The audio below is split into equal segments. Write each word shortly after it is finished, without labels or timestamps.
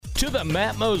to the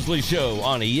Matt Mosley Show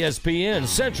on ESPN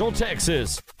Central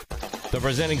Texas. The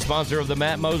presenting sponsor of the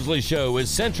Matt Mosley Show is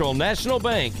Central National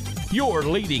Bank, your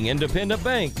leading independent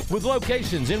bank with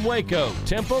locations in Waco,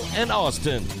 Temple, and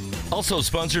Austin. Also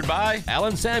sponsored by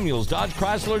Allen Samuels Dodge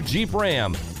Chrysler Jeep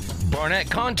Ram,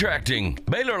 Barnett Contracting,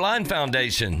 Baylor Line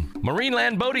Foundation,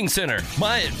 Marineland Boating Center,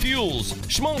 Myatt Fuels,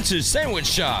 Schmaltz's Sandwich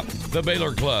Shop, the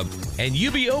Baylor Club, and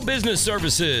UBO Business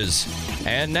Services.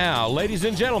 And now, ladies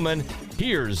and gentlemen,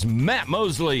 here's Matt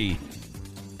Mosley.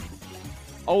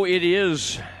 Oh, it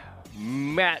is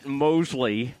Matt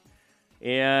Mosley,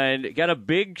 and got a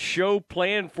big show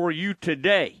planned for you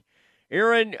today.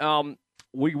 Aaron,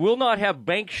 we will not have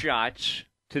bank shots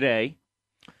today,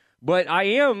 but I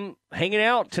am hanging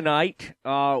out tonight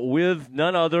with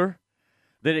none other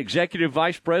than Executive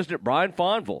Vice President Brian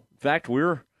Fonville. In fact,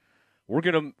 we're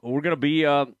gonna be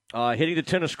hitting the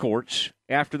tennis courts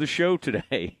after the show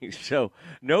today. So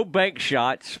no bank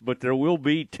shots, but there will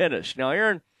be tennis. Now,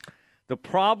 Aaron, the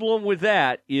problem with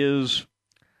that is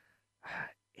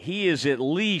he is at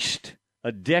least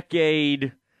a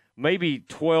decade, maybe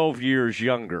 12 years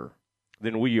younger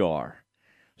than we are.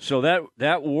 So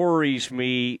that worries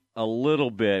me a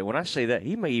little bit. When I say that,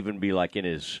 he may even be like in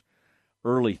his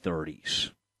early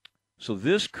 30s. So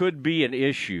this could be an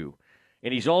issue.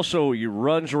 And he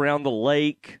runs around the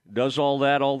lake, does all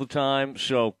that all the time.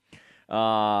 So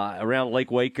around Lake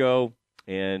Waco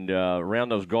and around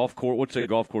those golf course. What's that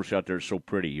golf course out there that's so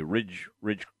pretty?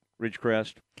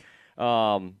 Ridgecrest?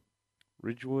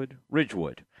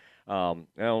 Ridgewood. I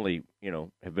only,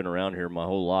 have been around here my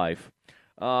whole life.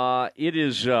 It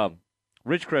is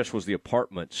Ridgecrest was the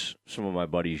apartments some of my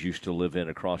buddies used to live in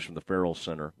across from the Farrell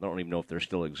Center. I don't even know if they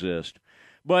still exist.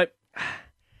 But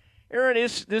Aaron,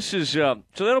 this is so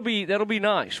that'll be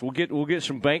nice. We'll get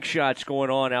some bank shots going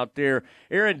on out there.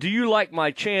 Aaron, do you like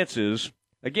my chances?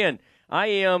 Again, I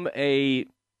am a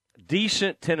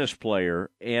decent tennis player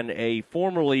and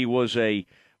formerly was a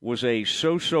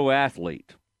so-so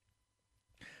athlete.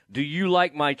 Do you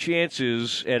like my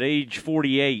chances at age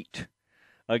 48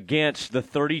 against the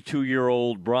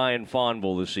 32-year-old Brian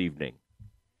Fonville this evening?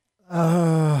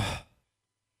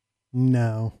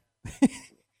 No.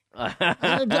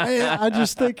 I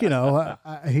just think,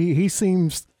 he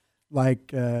seems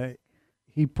like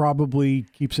he probably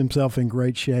keeps himself in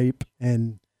great shape,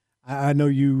 and I know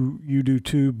you do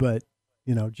too, but,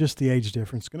 just the age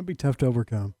difference is going to be tough to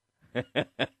overcome.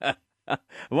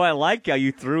 Well, I like how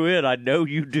you threw in. I know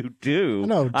you do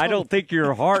too. I don't think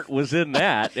your heart was in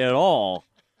that at all.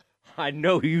 I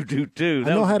know you do too. I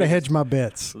know how to hedge my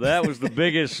bets. That was the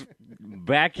biggest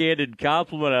backhanded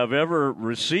compliment I've ever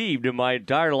received in my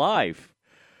entire life.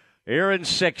 Aaron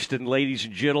Sexton, ladies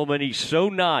and gentlemen, he's so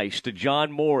nice to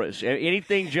John Morris.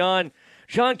 Anything, John?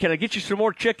 John, can I get you some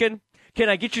more chicken? Can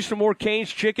I get you some more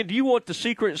Cane's chicken? Do you want the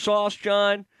secret sauce,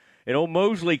 John? And old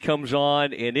Mosley comes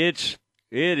on, and it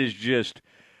is just,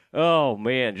 oh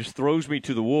man, just throws me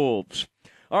to the wolves.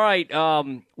 All right,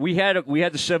 we had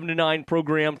the 7 to 9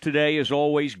 program today, as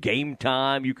always. Game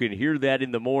time, you can hear that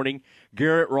in the morning.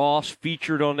 Garrett Ross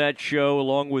featured on that show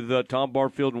along with Tom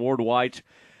Barfield and Ward White.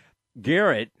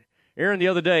 Garrett, Aaron, the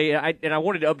other day, and I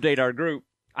wanted to update our group.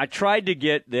 I tried to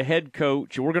get the head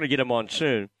coach, and we're going to get him on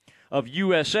soon, of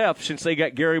USF since they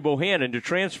got Gary Bohannon to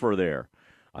transfer there.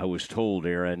 I was told,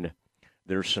 Aaron,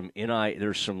 there's some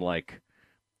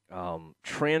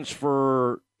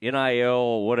transfer,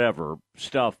 NIL, whatever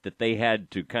stuff that they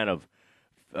had to kind of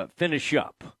finish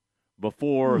up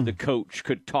before the coach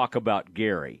could talk about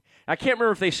Gary. I can't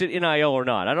remember if they said NIL or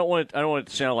not. I don't want it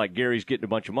to sound like Gary's getting a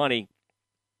bunch of money.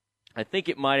 I think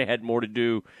it might have had more to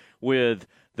do with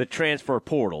the transfer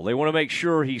portal. They want to make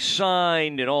sure he's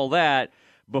signed and all that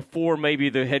before maybe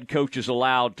the head coach is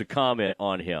allowed to comment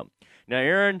on him. Now,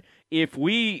 Aaron, if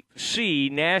we see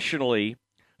nationally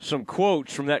some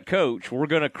quotes from that coach, we're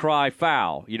going to cry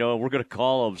foul. We're going to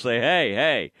call him and say,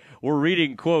 hey, we're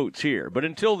reading quotes here. But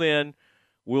until then,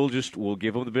 we'll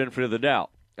give him the benefit of the doubt.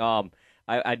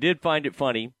 I did find it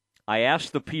funny. I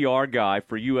asked the PR guy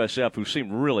for USF, who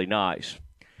seemed really nice.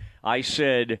 I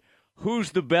said,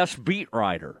 who's the best beat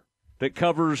writer that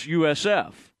covers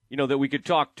USF, that we could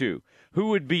talk to? Who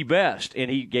would be best?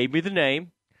 And he gave me the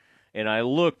name. And I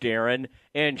looked, Aaron,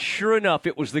 and sure enough,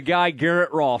 it was the guy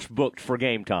Garrett Ross booked for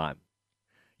Game Time.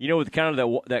 With kind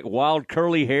of that wild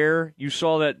curly hair. You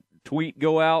saw that tweet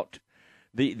go out.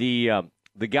 The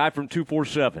guy from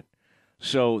 247.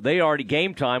 So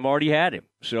Game Time already had him.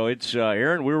 So it's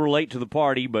Aaron. We were late to the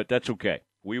party, but that's okay.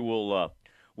 We will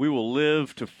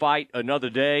live to fight another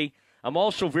day. I'm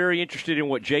also very interested in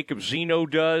what Jacob Zeno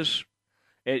does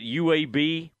at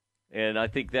UAB, and I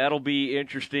think that'll be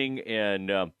interesting.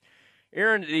 And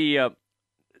Aaron,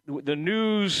 the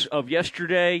news of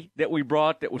yesterday that we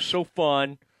brought that was so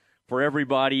fun for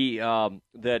everybody,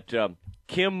 that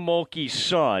Kim Mulkey's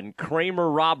son, Kramer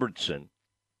Robertson,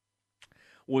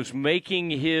 was making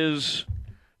his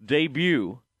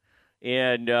debut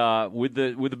and with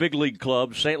the big league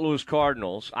club, St. Louis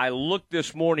Cardinals. I looked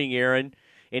this morning, Aaron,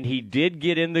 and he did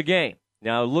get in the game.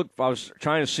 Now, look, I was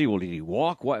trying to see, well, did he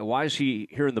walk? Why is he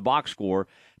here in the box score?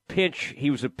 Pinch, he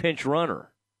was a pinch runner.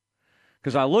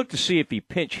 Because I looked to see if he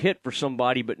pinch hit for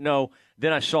somebody, but no.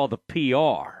 Then I saw the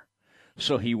PR.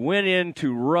 So he went in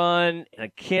to run,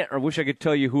 and I wish I could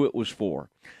tell you who it was for.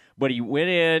 But he went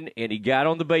in, and he got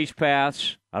on the base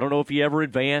paths. I don't know if he ever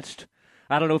advanced.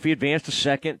 I don't know if he advanced to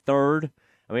second, third.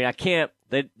 I mean, I can't.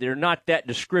 They're not that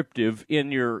descriptive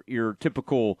in your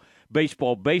typical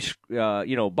baseball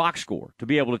box score to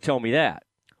be able to tell me that.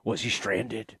 Was he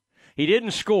stranded? He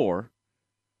didn't score.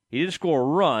 He didn't score a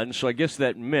run, so I guess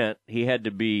that meant he had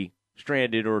to be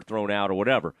stranded or thrown out or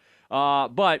whatever.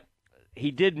 But he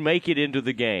did make it into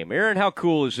the game. Aaron, how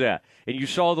cool is that? And you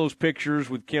saw those pictures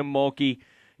with Kim Mulkey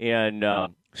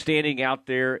and standing out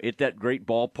there at that great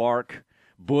ballpark,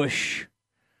 Busch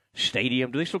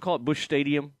Stadium. Do they still call it Busch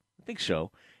Stadium? I think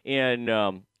so. And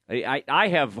I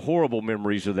have horrible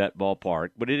memories of that ballpark,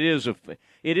 but it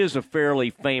is a fairly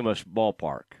famous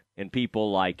ballpark, and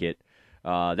people like it.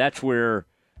 That's where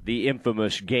the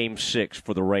infamous Game 6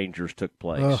 for the Rangers took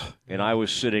place. And I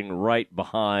was sitting right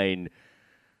behind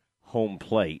home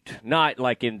plate. Not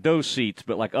like in those seats,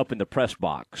 but like up in the press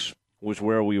box was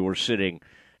where we were sitting.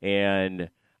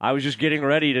 And I was just getting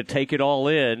ready to take it all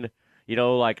in, and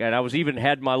I was even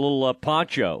had my little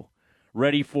poncho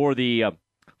ready for the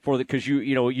because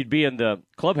you'd be in the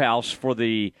clubhouse for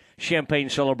the champagne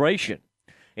celebration.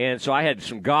 And so I had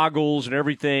some goggles and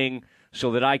everything,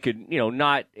 so that I could,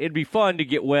 it'd be fun to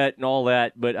get wet and all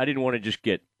that, but I didn't want to just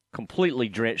get completely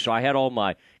drenched. So I had all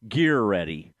my gear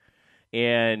ready.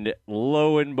 And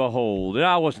lo and behold, and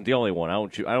I wasn't the only one. I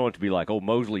don't want to be like,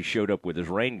 Mosley showed up with his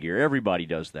rain gear. Everybody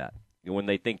does that when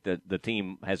they think that the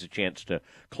team has a chance to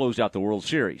close out the World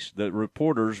Series. The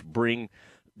reporters bring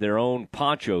their own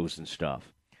ponchos and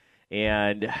stuff.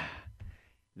 And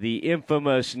the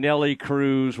infamous Nelly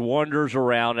Cruz wanders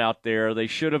around out there. They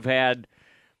should have had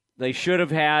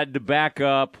the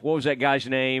backup. What was that guy's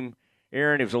name,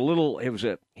 Aaron?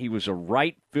 He was a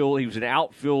right field. He was an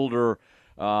outfielder,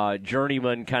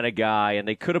 journeyman kind of guy, and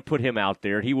they could have put him out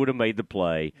there. He would have made the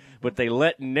play, but they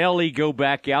let Nelly go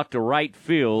back out to right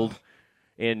field,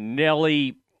 and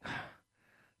Nelly,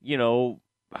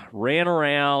 ran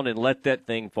around and let that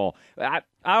thing fall. I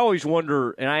always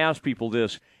wonder, and I ask people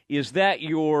this: is that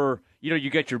you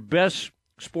got your best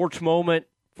sports moment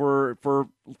for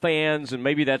fans, and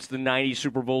maybe that's the 90s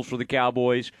Super Bowls for the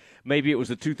Cowboys. Maybe it was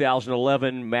the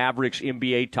 2011 Mavericks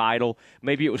NBA title.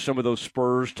 Maybe it was some of those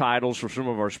Spurs titles for some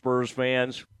of our Spurs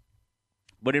fans.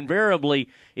 But invariably,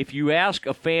 if you ask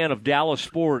a fan of Dallas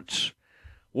sports,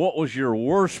 what was your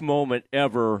worst moment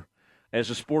ever as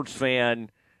a sports fan,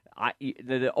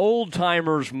 the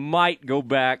old-timers might go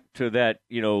back to that,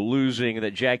 losing,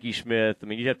 that Jackie Smith. I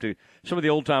mean, some of the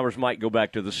old-timers might go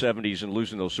back to the 70s and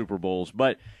losing those Super Bowls.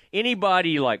 But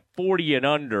anybody like 40 and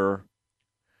under,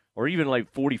 or even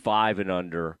like 45 and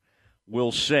under,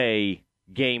 will say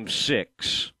Game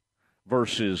 6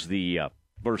 versus the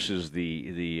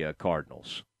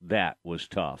Cardinals. That was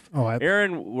tough.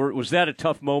 Aaron, was that a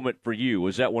tough moment for you?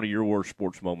 Was that one of your worst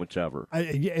sports moments ever?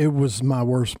 It was my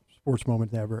worst sports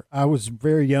moment ever. I was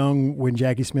very young when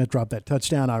Jackie Smith dropped that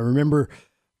touchdown. I remember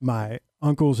my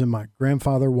uncles and my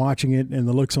grandfather watching it and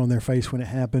the looks on their face when it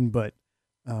happened. But,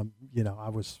 I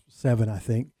was 7, I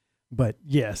think. But,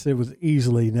 yes, it was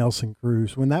easily Nelson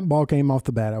Cruz. When that ball came off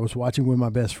the bat, I was watching with my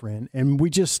best friend, and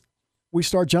we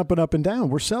start jumping up and down.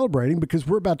 We're celebrating because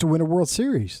we're about to win a World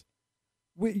Series.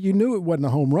 You knew it wasn't a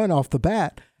home run off the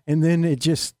bat, and then it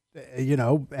just,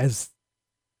 as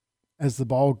the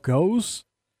ball goes,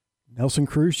 Nelson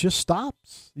Cruz just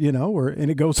stops,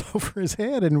 and it goes over his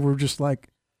head, and we're just like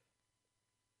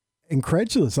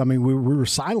incredulous. I mean, we were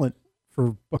silent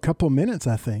for a couple of minutes,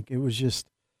 I think. It was just,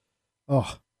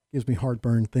 gives me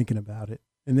heartburn thinking about it.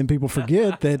 And then people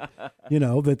forget that,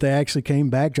 that they actually came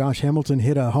back. Josh Hamilton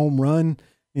hit a home run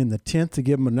in the 10th to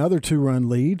give them another 2-run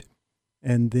lead.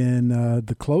 And then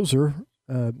the closer,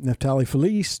 Neftali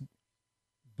Feliz,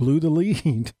 blew the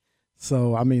lead.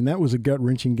 So, I mean, that was a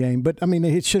gut-wrenching game. But, I mean,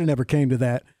 it should have never came to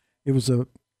that. It was a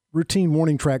routine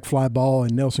warning track fly ball,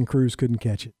 and Nelson Cruz couldn't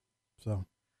catch it. So,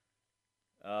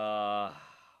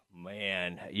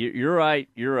 man, you're right.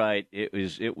 You're right.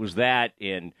 It was that,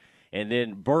 and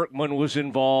then Berkman was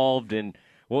involved, and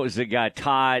what was the guy?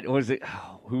 Todd. What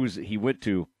was it? He went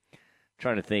to?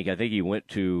 trying to think. I think he went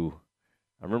to.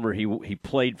 I remember he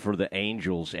played for the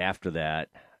Angels after that,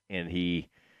 and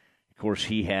of course,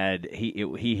 he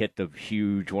hit the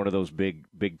huge one of those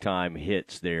big time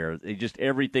hits there. Just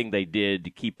everything they did to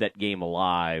keep that game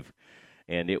alive,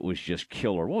 and it was just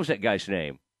killer. What was that guy's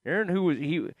name? Aaron, who was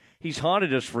he's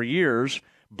haunted us for years.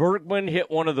 Berkman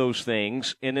hit one of those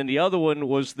things, and then the other one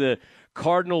was the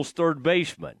Cardinals' third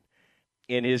baseman.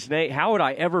 And his name, how would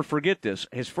I ever forget this?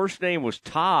 His first name was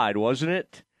Todd, wasn't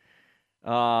it?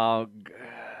 What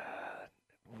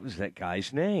was that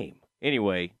guy's name?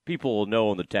 Anyway, people will know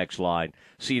on the text line,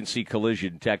 CNC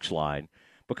Collision text line,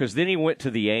 because then he went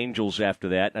to the Angels after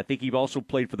that, and I think he also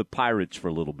played for the Pirates for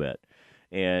a little bit.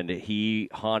 And he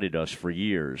haunted us for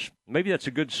years. Maybe that's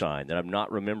a good sign that I'm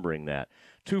not remembering that.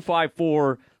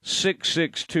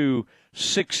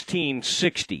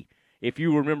 254-662-1660, if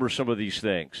you remember some of these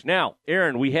things. Now,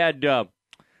 Aaron, we had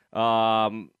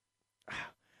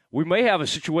we may have a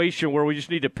situation where we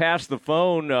just need to pass the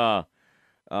phone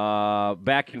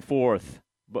back and forth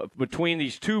between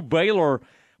these two. Baylor,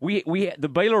 the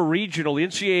Baylor Regional, the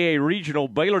NCAA Regional,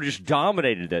 Baylor just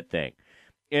dominated that thing.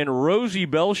 And Rosie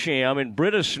Belsham and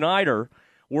Britta Snyder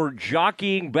were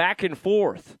jockeying back and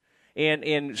forth.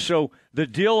 And so the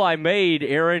deal I made,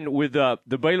 Aaron, with the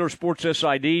Baylor Sports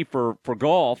SID for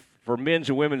golf, for men's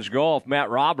and women's golf, Matt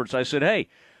Roberts, I said, hey,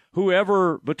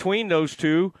 whoever between those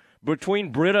two,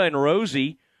 between Britta and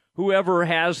Rosie, whoever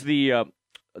has the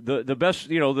best,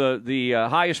 the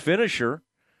highest finisher,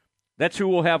 that's who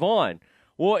we'll have on.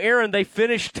 Well, Aaron, they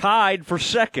finished tied for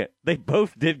second. They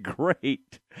both did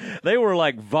great. They were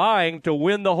like vying to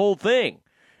win the whole thing.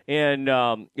 And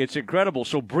it's incredible.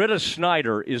 So Britta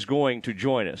Snyder is going to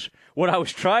join us. What I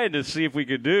was trying to see if we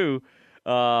could do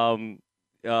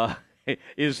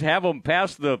is have them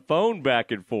pass the phone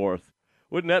back and forth.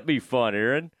 Wouldn't that be fun,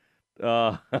 Aaron?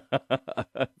 For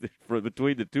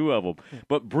between the two of them.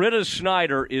 But Britta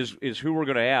Snyder is who we're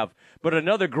going to have. But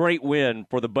another great win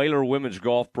for the Baylor women's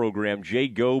golf program. Jay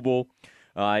Goebel,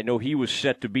 I know he was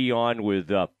set to be on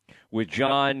with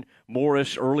John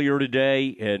Morris earlier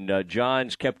today, and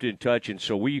John's kept in touch, and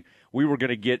so we were going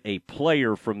to get a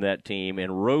player from that team,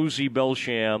 and Rosie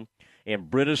Belsham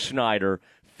and Britta Snyder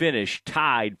finished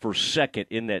tied for second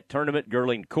in that tournament.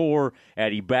 Gerling Core,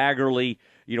 Addie Baggerly,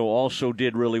 also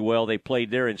did really well. They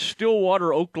played there in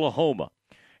Stillwater, Oklahoma.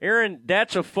 Aaron,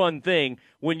 that's a fun thing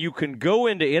when you can go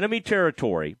into enemy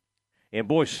territory, and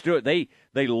boy, they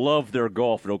love their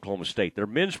golf at Oklahoma State. Their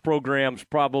men's program's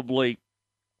probably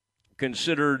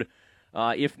considered,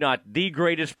 if not the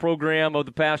greatest program of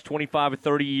the past 25 or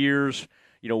 30 years,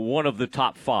 one of the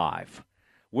top 5.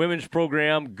 Women's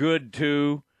program, good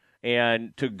too.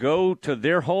 And to go to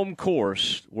their home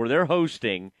course where they're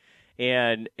hosting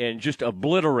and just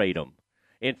obliterate them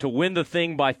and to win the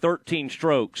thing by 13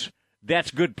 strokes,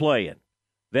 that's good playing.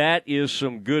 That is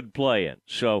some good playing.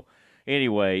 So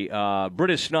anyway,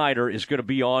 Britta Snyder is going to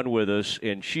be on with us,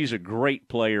 and she's a great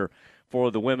player for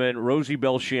the women. Rosie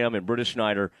Belsham and Britta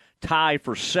Snyder tie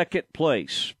for second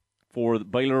place for the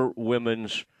Baylor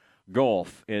women's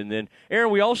golf. And then,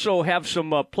 Aaron, we also have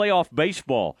some playoff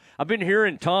baseball. I've been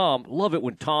hearing Tom, love it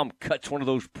when Tom cuts one of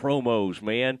those promos,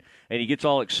 man, and he gets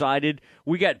all excited.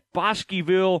 We got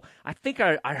Bosqueville. I think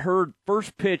I heard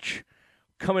first pitch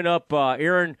coming up,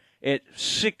 Aaron, at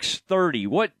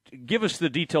 6:30. Give us the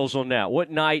details on that.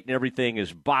 What night and everything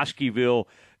is Bosqueville?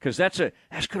 Because that's going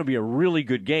to be a really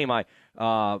good game.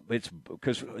 It's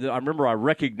because I remember I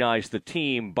recognized the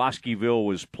team Bosqueville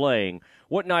was playing.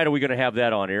 What night are we going to have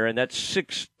that on, Aaron? That's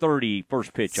 6:30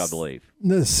 first pitch, I believe.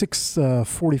 The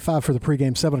 6:45 for the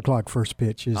pregame. 7:00 first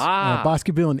pitch is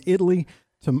Bosqueville in Italy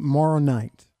tomorrow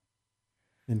night,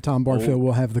 and Tom Barfield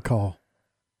will have the call.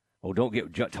 Oh,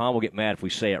 Tom will get mad if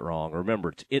we say it wrong. Remember,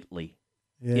 it's Italy.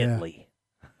 Yeah. Italy.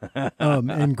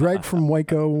 And Greg from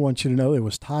Waco wants you to know it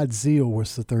was Todd Zeal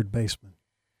was the third baseman.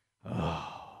 Oh.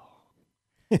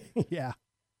 Yeah.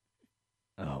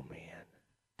 Oh, man.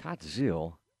 Todd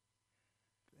Zeal.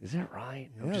 Is that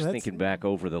right? Yeah, I'm just thinking back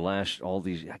over the last, all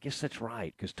these. I guess that's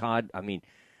right. Because Todd, I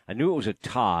knew it was a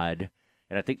Todd,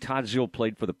 and I think Todd Zeal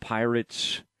played for the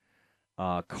Pirates,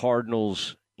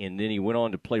 Cardinals, and then he went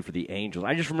on to play for the Angels.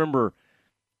 I just remember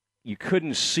you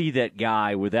couldn't see that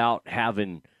guy without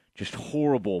having just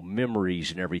horrible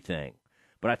memories and everything.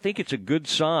 But I think it's a good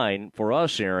sign for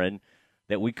us, Aaron,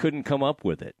 that we couldn't come up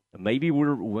with it. Maybe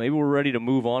we're ready to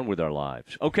move on with our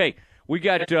lives. Okay, we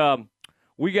got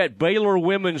Baylor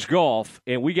women's golf,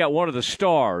 and we got one of the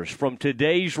stars from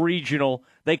today's regional.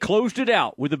 They closed it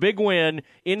out with a big win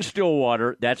in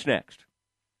Stillwater. That's next.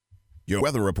 Your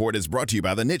weather report is brought to you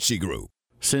by the Nitshe Group.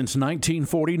 Since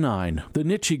 1949, the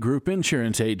Nitsche Group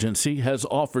Insurance Agency has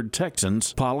offered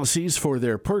Texans policies for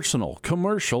their personal,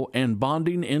 commercial, and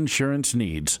bonding insurance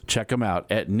needs. Check them out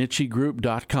at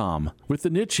NitscheGroup.com. With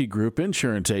the Nitsche Group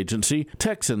Insurance Agency,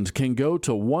 Texans can go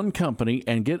to one company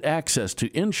and get access to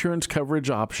insurance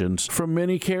coverage options from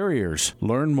many carriers.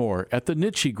 Learn more at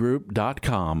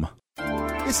thenitschegroup.com.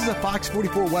 This is a Fox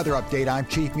 44 weather update. I'm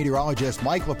Chief Meteorologist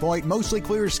Mike LaPointe. Mostly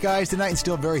clear skies tonight and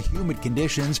still very humid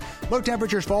conditions. Low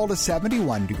temperatures fall to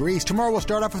 71 degrees. Tomorrow we'll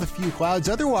start off with a few clouds.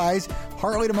 Otherwise,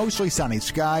 partly to mostly sunny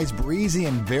skies, breezy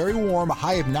and very warm, a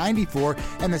high of 94.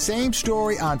 And the same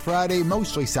story on Friday,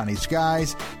 mostly sunny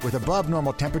skies with above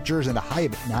normal temperatures and a high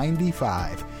of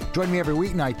 95. Join me every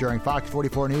weeknight during Fox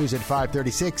 44 News at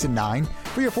 5:36 and 9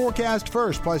 for your forecast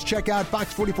first. Plus, check out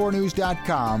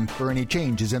fox44news.com for any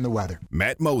changes in the weather.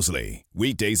 Matt Mosley,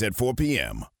 weekdays at 4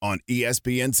 p.m. on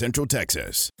ESPN Central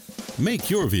Texas. Make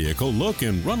your vehicle look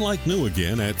and run like new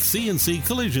again at CNC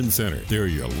Collision Center. They're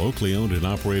your locally owned and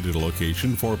operated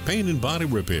location for paint and body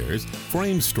repairs,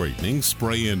 frame straightening,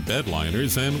 spray and bed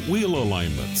liners, and wheel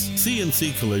alignments.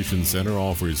 CNC Collision Center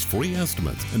offers free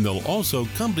estimates, and they'll also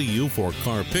come to you for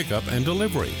car pickup and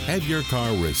delivery. Have your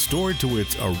car restored to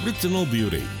its original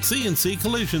beauty. CNC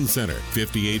Collision Center,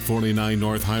 5849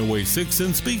 North Highway 6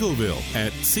 in Spiegelville,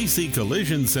 at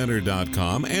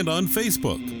cccollisioncenter.com and on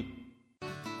Facebook.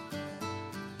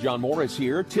 John Morris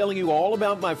here, telling you all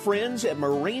about my friends at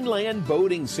Marineland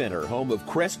Boating Center, home of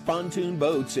Crest Pontoon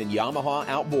Boats and Yamaha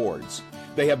Outboards.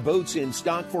 They have boats in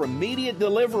stock for immediate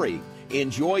delivery.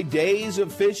 Enjoy days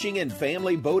of fishing and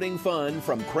family boating fun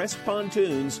from Crest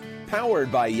Pontoons,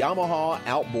 powered by Yamaha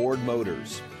Outboard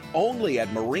Motors. Only at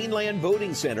Marineland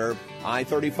Boating Center,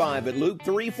 I-35 at Loop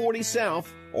 340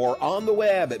 South, or on the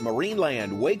web at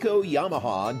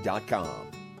marinelandwacoyamaha.com.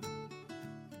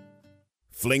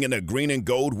 Flinging the green and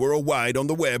gold worldwide on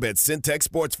the web at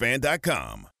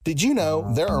syntechsportsfan.com. Did you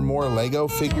know there are more Lego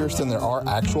figures than there are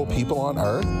actual people on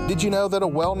Earth? Did you know that a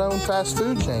well-known fast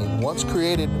food chain once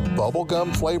created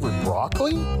bubblegum-flavored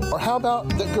broccoli? Or how about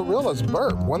that gorillas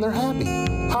burp when they're happy?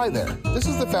 Hi there, this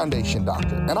is the Foundation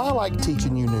Doctor, and I like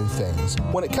teaching you new things.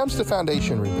 When it comes to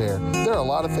foundation repair, there are a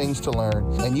lot of things to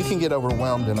learn, and you can get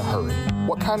overwhelmed in a hurry.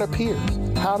 What kind of piers?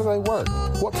 How do they work?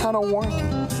 What kind of warranty?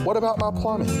 What about my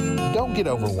plumbing? Don't get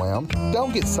overwhelmed.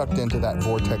 Don't get sucked into that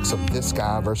vortex of this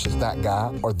guy versus that guy,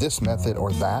 or this method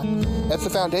or that. At the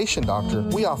Foundation Doctor,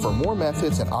 we offer more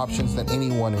methods and options than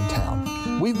anyone in town.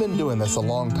 We've been doing this a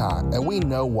long time, and we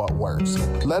know what works.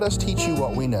 Let us teach you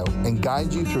what we know and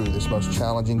guide you through this most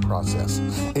challenging process.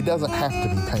 It doesn't have to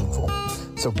be painful.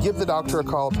 So give the doctor a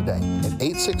call today at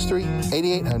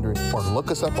 863-8800 or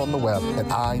look us up on the web at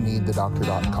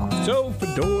ineedthedoctor.com. So for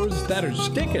doors that are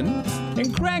sticking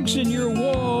and cracks in your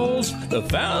walls, the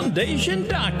Foundation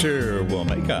Doctor will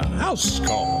make a house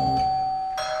call.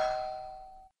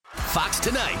 Fox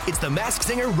tonight, it's the Masked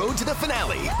Singer Road to the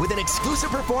Finale with an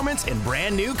exclusive performance and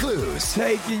brand new clues.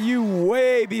 Taking you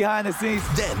way behind the scenes.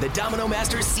 Then the Domino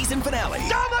Masters season finale.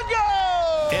 Domino!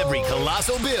 Every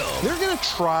colossal bill. They're going to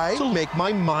try to make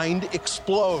my mind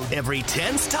explode. Every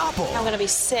tense topple. I'm going to be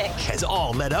sick. Has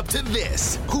all led up to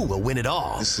this. Who will win it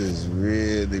all? This is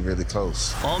really, really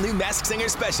close. All new Masked Singer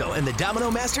special and the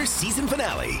Domino Masters season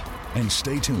finale. And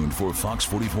stay tuned for Fox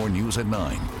 44 News at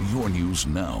 9. Your news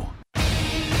now.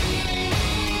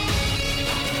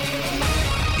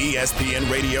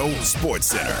 ESPN Radio Sports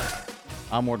Center.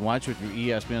 I'm Ward Weitz with your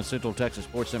ESPN Central Texas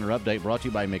Sports Center update, brought to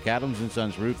you by McAdams and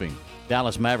Sons Roofing.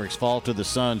 Dallas Mavericks fall to the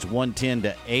Suns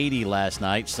 110-80 last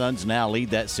night. Suns now lead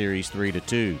that series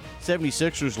 3-2.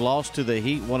 76ers lost to the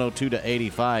Heat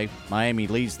 102-85. Miami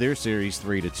leads their series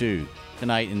 3-2.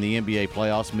 Tonight in the NBA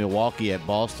playoffs, Milwaukee at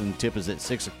Boston. Tip is at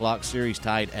 6 o'clock. Series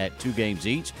tied at 2 games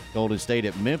each. Golden State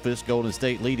at Memphis. Golden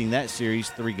State leading that series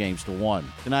 3-1.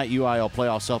 Tonight, UIL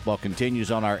playoff softball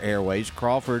continues on our airways.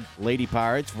 Crawford Lady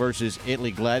Pirates versus Italy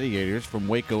Gladiators from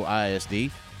Waco ISD.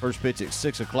 First pitch at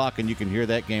 6 o'clock, and you can hear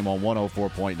that game on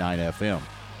 104.9 FM.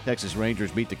 Texas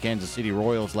Rangers beat the Kansas City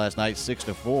Royals last night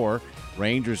 6-4.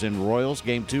 Rangers and Royals,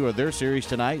 Game 2 of their series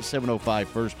tonight, 7:05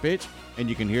 first pitch, and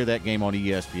you can hear that game on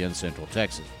ESPN Central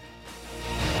Texas.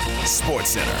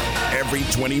 Sports Center, every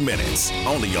 20 minutes,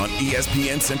 only on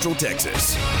ESPN Central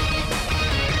Texas.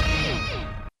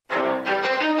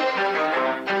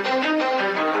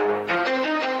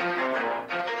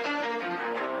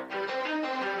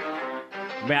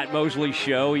 Matt Mosley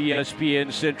Show,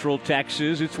 ESPN Central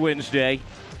Texas. It's Wednesday.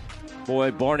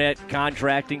 Boy, Barnett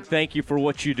Contracting, thank you for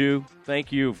what you do.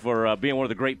 Thank you for being one of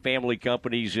the great family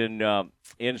companies in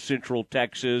Central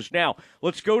Texas. Now,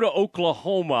 let's go to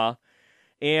Oklahoma,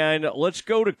 and let's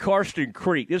go to Karsten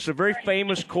Creek. This is a very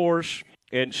famous course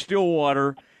in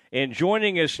Stillwater. And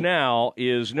joining us now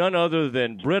is none other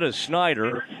than Britta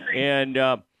Snyder. And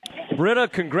Britta,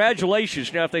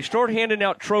 congratulations. Now, if they start handing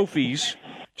out trophies,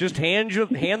 just hand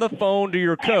the phone to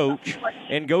your coach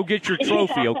and go get your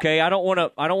trophy. Okay, I don't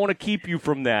want to keep you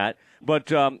from that. But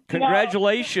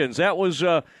congratulations. That was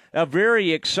a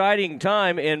very exciting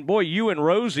time. And boy, you and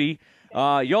Rosie,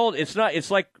 y'all, it's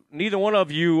like neither one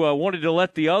of you wanted to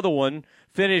let the other one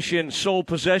finish in sole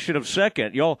possession of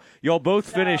second. Y'all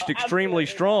both finished extremely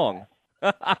strong.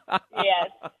 Yes,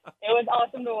 it was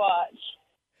awesome to watch.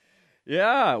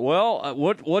 Yeah, well,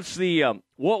 what was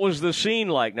the scene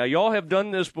like? Now, y'all have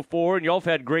done this before, and y'all have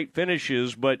had great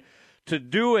finishes, but to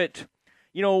do it,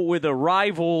 with the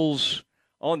rivals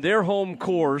on their home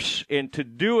course, and to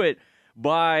do it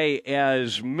by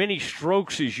as many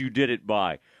strokes as you did it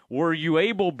by, were you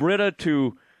able, Britta,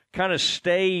 to kind of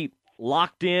stay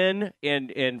locked in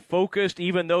and focused,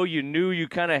 even though you knew you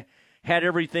kind of had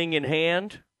everything in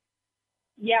hand?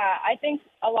 Yeah, I think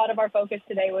a lot of our focus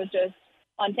today was just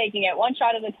on taking it one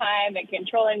shot at a time and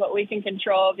controlling what we can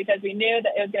control, because we knew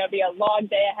that it was going to be a long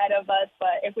day ahead of us.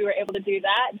 But if we were able to do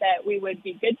that we would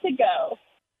be good to go.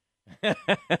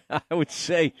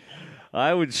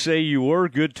 I would say you were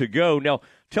good to go. Now,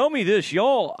 tell me this,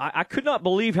 y'all. I could not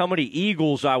believe how many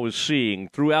eagles I was seeing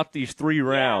throughout these 3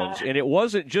 rounds, and it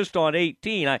wasn't just on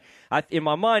 18. I in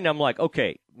my mind, I'm like,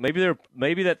 okay,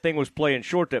 maybe that thing was playing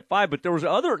short at 5, but there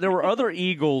were other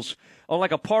eagles on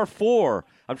like a par 4.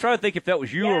 I'm trying to think if that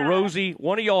was you or Rosie.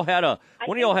 One of y'all had an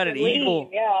eagle.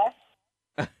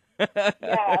 Yeah.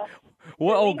 Yeah.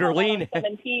 Well, Gerline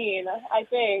 17, I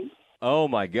think. Oh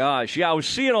my gosh! Yeah, I was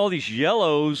seeing all these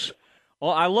yellows. Well,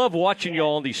 I love watching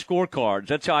y'all on these scorecards.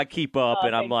 That's how I keep up,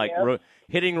 and I'm like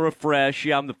hitting refresh.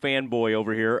 Yeah, I'm the fanboy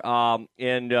over here.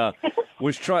 And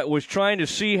was trying to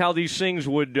see how these things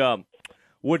would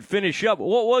finish up.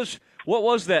 What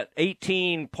was that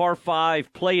 18 par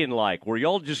 5 playing like? Were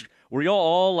y'all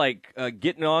all like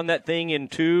getting on that thing in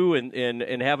 2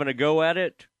 and having a go at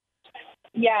it?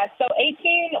 Yeah. So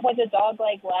 18 was a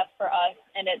dog-leg left for us,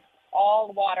 and it's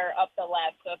all water up the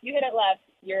left. So if you hit it left,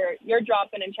 you're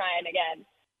dropping and trying again.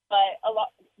 But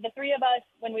the 3 of us,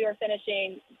 when we were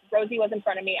finishing, Rosie was in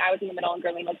front of me, I was in the middle, and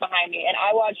Gerline was behind me. And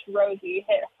I watched Rosie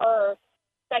hit her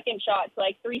second shot to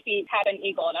like 3 feet, have an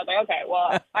eagle. And I was like, okay,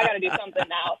 well, I got to do something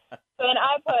now. So then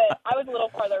I was a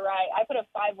little farther right. I put a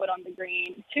 5-wood on the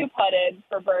green, 2-putted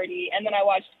for birdie. And then I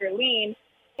watched Gerline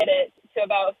hit it to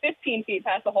about 15 feet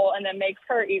past the hole and then makes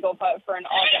her eagle putt for an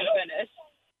awesome finish.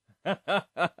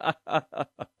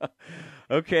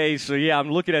 Okay, so yeah,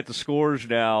 I'm looking at the scores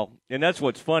now, and that's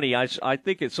what's funny. I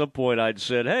think at some point I'd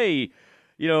said, hey,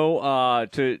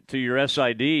 to your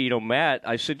SID, Matt,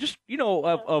 I said, just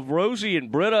of Rosie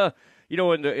and Britta, and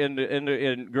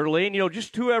Gerline,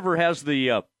 just whoever has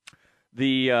the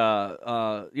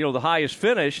highest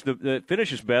finish, the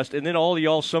finishes best, and then all of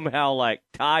y'all somehow like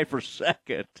tie for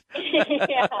second.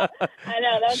 Yeah, I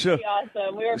know, that's pretty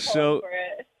awesome. We were pulling for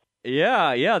it.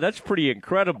 Yeah, that's pretty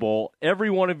incredible. Every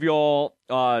one of y'all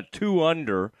 2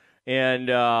 under, and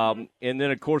then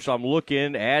of course I'm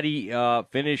looking. Addie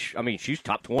finish. I mean, she's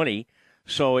top 20,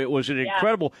 so it was an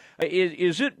incredible.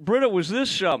 Is it, Britta? Was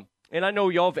this? And I know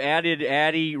y'all have added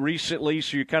Addie recently,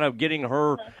 so you're kind of getting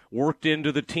her worked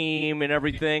into the team and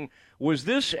everything. Was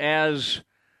this as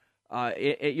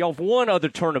y'all have won other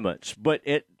tournaments, but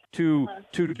to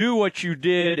do what you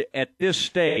did at this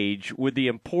stage with the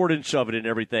importance of it and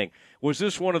everything, was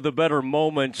this one of the better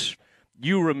moments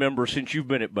you remember since you've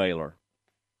been at Baylor?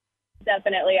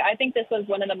 Definitely. I think this was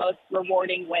one of the most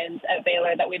rewarding wins at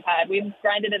Baylor that we've had. We've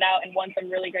grinded it out and won some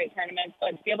really great tournaments,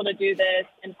 but to be able to do this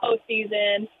in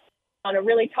postseason on a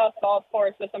really tough golf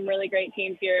course with some really great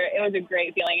teams here, it was a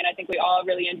great feeling, and I think we all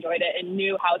really enjoyed it and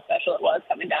knew how special it was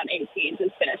coming down 18 to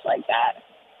finish like that.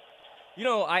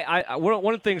 I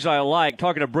one of the things I like,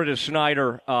 talking to Britta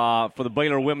Snyder for the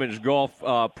Baylor women's golf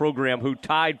program, who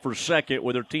tied for second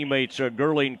with her teammates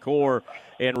Gerline Kaur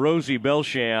and Rosie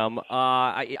Belsham.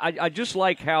 I just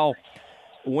like how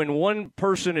when one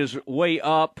person is way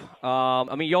up,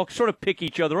 y'all sort of pick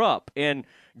each other up. And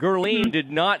Gerline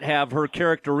did not have her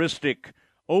characteristic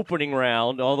opening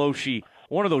round, although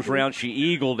one of those rounds she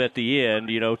eagled at the end,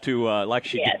 to like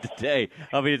she did today.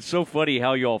 I mean, it's so funny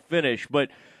how y'all finish, but.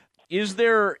 Is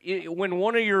there, when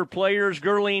one of your players,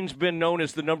 Gerline's been known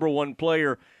as the number 1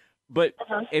 player, but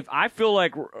if I feel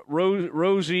like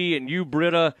Rosie and you,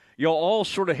 Britta, y'all all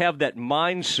sort of have that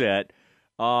mindset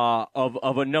of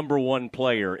a number 1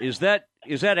 player. Is that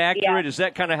accurate? Yeah. Is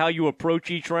that kind of how you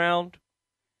approach each round?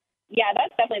 Yeah,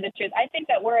 that's definitely the truth. I think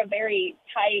that we're a very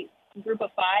tight group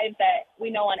of five that we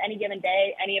know on any given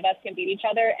day, any of us can beat each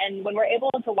other. And when we're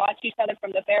able to watch each other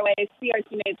from the fairways, see our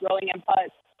teammates rolling in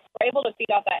putts, we're able to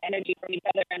feed off that energy from each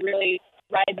other and really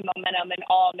ride the momentum and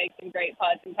all make some great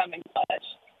putts and come in clutch.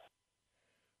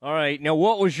 All right. Now,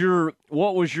 what was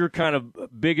your kind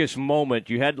of biggest moment?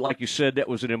 You had, like you said, that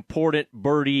was an important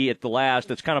birdie at the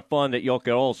last. It's kind of fun that y'all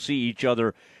could all see each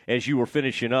other as you were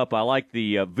finishing up. I like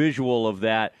the visual of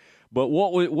that. But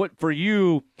what for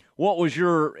you? What was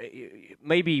your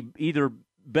maybe either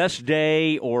best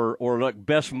day or like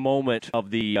best moment of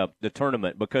the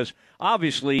tournament? Because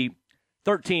obviously,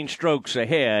 13 strokes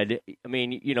ahead. I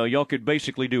mean, you know, y'all could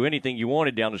basically do anything you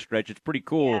wanted down the stretch. It's pretty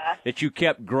cool that you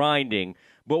kept grinding.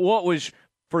 But what was,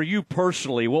 for you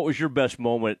personally, what was your best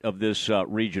moment of this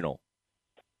regional?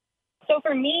 So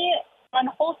for me, on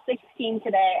hole 16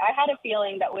 today, I had a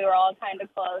feeling that we were all kind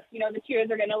of close. You know, the cheers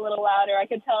were getting a little louder. I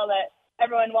could tell that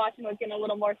everyone watching was getting a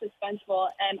little more suspenseful.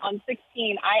 And on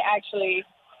 16, I actually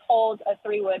pulled a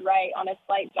 3-wood right on a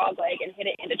slight dog leg and hit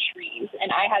it into trees.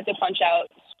 And I had to punch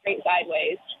out straight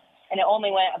sideways. And it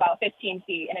only went about 15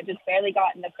 feet, and it just barely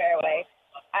got in the fairway.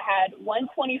 I had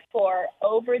 124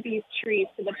 over these trees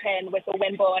to the pin with the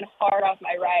wind blowing hard off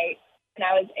my right, and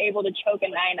I was able to choke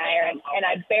a 9-iron, and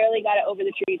I barely got it over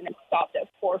the trees, and it stopped at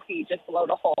 4 feet just below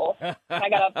the hole. And I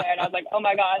got up there, and I was like, oh,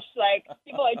 my gosh, like,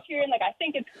 people are cheering, like, I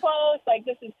think it's close, like,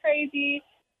 this is crazy.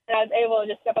 And I was able to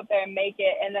just step up there and make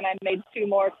it, and then I made 2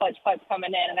 more clutch putts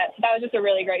coming in, and that was just a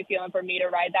really great feeling for me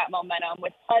to ride that momentum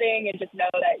with putting and just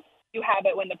know that you have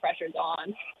it when the pressure's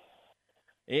on.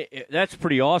 That's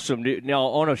pretty awesome. Now,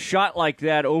 on a shot like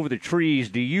that over the trees,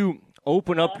 do you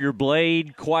open up your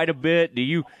blade quite a bit? Do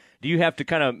you have to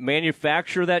kind of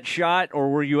manufacture that shot, or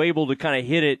were you able to kind of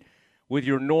hit it with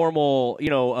your normal, you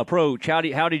know, approach? How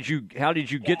did you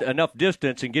get enough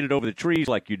distance and get it over the trees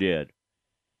like you did?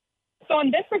 So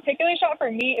on this particular shot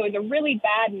for me, it was a really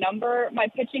bad number. My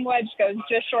pitching wedge goes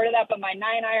just short of that, but my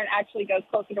 9-iron actually goes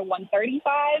closer to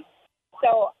 135.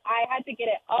 So I had to get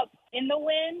it up in the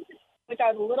wind, which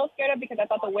I was a little scared of because I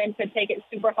thought the wind could take it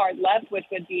super hard left, which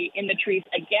would be in the trees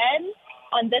again.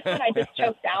 On this one, I just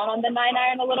choked down on the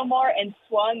 9-iron a little more and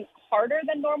swung harder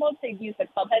than normal to use the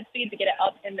club head speed to get it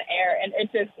up in the air, and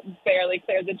it just barely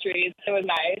cleared the trees. It was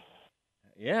nice.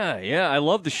 Yeah, I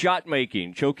love the shot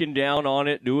making, choking down on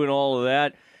it, doing all of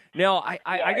that. Now,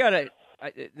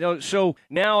 so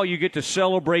now you get to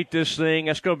celebrate this thing.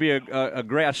 That's going to be a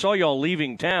great. I saw y'all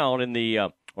leaving town in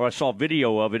the, or I saw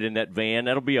video of it in that van.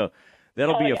 That'll be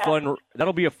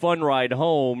a fun ride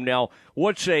home. Now,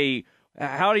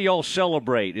 how do y'all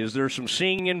celebrate? Is there some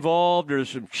singing involved? There's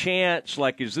some chants.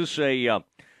 Like, is this or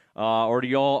are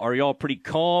y'all a pretty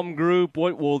calm group?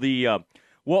 What will the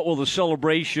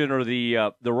celebration or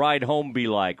the ride home be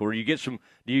like? Or do you get some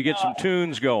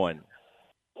tunes going?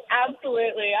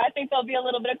 Absolutely. I think there'll be a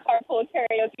little bit of carpool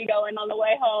karaoke going on the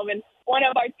way home. And one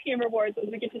of our team rewards is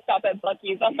we get to stop at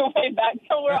Buc-ee's on the way back.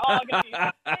 So we're all going to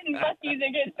be hitting Buc-ee's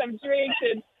and getting some drinks,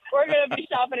 and we're going to be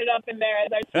shopping it up in there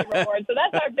as our team reward. So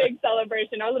that's our big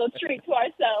celebration, our little treat to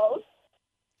ourselves.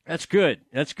 That's good.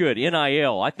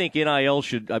 NIL. I think NIL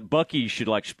should Buc-ee's should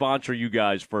like sponsor you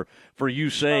guys for you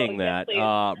saying that.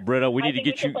 Britta, we need to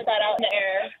get you. Put that out in the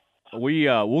air.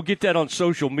 We'll get that on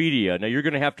social media. Now you're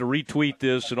going to have to retweet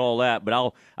this and all that,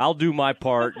 but I'll do my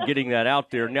part getting that out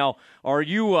there. Now, are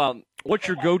you what's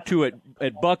your go-to at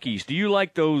Buc-ee's? Do you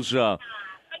like those?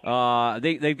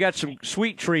 They've got some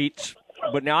sweet treats,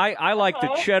 but now I like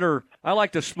the cheddar. I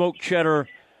like the smoked cheddar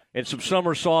and some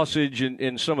summer sausage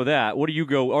and some of that. What do you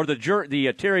go? Or the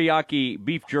teriyaki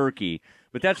beef jerky,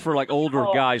 but that's for like older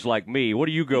guys like me. What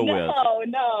do you go with?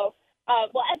 No.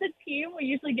 Well, as a team, we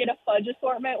usually get a fudge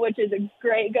assortment, which is a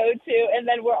great go-to, and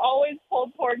then we're always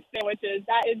pulled pork sandwiches.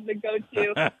 That is the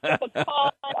go-to. The pecans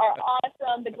are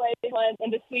awesome, the glazed ones,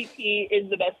 and the sweet tea is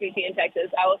the best sweet tea in Texas.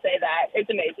 I will say that. It's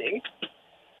amazing.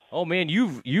 Oh, man,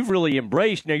 you've really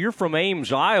embraced. Now, you're from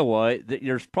Ames, Iowa.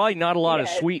 There's probably not a lot of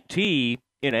sweet tea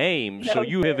in Ames, so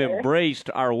you have embraced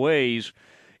our ways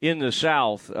in the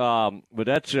South. But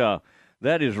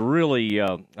that is really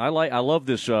I love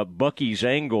this Buc-ee's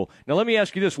angle. Now let me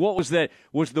ask you this: what was that?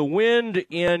 Was the wind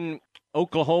in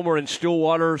Oklahoma and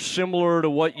Stillwater similar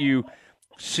to what you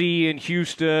see in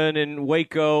Houston and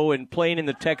Waco and playing in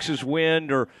the Texas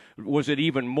wind, or was it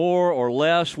even more or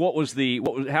less? What were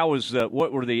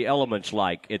the elements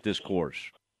like at this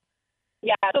course?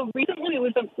 Yeah, so recently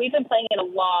we've been playing in a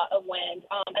lot of wind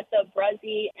at the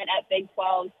Brazzy and at Big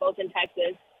 12, both in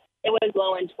Texas. It was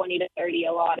blowing 20 to 30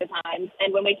 a lot of times.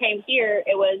 And when we came here,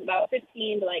 it was about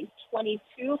 15 to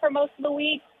 22 for most of the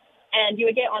week. And you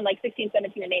would get on 16,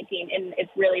 17, and 18, and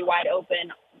it's really wide open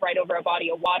right over a body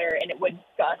of water, and it would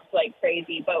gust like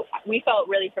crazy. But we felt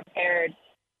really prepared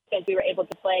because we were able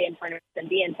to play in tournaments and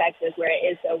be in Texas where it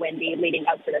is so windy leading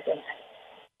up to this event.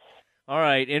 All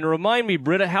right, and remind me,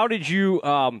 Britta, how did you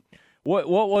what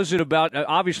was it about?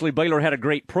 Obviously, Baylor had a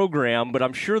great program, but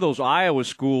I'm sure those Iowa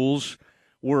schools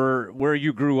were where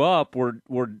you grew up were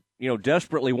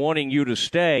desperately wanting you to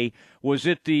stay. Was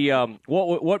it the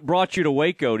what brought you to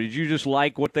Waco? Did you just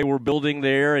like what they were building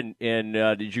there, and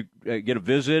did you get a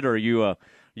visit, or you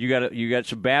got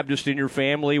some Baptist in your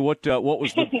family? What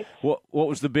was the what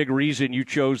was the big reason you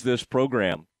chose this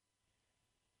program?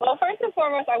 Well, first and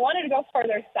foremost, I wanted to go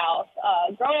further south.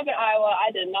 Growing up in Iowa, I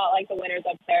did not like the winters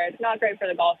up there. It's not great for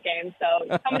the golf game. So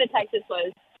coming to Texas was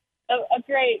a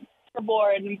great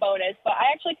reward and bonus. But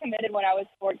I actually committed when I was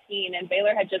 14, and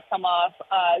Baylor had just come off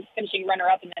finishing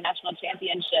runner-up in the national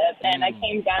championship. And I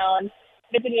came down,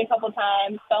 visited a couple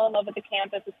times, fell in love with the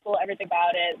campus, the school, everything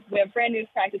about it. We have brand new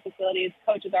practice facilities.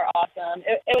 Coaches are awesome.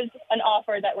 It was an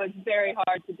offer that was very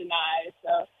hard to deny.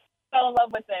 So fell in love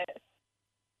with it.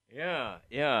 Yeah.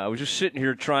 I was just sitting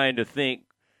here trying to think.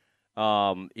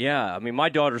 I mean, my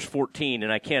daughter's 14,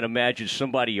 and I can't imagine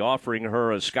somebody offering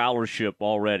her a scholarship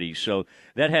already. So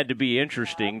that had to be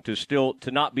interesting to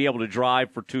not be able to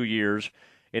drive for 2 years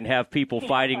and have people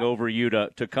fighting over you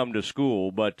to come to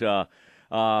school. But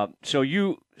how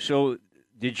soon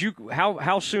did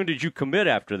you commit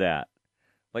after that?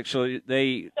 Like, did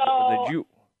you?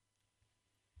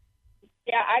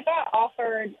 Yeah, I got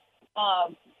offered.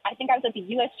 I think I was at the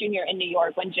U.S. Junior in New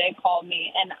York when Jay called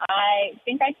me, and I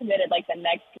think I committed like the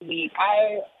next week.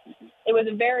 It was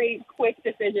a very quick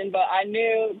decision, but I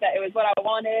knew that it was what I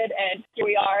wanted, and here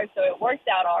we are, so it worked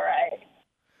out all right.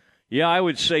 Yeah, I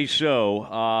would say so.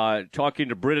 Talking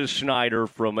to Britta Snyder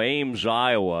from Ames,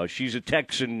 Iowa. She's a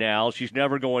Texan now. She's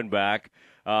never going back.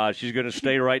 She's going to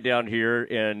stay right down here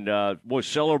and was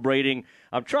celebrating.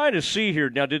 I'm trying to see here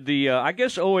now. Did I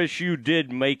guess OSU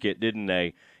did make it, didn't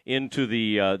they? Into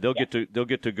the they'll get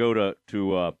to go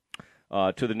to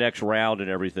the next round and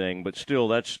everything. But still,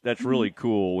 that's really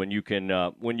cool when you can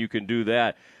do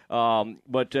that.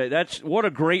 But that's what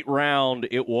a great round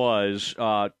it was.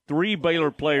 3 Baylor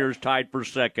players tied for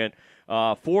second.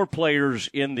 4 players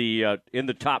in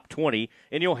the top 20,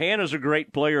 and Hannah's a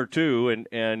great player too,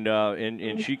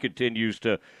 and she continues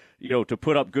to to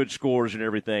put up good scores and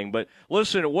everything. But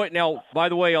listen, what now? By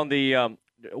the way, on the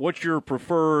what's your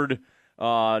preferred?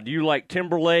 Do you like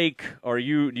Timberlake, or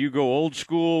do you go old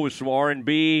school with some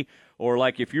R&B, or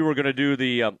like if you were going to do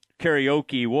the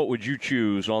karaoke, what would you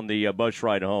choose on the bus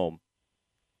ride home?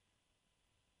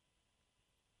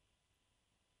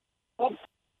 Oh,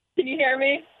 can you hear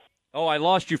me? Oh, I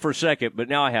lost you for a second, but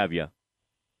now I have you.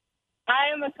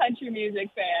 I am a country music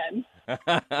fan.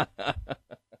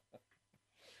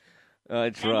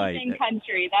 That's right. Anything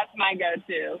country, that's my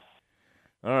go-to.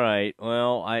 All right.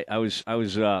 Well, I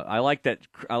like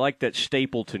that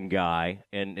Stapleton guy,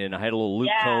 and I had a little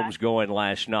Luke Combs going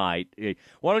last night.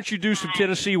 Why don't you do some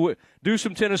Tennessee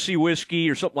whiskey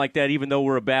or something like that? Even though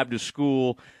we're a Baptist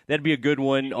school, that'd be a good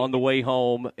one on the way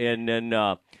home. And then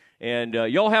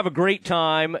y'all have a great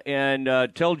time,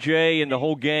 and tell Jay and the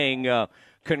whole gang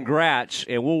congrats,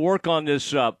 and we'll work on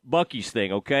this Buc-ee's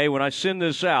thing. Okay, when I send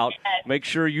this out, make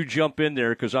sure you jump in there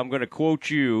because I'm going to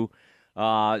quote you.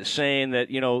 Saying that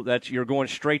that you're going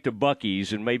straight to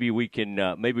Buc-ee's, and maybe we can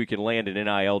land an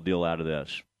NIL deal out of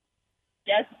this.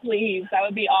 Yes, please. That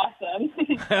would be awesome.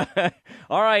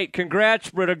 All right, congrats,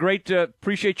 Britta. Great to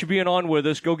appreciate you being on with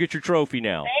us. Go get your trophy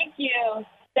now. Thank you.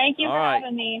 Thank you for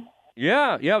having me.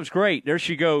 Yeah, it was great. There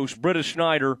she goes, Britta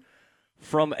Snyder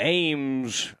from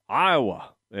Ames,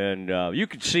 Iowa, and you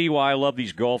can see why I love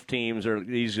these golf teams.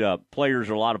 These players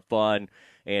are a lot of fun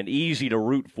and easy to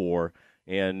root for.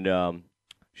 And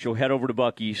she'll head over to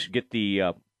Buc-ee's, get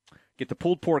the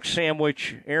pulled pork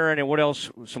sandwich, Aaron, and what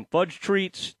else? Some fudge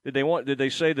treats. Did they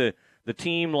say the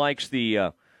team likes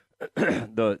the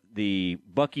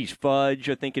Buc-ee's fudge?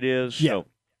 I think it is. Yeah. So,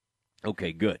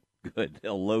 okay, good.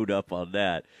 They'll load up on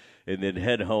that and then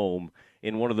head home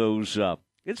in one of those.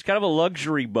 It's kind of a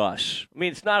luxury bus. I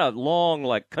mean, it's not a long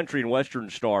like Country and Western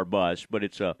Star bus, but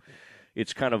it's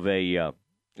kind of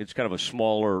a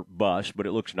smaller bus, but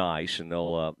it looks nice, and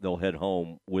they'll head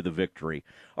home with a victory.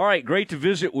 All right, great to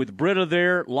visit with Britta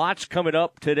there. Lots coming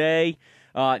up today.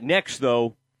 Next,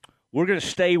 though, we're going to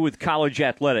stay with college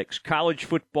athletics, college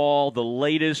football, the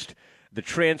latest, the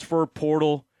transfer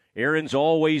portal. Aaron's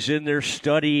always in there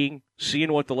studying,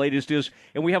 seeing what the latest is,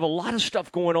 and we have a lot of stuff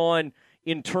going on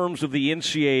in terms of the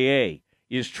NCAA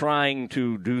is trying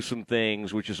to do some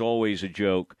things, which is always a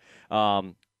joke.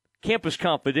 Campus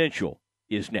Confidential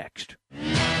is next.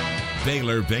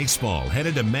 Baylor baseball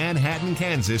headed to Manhattan,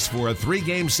 Kansas for a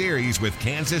 3-game series with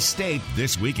Kansas State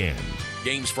this weekend.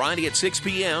 Games Friday at 6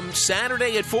 p.m.,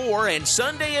 Saturday at 4, and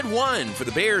Sunday at 1 for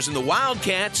the Bears and the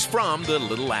Wildcats from the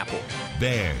Little Apple.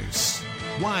 Bears,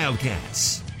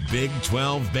 Wildcats, Big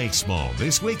 12 baseball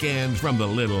this weekend from the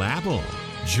Little Apple.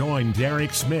 Join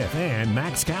Derek Smith and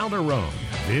Max Calderon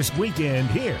this weekend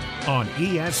here on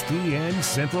ESPN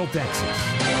Central Texas.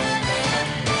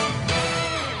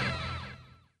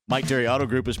 Mike Terry Auto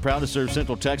Group is proud to serve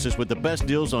Central Texas with the best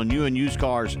deals on new and used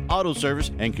cars, auto service,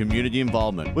 and community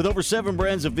involvement. With over 7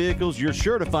 brands of vehicles, you're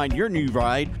sure to find your new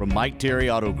ride from Mike Terry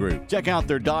Auto Group. Check out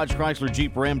their Dodge Chrysler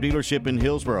Jeep Ram dealership in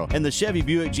Hillsboro and the Chevy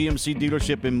Buick GMC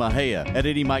dealership in Mahia. At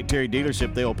any Mike Terry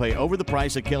dealership, they will pay over the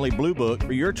price of Kelly Blue Book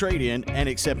for your trade-in and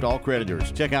accept all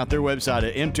creditors. Check out their website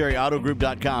at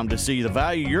mterryautogroup.com to see the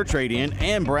value of your trade-in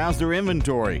and browse their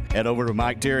inventory. Head over to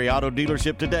Mike Terry Auto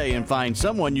Dealership today and find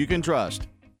someone you can trust.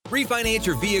 Refinance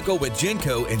your vehicle with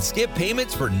Genco and skip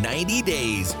payments for 90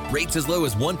 days. Rates as low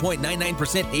as 1.99%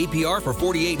 APR for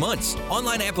 48 months.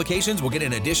 Online applications will get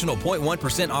an additional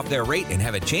 0.1% off their rate and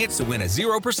have a chance to win a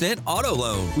 0% auto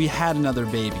loan. We had another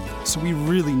baby, so we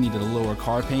really needed a lower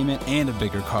car payment and a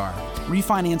bigger car.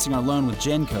 Refinancing our loan with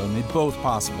Genco made both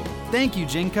possible. Thank you,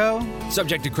 Genco.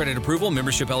 Subject to credit approval,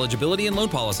 membership eligibility, and loan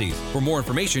policies. For more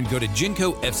information, go to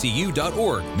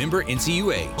GencoFCU.org. Member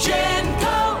NCUA.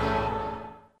 Genco!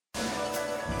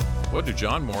 What do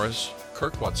John Morris,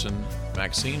 Kirk Watson,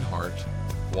 Maxine Hart,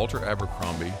 Walter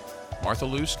Abercrombie, Martha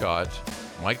Lou Scott,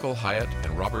 Michael Hyatt,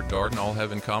 and Robert Darden all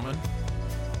have in common?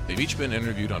 They've each been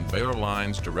interviewed on Baylor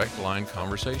Line's Direct Line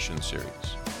Conversation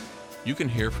series. You can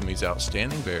hear from these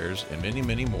outstanding Bears and many,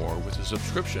 many more with a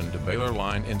subscription to Baylor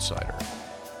Line Insider.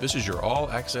 This is your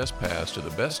all-access pass to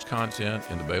the best content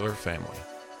in the Baylor family.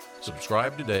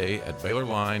 Subscribe today at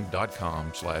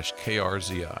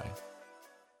BaylorLine.com/KRZI.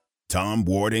 Tom,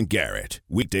 Ward, and Garrett,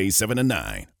 weekdays 7 to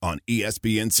 9 on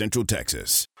ESPN Central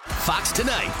Texas. Fox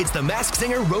tonight, it's the Masked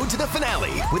Singer Road to the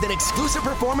Finale with an exclusive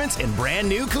performance and brand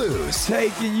new clues.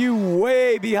 Taking you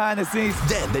way behind the scenes.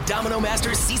 Then the Domino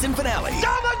Masters season finale.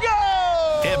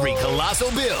 Every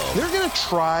colossal bill. They're going to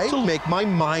try to make my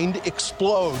mind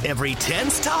explode. Every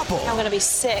tense topple. I'm going to be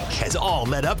sick. Has all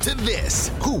led up to this.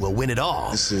 Who will win it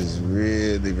all? This is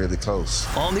really, really close.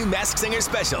 All new Masked Singer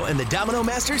special and the Domino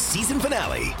Masters season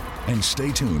finale. And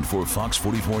stay tuned for Fox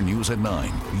 44 News at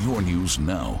 9. Your news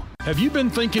now. Have you been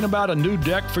thinking about a new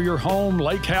deck for your home,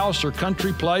 lake house, or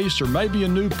country place, or maybe a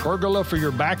new pergola for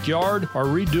your backyard, or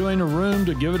redoing a room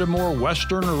to give it a more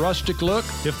western or rustic look?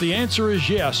 If the answer is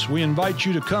yes, we invite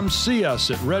you to come see us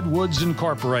at Redwoods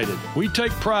Incorporated. We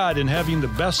take pride in having the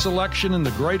best selection in the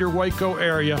greater Waco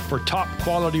area for top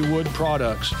quality wood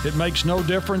products. It makes no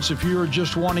difference if you are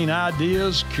just wanting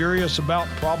ideas, curious about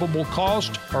probable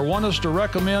cost, or want us to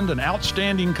recommend an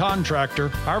outstanding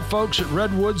contractor. Our folks at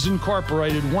Redwoods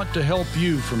Incorporated want to help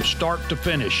you from start to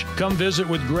finish. Come visit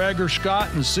with Greg or Scott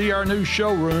and see our new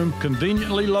showroom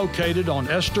conveniently located on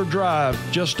Esther Drive,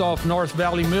 just off North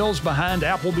Valley Mills behind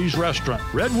Applebee's restaurant.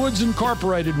 Redwoods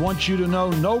Incorporated wants you to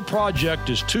know no project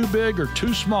is too big or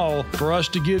too small for us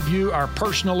to give you our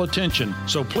personal attention.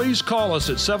 So please call us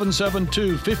at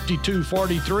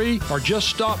 772-5243 or just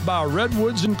stop by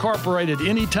Redwoods Incorporated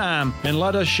anytime and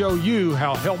let us show you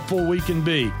how helpful we can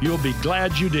be. You'll be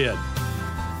glad you did.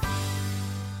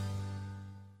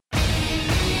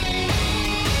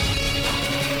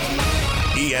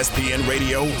 ESPN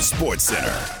Radio Sports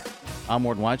Center. I'm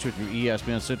Ward Weitz with your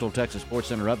ESPN Central Texas Sports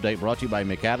Center update brought to you by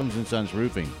McAdams and Sons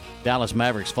Roofing. Dallas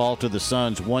Mavericks fall to the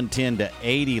Suns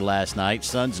 110-80 last night.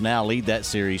 Suns now lead that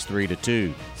series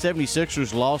 3-2.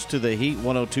 76ers lost to the Heat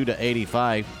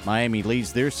 102-85. Miami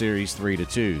leads their series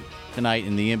 3-2. Tonight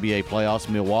in the NBA playoffs,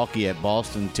 Milwaukee at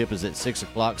Boston. Tip is at 6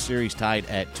 o'clock. Series tied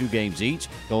at 2 games each.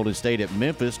 Golden State at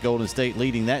Memphis. Golden State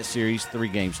leading that series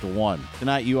 3-1.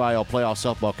 Tonight, UIL playoff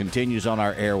softball continues on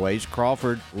our airways.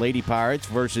 Crawford Lady Pirates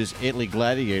versus Italy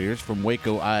Gladiators from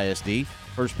Waco ISD.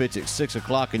 First pitch at 6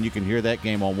 o'clock, and you can hear that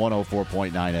game on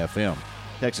 104.9 FM.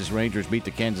 Texas Rangers beat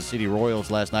the Kansas City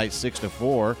Royals last night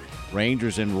 6-4.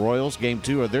 Rangers and Royals, Game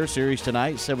 2 of their series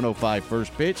tonight, 7:05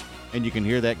 first pitch, and you can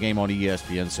hear that game on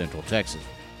ESPN Central Texas.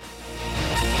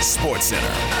 Sports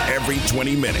Center, every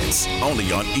 20 minutes,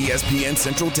 only on ESPN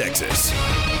Central Texas.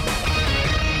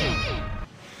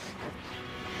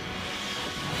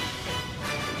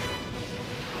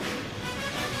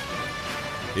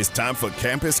 It's time for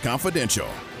Campus Confidential,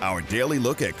 our daily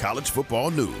look at college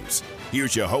football news.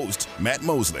 Here's your host, Matt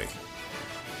Mosley.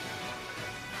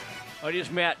 It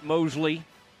is Matt Mosley,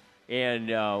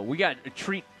 and we got a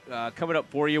treat coming up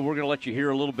for you. We're going to let you hear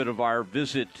a little bit of our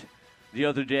visit the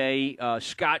other day.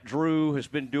 Scott Drew has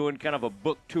been doing kind of a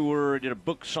book tour, did a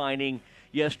book signing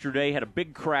yesterday, had a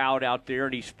big crowd out there,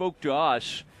 and he spoke to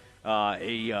us,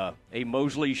 a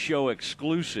Mosley Show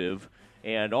exclusive,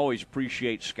 and always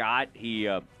appreciate Scott. He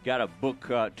got a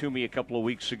book to me a couple of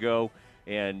weeks ago,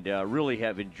 and really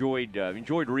have enjoyed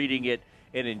reading it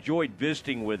and enjoyed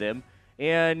visiting with him.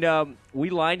 And we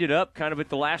lined it up kind of at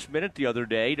the last minute the other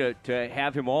day to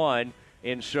have him on,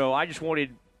 and so I just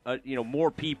wanted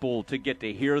more people to get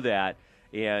to hear that,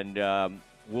 and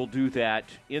we'll do that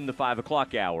in the 5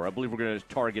 o'clock hour. I believe we're going to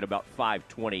target about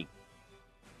 5:20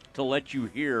 to let you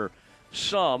hear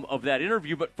some of that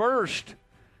interview. But first,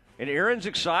 and Aaron's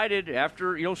excited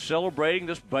after celebrating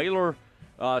this Baylor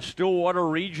Stillwater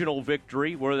Regional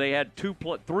victory where they had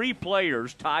three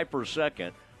players tie for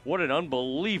second. What an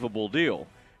unbelievable deal!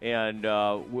 And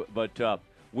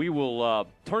we will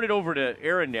turn it over to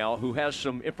Aaron now, who has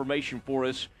some information for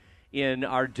us in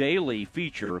our daily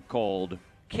feature called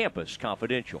Campus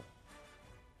Confidential.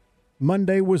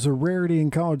 Monday was a rarity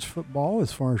in college football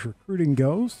as far as recruiting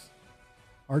goes.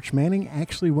 Arch Manning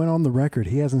actually went on the record.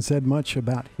 He hasn't said much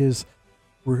about the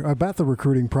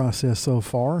recruiting process so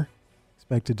far.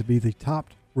 Expected to be the top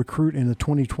recruit in the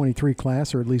 2023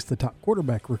 class, or at least the top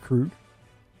quarterback recruit.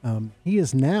 He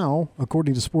is now,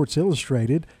 according to Sports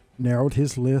Illustrated, narrowed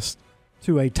his list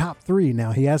to a top 3.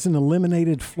 Now, he hasn't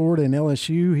eliminated Florida and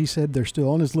LSU. He said they're still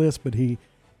on his list, but he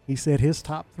said his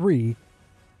top 3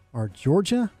 are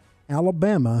Georgia,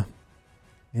 Alabama,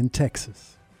 and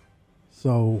Texas.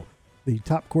 So the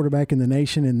top quarterback in the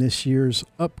nation in this year's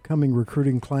upcoming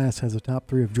recruiting class has a top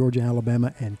 3 of Georgia,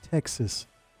 Alabama, and Texas.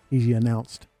 He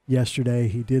announced yesterday.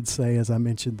 He did say, as I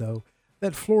mentioned, though,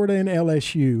 that Florida and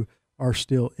LSU are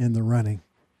still in the running.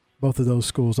 Both of those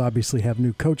schools obviously have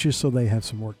new coaches, so they have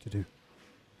some work to do.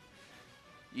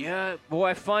 Yeah, boy,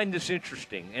 I find this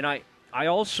interesting. And I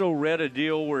also read a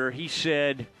deal where he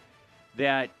said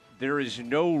that there is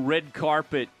no red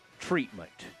carpet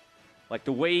treatment. Like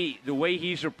the way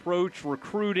he's approached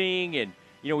recruiting, and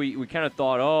we kind of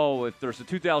thought, if there's a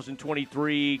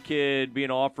 2023 kid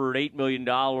being offered $8 million,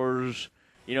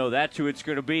 that's who it's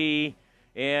going to be.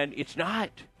 And it's not.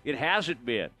 It hasn't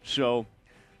been. So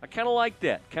I kind of like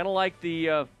that. Kind of like the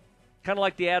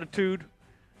attitude.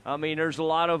 I mean, there's a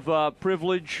lot of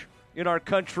privilege in our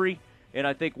country, and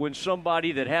I think when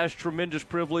somebody that has tremendous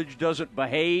privilege doesn't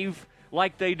behave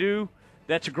like they do,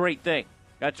 that's a great thing.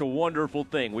 That's a wonderful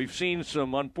thing. We've seen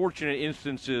some unfortunate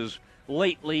instances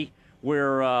lately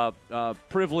where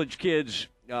privileged kids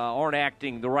aren't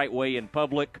acting the right way in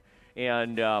public,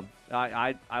 and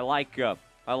I like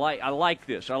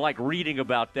this. I like reading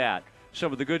about that.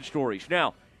 Some of the good stories.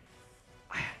 Now,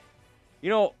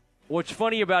 what's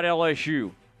funny about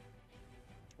LSU?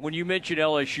 When you mention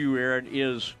LSU, Aaron,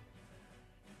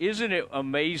 isn't it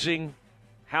amazing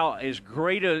how as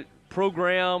great a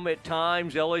program at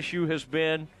times LSU has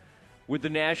been with the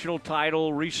national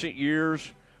title recent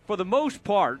years? For the most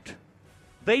part,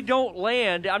 they don't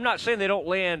land. I'm not saying they don't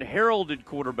land heralded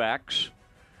quarterbacks,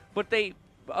 but they,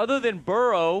 other than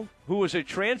Burrow, who was a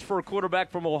transfer quarterback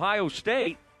from Ohio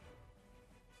State,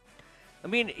 I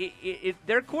mean,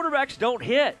 their quarterbacks don't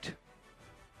hit.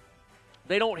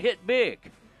 They don't hit big.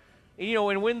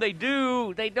 And when they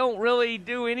do, they don't really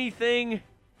do anything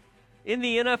in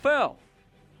the NFL.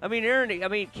 I mean, Aaron,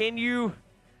 can you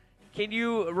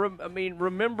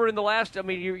remember in the last,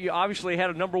 you obviously had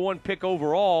a number 1 pick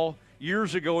overall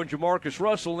years ago in Jamarcus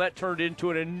Russell, and that turned into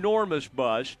an enormous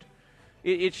bust.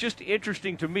 It's just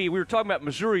interesting to me. We were talking about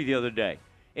Missouri the other day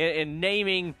and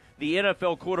naming the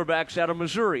NFL quarterbacks out of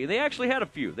Missouri. They actually had a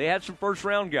few. They had some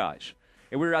first-round guys.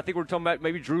 And I think we were talking about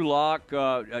maybe Drew Lock,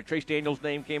 Trace Daniels'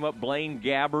 name came up, Blaine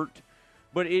Gabbert.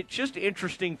 But it's just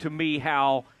interesting to me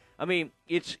how,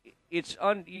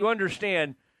 you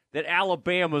understand that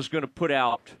Alabama's going to put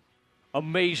out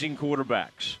amazing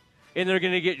quarterbacks, and they're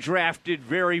going to get drafted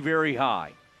very, very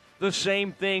high. The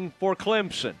same thing for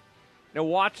Clemson. Now,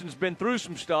 Watson's been through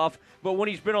some stuff, but when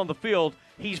he's been on the field,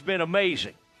 he's been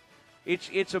amazing.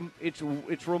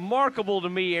 It's remarkable to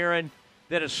me, Aaron,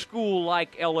 that a school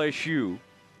like LSU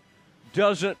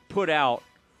doesn't put out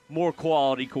more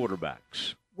quality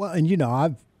quarterbacks. Well, and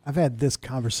I've had this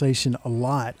conversation a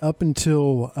lot up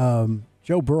until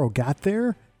Joe Burrow got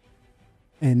there,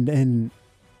 and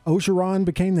Orgeron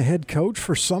became the head coach.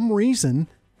 For some reason,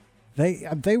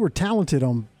 they were talented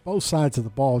on both sides of the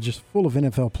ball, just full of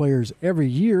NFL players every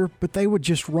year, but they would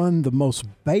just run the most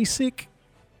basic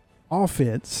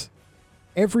offense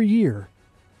every year.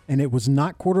 And it was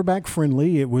not quarterback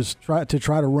friendly. It was try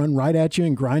to run right at you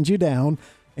and grind you down,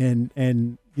 and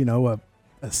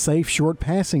a safe short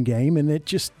passing game, and it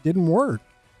just didn't work.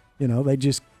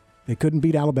 They They couldn't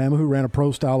beat Alabama, who ran a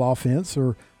pro-style offense,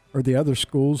 or the other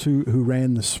schools who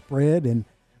ran the spread, and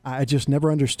I just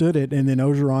never understood it. And then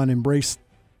Orgeron embraced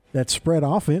that spread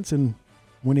offense, and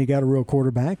when he got a real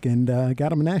quarterback and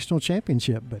got him a national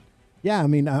championship. But, yeah, I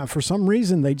mean, for some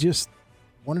reason they just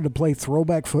wanted to play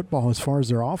throwback football as far as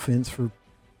their offense for,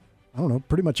 I don't know,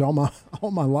 pretty much all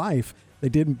my life. They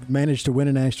did manage to win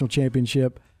a national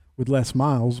championship with Les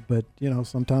Miles, but,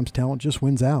 sometimes talent just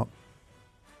wins out.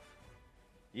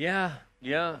 Yeah,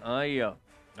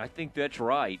 I think that's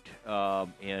right,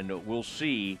 and we'll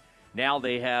see. Now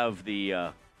they have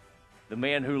the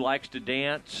man who likes to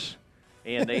dance,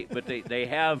 and they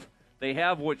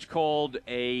have what's called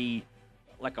a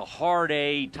hard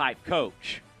A type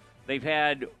coach. They've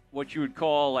had what you would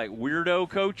call like weirdo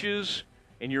coaches,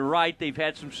 and you're right, they've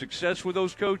had some success with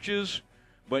those coaches,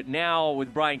 but now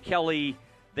with Brian Kelly,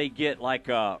 they get like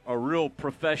a real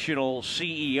professional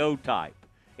CEO type,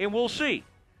 and we'll see.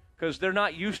 Because they're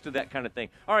not used to that kind of thing.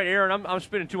 All right, Aaron, I'm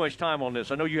spending too much time on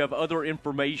this. I know you have other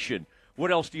information.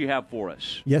 What else do you have for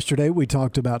us? Yesterday, we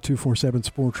talked about 247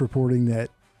 Sports reporting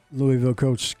that Louisville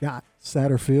coach Scott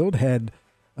Satterfield had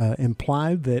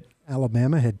implied that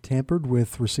Alabama had tampered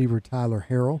with receiver Tyler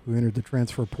Harrell, who entered the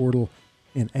transfer portal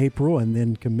in April and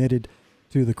then committed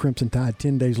to the Crimson Tide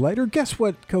 10 days later. Guess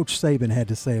what Coach Saban had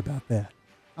to say about that?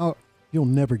 Oh, you'll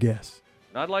never guess.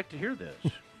 I'd like to hear this.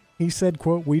 He said,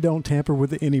 quote, "We don't tamper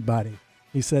with anybody."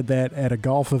 He said that at a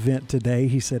golf event today.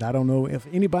 He said, "I don't know if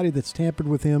anybody that's tampered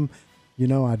with him,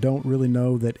 I don't really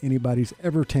know that anybody's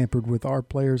ever tampered with our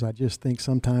players. I just think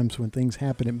sometimes when things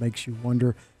happen, it makes you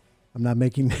wonder. I'm not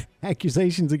making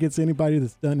accusations against anybody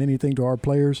that's done anything to our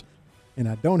players, and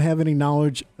I don't have any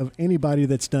knowledge of anybody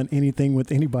that's done anything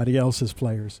with anybody else's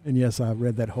players." And yes, I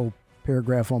read that whole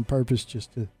paragraph on purpose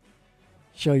just to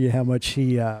show you how much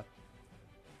he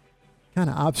kind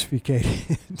of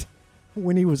obfuscated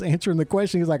when he was answering the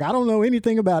question. He's like, "I don't know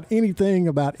anything about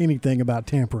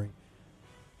tampering.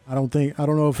 I don't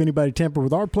know if anybody tampered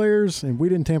with our players, and we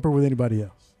didn't tamper with anybody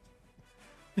else."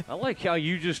 I like how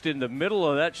you just in the middle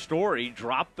of that story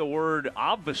dropped the word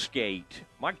obfuscate.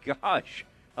 My gosh.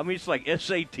 I mean, it's like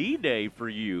SAT day for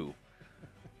you.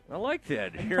 I like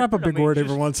that. Drop a big word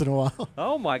every once in a while.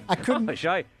 Oh, my gosh.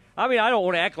 I mean, I don't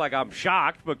want to act like I'm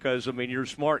shocked because, you're a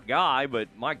smart guy, but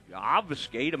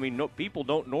obfuscate, people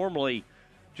don't normally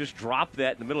just drop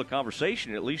that in the middle of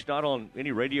conversation, at least not on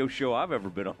any radio show I've ever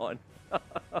been on.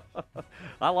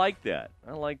 I like that.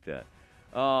 But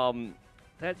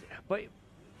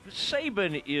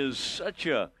Saban is such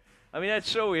that's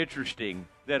so interesting,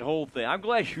 that whole thing. I'm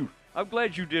glad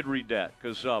you did read that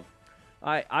because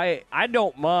I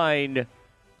don't mind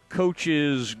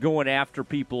coaches going after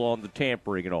people on the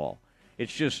tampering and all.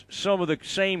 It's just some of the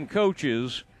same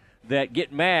coaches that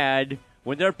get mad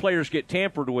when their players get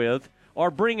tampered with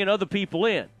are bringing other people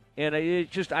in. And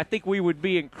I think we would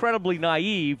be incredibly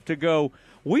naive to go,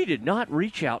 we did not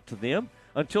reach out to them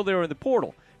until they were in the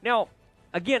portal. Now,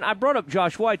 again, I brought up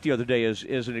Josh White the other day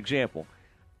as an example.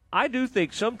 I do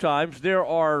think sometimes there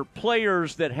are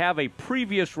players that have a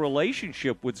previous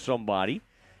relationship with somebody,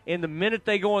 and the minute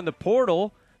they go in the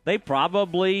portal, they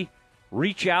probably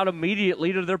reach out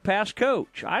immediately to their past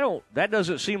coach. That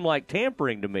doesn't seem like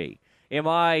tampering to me. Am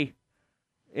I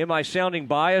sounding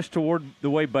biased toward the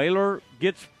way Baylor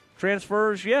gets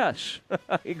transfers? Yes,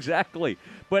 exactly.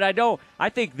 But I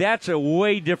think that's a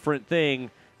way different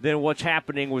thing than what's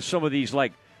happening with some of these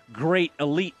like great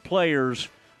elite players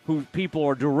who people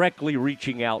are directly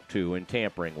reaching out to and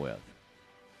tampering with.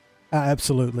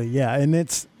 Absolutely, yeah. And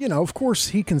it's, of course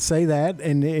he can say that,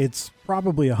 and it's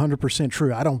probably 100%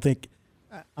 true. I don't think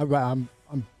I'm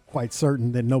quite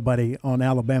certain that nobody on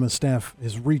Alabama's staff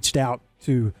has reached out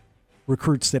to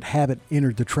recruits that haven't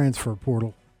entered the transfer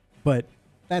portal. But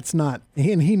that's not,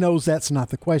 and he knows that's not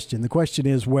the question. The question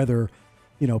is whether,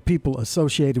 people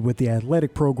associated with the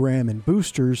athletic program and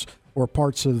boosters or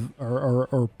parts of,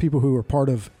 or people who are part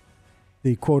of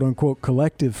the quote-unquote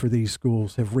collective for these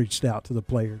schools have reached out to the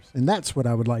players. And that's what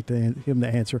I would like him to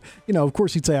answer. Of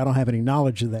course he'd say, I don't have any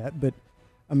knowledge of that. But,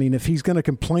 if he's going to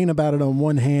complain about it on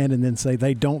one hand and then say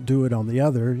they don't do it on the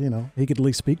other, he could at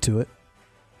least speak to it.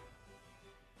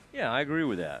 Yeah, I agree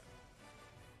with that.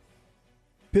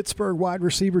 Pittsburgh wide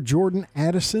receiver Jordan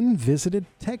Addison visited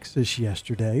Texas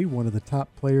yesterday, one of the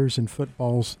top players in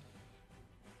football's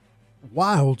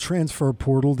wild transfer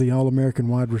portal. The All-American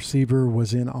wide receiver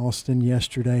was in Austin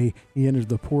yesterday. He entered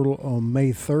the portal on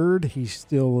May 3rd. He's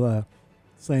still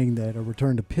saying that a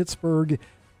return to Pittsburgh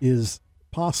is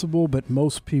possible, but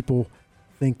most people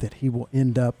think that he will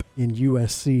end up in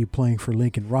USC playing for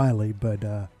Lincoln Riley.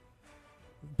 But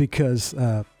because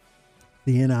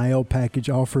The NIL package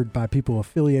offered by people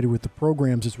affiliated with the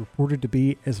programs is reported to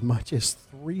be as much as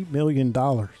 $3 million.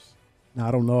 Now,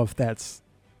 I don't know if that's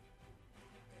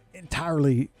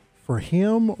entirely for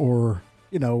him or,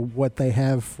 what they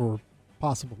have for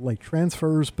possible late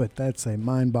transfers, but that's a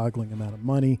mind-boggling amount of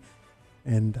money.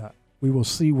 And we will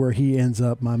see where he ends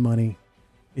up. My money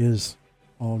is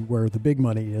on where the big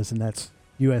money is, and that's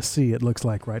USC, it looks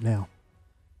like right now.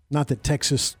 Not that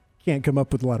Texas can't come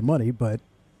up with a lot of money, but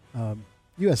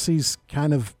USC's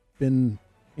kind of been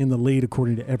in the lead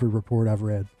according to every report I've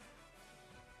read.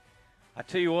 I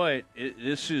tell you what,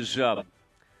 this is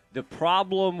the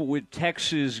problem with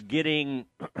Texas getting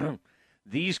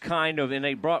these kind of, and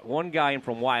they brought one guy in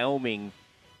from Wyoming.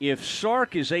 If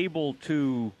Sark is able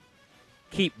to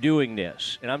keep doing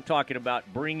this, and I'm talking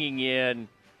about bringing in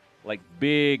like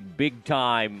big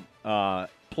time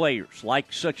players,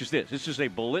 like such as this. This is a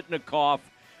Biletnikoff,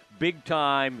 big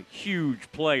time,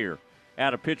 huge player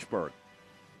out of Pittsburgh.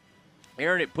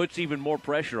 Aaron, it puts even more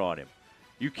pressure on him.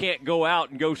 You can't go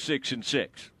out and go 6-6.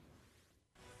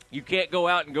 You can't go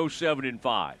out and go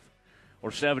 7-5 or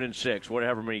 7-6,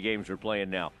 whatever many games they're playing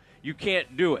now. You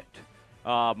can't do it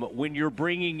when you're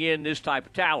bringing in this type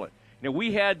of talent. Now,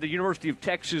 we had the University of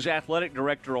Texas athletic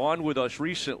director on with us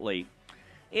recently,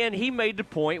 and he made the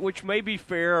point, which may be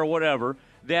fair or whatever,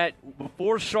 that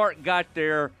before Sark got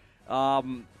there,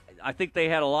 I think they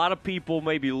had a lot of people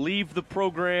maybe leave the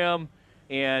program,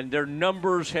 and their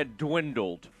numbers had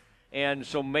dwindled. And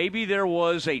so maybe there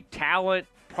was a talent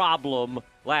problem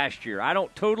last year. I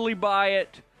don't totally buy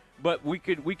it, but we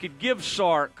could give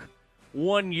Sark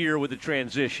 1 year with a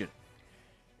transition.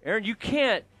 Aaron, you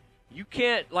can't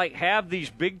like have these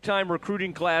big time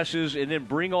recruiting classes and then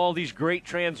bring all these great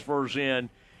transfers in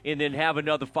and then have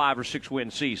another 5 or 6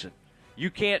 win season. You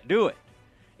can't do it.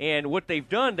 And what they've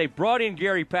done, they brought in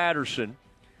Gary Patterson,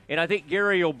 and I think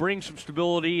Gary will bring some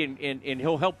stability and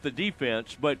he'll help the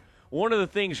defense. But one of the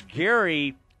things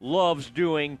Gary loves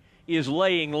doing is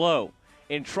laying low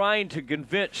and trying to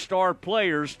convince star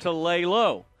players to lay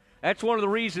low. That's one of the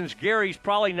reasons Gary's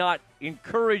probably not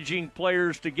encouraging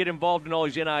players to get involved in all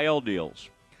these NIL deals.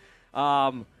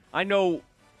 I know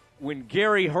when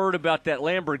Gary heard about that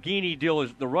Lamborghini deal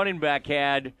the running back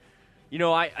had,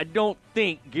 I don't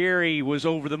think Gary was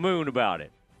over the moon about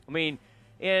it. I mean,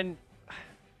 and,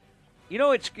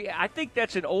 I think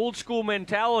that's an old school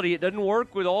mentality. It doesn't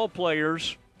work with all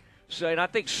players. So, and I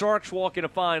think Sark's walking a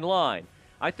fine line.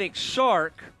 I think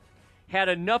Sark had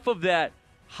enough of that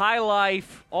high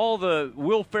life, all the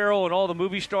Will Ferrell and all the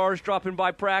movie stars dropping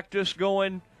by practice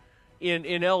going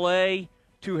in L.A.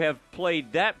 to have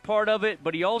played that part of it,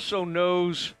 but he also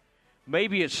knows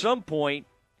maybe at some point,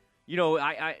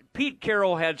 Pete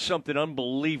Carroll had something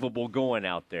unbelievable going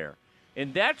out there.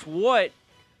 And that's what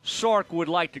Sark would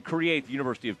like to create at the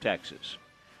University of Texas.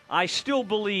 I still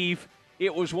believe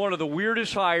it was one of the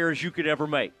weirdest hires you could ever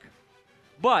make.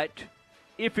 But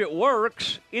if it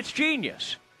works, it's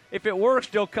genius. If it works,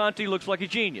 Del Conte looks like a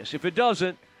genius. If it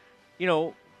doesn't,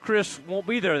 Chris won't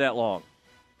be there that long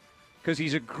because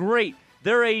he's a great.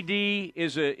 Their AD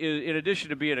is in addition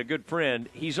to being a good friend,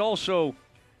 he's also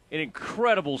an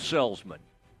incredible salesman.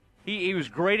 He was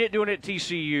great at doing it at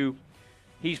TCU.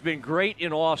 He's been great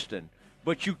in Austin,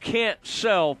 but you can't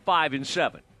sell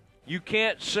 5-7. You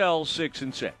can't sell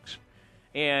 6-6.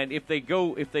 And if they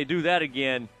do that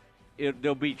again,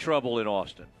 there'll be trouble in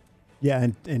Austin. Yeah,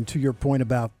 and to your point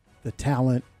about the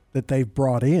talent that they've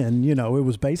brought in, it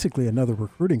was basically another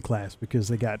recruiting class because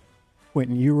they got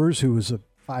Quentin Ewers, who was a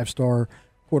 5-star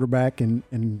quarterback and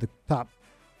the top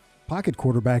pocket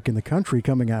quarterback in the country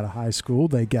coming out of high school.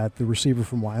 They got the receiver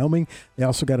from Wyoming. They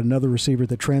also got another receiver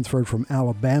that transferred from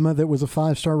Alabama that was a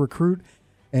 5-star recruit,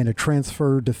 and a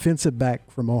transfer defensive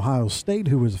back from Ohio State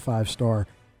who was a 5-star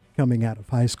coming out of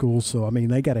high school. So,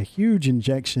 they got a huge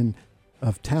injection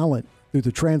of talent through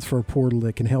the transfer portal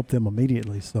that can help them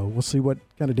immediately. So we'll see what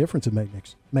kind of difference it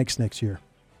makes next year.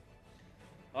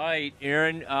 All right,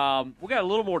 Aaron, we got a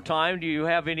little more time. Do you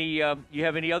have any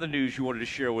other news you wanted to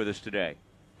share with us today?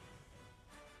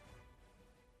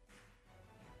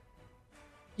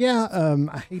 Yeah,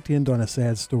 I hate to end on a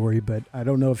sad story, but I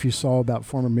don't know if you saw about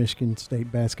former Michigan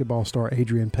State basketball star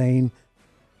Adrian Payne.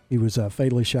 He was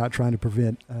fatally shot trying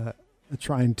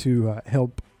to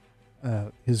help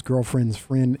his girlfriend's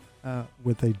friend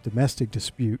with a domestic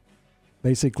dispute.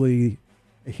 Basically,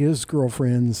 his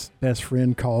girlfriend's best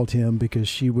friend called him because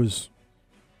she was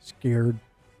scared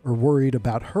or worried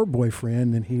about her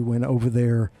boyfriend, and he went over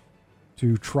there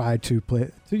to try to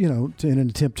play, in an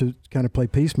attempt to kind of play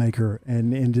peacemaker,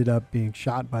 and ended up being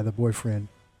shot by the boyfriend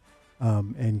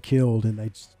and killed. And they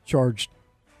charged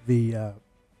the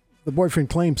the boyfriend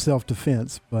claimed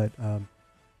self-defense, but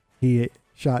he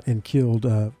shot and killed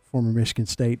former Michigan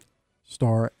State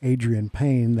star Adrian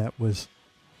Payne. That was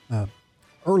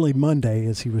early Monday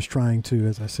as he was trying to,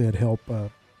 as I said, help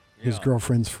his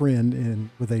girlfriend's friend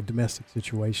with a domestic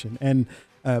situation. And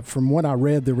from what I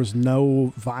read, there was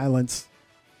no violence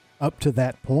up to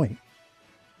that point.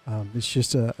 It's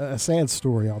just a sad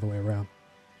story all the way around.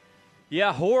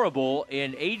 Yeah, horrible.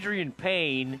 And Adrian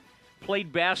Payne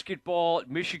played basketball at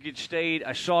Michigan State.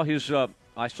 I saw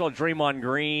Draymond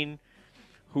Green,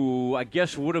 who I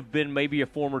guess would have been maybe a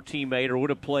former teammate or would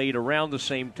have played around the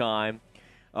same time,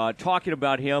 talking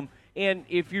about him. And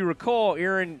if you recall,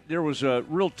 Aaron, there was a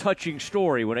real touching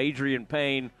story when Adrian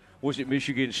Payne was at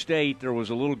Michigan State. There was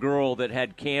a little girl that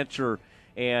had cancer,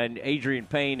 and Adrian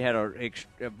Payne had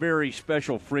a very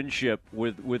special friendship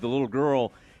with the little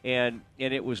girl, and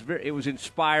it was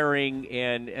inspiring,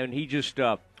 and he just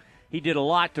he did a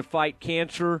lot to fight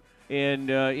cancer, and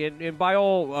by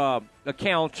all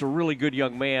accounts, a really good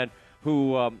young man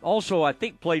who also I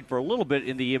think played for a little bit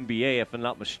in the NBA, if I'm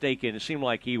not mistaken. It seemed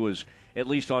like he was at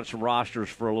least on some rosters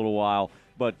for a little while,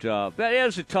 but that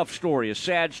is a tough story, a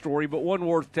sad story, but one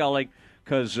worth telling.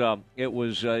 Because it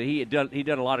was he done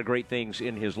a lot of great things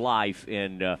in his life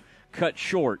and cut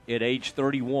short at age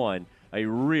 31. A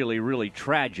really, really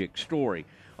tragic story.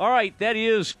 All right, that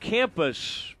is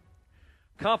Campus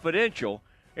Confidential.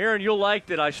 Aaron, you'll like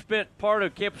that I spent part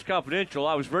of Campus Confidential.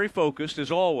 I was very focused, as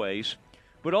always,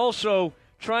 but also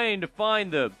trying to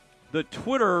find the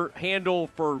Twitter handle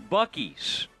for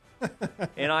Buc-ee's.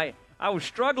 And I was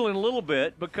struggling a little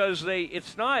bit because they're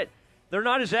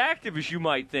not as active as you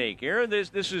might think, Aaron.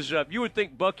 This is you would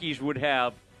think Buc-ee's would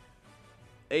have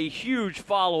a huge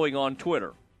following on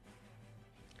Twitter.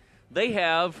 They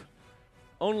have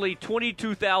only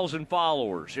 22,000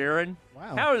 followers, Aaron.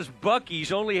 Wow. How does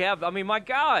Buc-ee's only have? I mean, my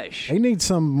gosh. They need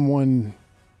someone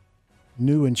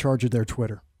new in charge of their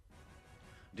Twitter.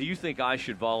 Do you think I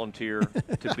should volunteer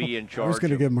to be in charge? I was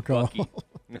going to give him a call.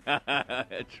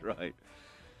 That's right.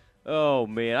 Oh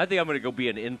man, I think I'm going to go be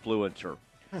an influencer.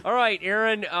 All right,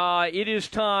 Aaron, it is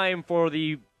time for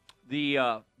the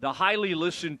highly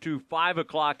listened to 5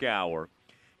 o'clock hour.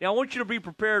 Now, I want you to be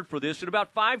prepared for this. At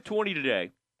about 5:20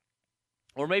 today,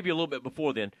 or maybe a little bit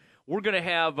before then, we're going to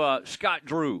have Scott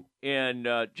Drew, and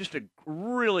just a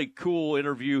really cool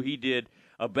interview he did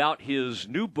about his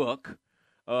new book,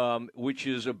 which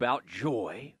is about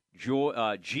joy,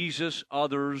 Jesus,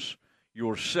 others,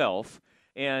 yourself,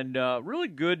 and really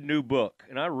good new book.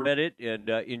 And I read it and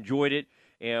enjoyed it.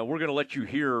 And we're going to let you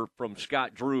hear from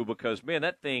Scott Drew because, man,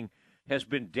 that thing has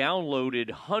been downloaded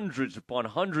hundreds upon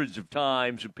hundreds of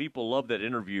times, and people love that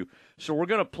interview. So we're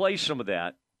going to play some of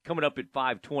that coming up at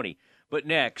 5:20. But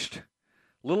next,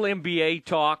 a little NBA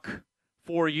talk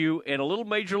for you and a little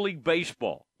Major League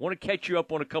Baseball. I want to catch you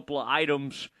up on a couple of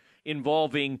items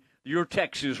involving your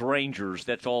Texas Rangers.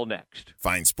 That's all next.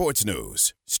 Find sports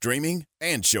news, streaming,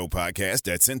 and show podcast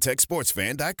at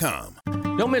CentexSportsFan.com.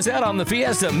 Don't miss out on the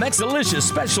Fiesta Mexalicious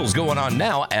specials going on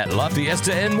now at La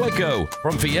Fiesta in Waco.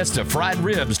 From Fiesta fried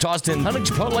ribs tossed in honey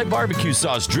chipotle barbecue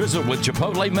sauce drizzled with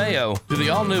chipotle mayo to the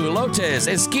all-new elotes,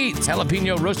 esquites,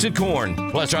 jalapeno roasted corn.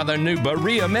 Plus our new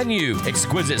birria menu.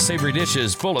 Exquisite savory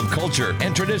dishes full of culture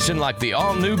and tradition like the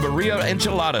all-new birria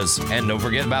enchiladas. And don't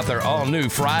forget about their all-new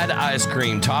fried ice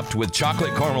cream topped with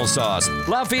chocolate caramel sauce.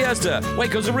 La Fiesta,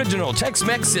 Waco's original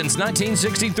Tex-Mex since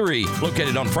 1963.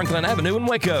 Located on Franklin Avenue in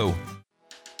Waco.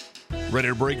 Ready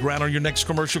to break ground on your next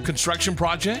commercial construction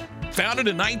project? Founded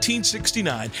in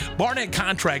 1969, Barnett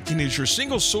Contracting is your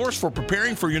single source for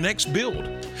preparing for your next build.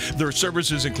 Their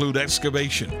services include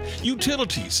excavation,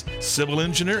 utilities, civil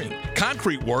engineering,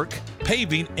 concrete work,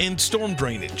 paving, and storm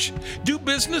drainage. Do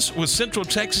business with Central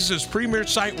Texas's premier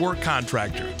site work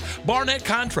contractor, Barnett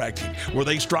Contracting, where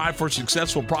they strive for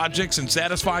successful projects and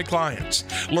satisfy clients.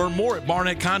 Learn more at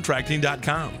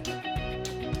barnettcontracting.com.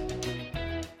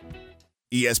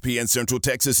 ESPN Central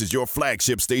Texas is your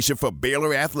flagship station for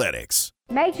Baylor Athletics.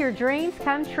 Make your dreams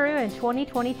come true in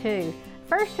 2022.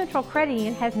 First Central Credit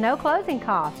Union has no closing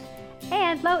costs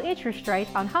and low interest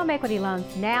rates on home equity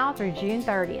loans now through June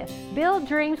 30th. Build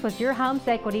dreams with your home's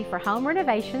equity for home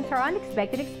renovations or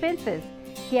unexpected expenses.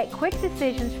 Get quick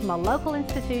decisions from a local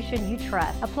institution you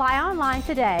trust. Apply online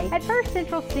today at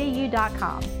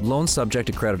firstcentralcu.com. Loan subject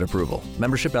to credit approval.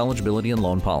 Membership eligibility and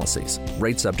loan policies.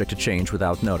 Rate subject to change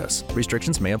without notice.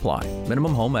 Restrictions may apply.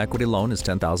 Minimum home equity loan is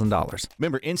 $10,000.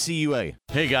 Member NCUA.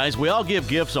 Hey guys, we all give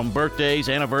gifts on birthdays,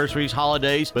 anniversaries,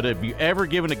 holidays, but have you ever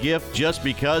given a gift just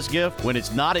because gift? When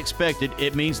it's not expected,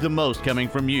 it means the most coming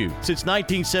from you. Since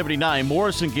 1979,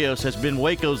 Morrison Gifts has been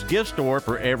Waco's gift store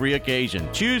for every occasion.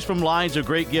 Choose from lines of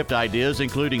great gift ideas,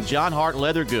 including John Hart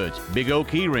leather goods, Big O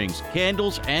key rings,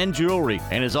 candles, and jewelry.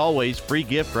 And as always, free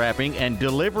gift wrapping and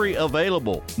delivery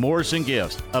available. Morrison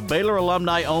Gifts, a Baylor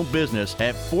alumni-owned business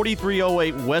at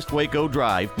 4308 West Waco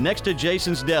Drive, next to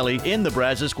Jason's Deli in the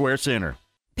Brazos Square Center.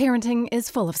 Parenting is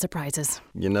full of surprises.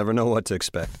 You never know what to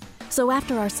expect. So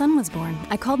after our son was born,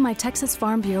 I called my Texas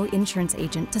Farm Bureau insurance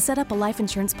agent to set up a life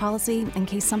insurance policy in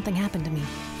case something happened to me.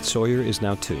 Sawyer is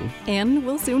now 2. And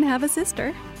we'll soon have a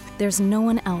sister. There's no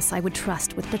one else I would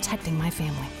trust with protecting my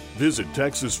family. Visit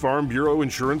Texas Farm Bureau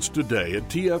Insurance today at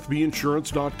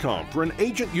tfbinsurance.com for an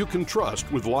agent you can trust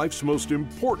with life's most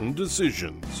important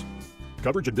decisions.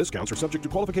 Coverage and discounts are subject to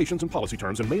qualifications and policy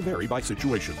terms and may vary by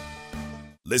situation.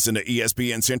 Listen to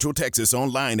ESPN Central Texas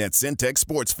online at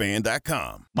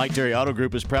centexsportsfan.com. Mike Terry Auto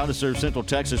Group is proud to serve Central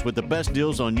Texas with the best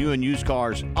deals on new and used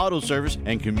cars, auto service,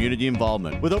 and community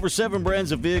involvement. With over 7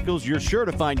 brands of vehicles, you're sure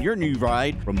to find your new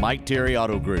ride from Mike Terry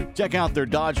Auto Group. Check out their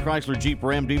Dodge Chrysler Jeep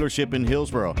Ram dealership in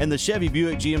Hillsboro and the Chevy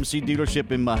Buick GMC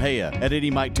dealership in Mahia. At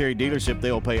any Mike Terry dealership,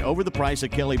 they will pay over the price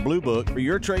of Kelly Blue Book for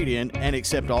your trade-in and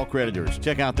accept all creditors.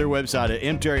 Check out their website at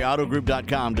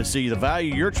mterryautogroup.com to see the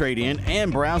value of your trade-in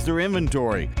and browse their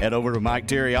inventory. Head over to Mike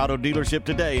Terry Auto Dealership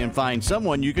today and find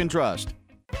someone you can trust.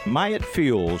 Myatt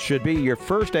Fuels should be your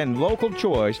first and local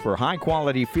choice for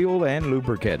high-quality fuel and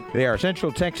lubricant. They are Central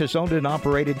Texas owned and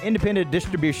operated independent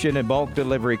distribution and bulk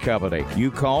delivery company. You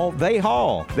call, they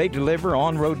haul. They deliver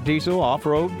on-road diesel,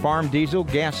 off-road, farm diesel,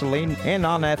 gasoline, and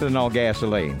non-ethanol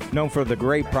gasoline. Known for the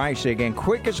great pricing and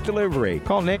quickest delivery.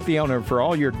 Call Nick, the owner, for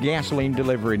all your gasoline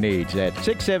delivery needs at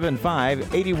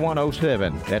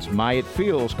 675-8107. That's Myatt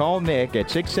Fuels. Call Nick at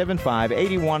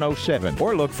 675-8107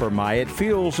 or look for Myatt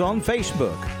Fuels on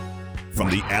Facebook. From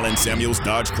the Allen Samuels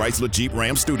Dodge Chrysler Jeep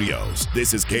Ram Studios,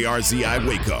 this is KRZI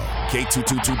Waco,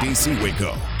 K222DC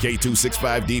Waco,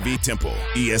 K265DV Temple,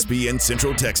 ESPN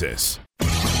Central Texas.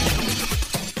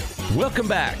 Welcome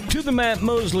back to the Matt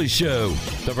Mosley Show.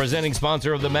 The presenting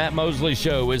sponsor of the Matt Mosley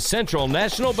Show is Central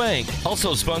National Bank,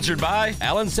 also sponsored by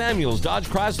Allen Samuels Dodge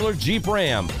Chrysler Jeep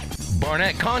Ram,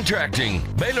 Barnett Contracting,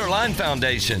 Baylor Line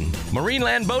Foundation,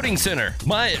 Marineland Boating Center,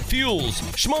 Myatt Fuels,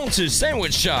 Schmaltz's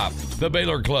Sandwich Shop, the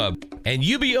Baylor Club, and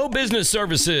UBO Business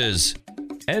Services.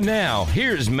 And now,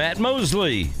 here's Matt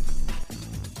Mosley.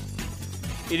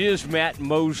 It is Matt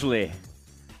Mosley,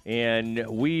 and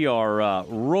we are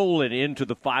rolling into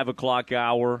the 5 o'clock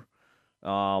hour.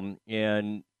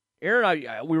 And Aaron,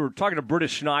 we were talking to Britta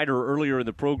Schneider earlier in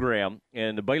the program,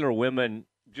 and the Baylor women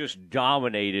just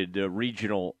dominated the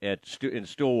regional in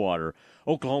Stillwater,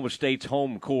 Oklahoma State's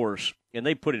home course, and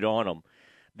they put it on them.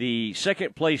 The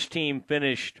second-place team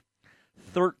finished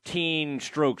 13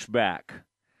 strokes back.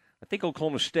 I think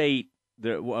Oklahoma State,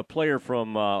 a player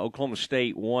from Oklahoma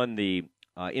State won the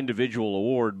individual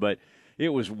award, but it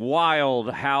was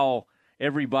wild how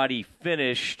everybody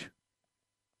finished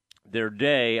their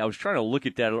day. I was trying to look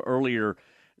at that earlier.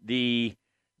 The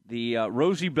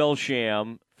Rosie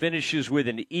Belsham finishes with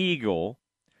an eagle.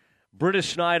 Britta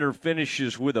Snyder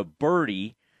finishes with a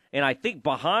birdie. And I think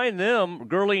behind them,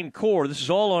 Gurleen Kaur, this is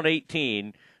all on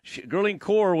 18, Gurleen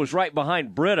Kaur was right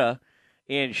behind Britta,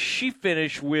 and she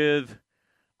finished with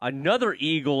another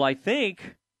eagle, I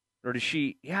think. Or did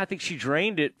she? Yeah, I think she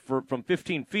drained it from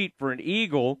 15 feet for an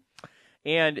eagle.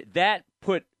 And that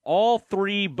put all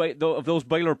three of those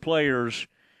Baylor players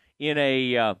in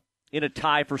a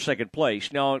tie for second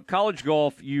place. Now, in college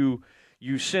golf, you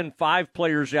send 5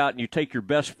 players out and you take your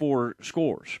best 4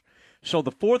 scores. So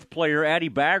the 4th player, Addie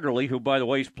Baggerly, who, by the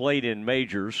way, has played in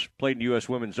majors, played in the U.S.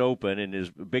 Women's Open and is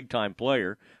a big-time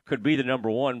player, could be the number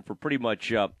 1 for pretty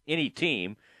much any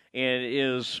team.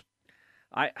 And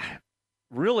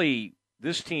really,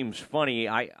 this team's funny.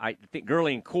 I think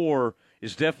Gurleen Kaur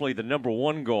is definitely the number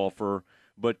 1 golfer,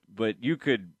 but you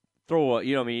could throw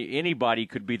anybody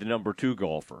could be the number 2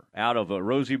 golfer out of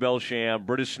Rosie Belsham,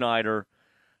 Britta Snyder,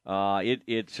 or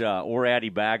Addie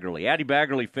Baggerly. Addie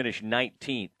Baggerly finished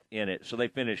 19th in it, so they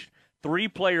finished 3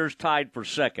 players tied for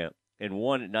second and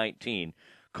 1 at 19.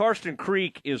 Karsten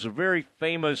Creek is a very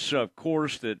famous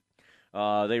course that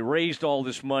they raised all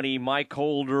this money. Mike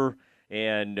Holder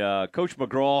and Coach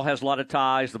McGraw has a lot of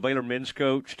ties, the Baylor men's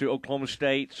coach, to Oklahoma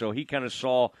State, so he kind of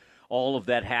saw all of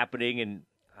that happening, and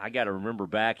I got to remember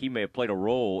back, he may have played a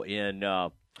role in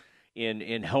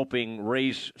helping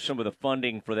raise some of the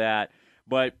funding for that.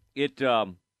 But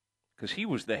because he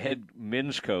was the head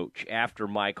men's coach after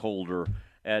Mike Holder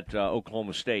at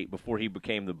Oklahoma State before he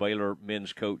became the Baylor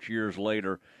men's coach years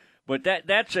later. But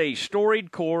that's a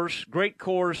storied course, great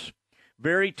course,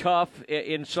 very tough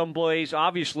in some ways.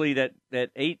 Obviously,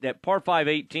 that par 5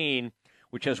 18,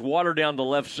 which has water down the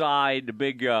left side, the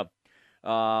big in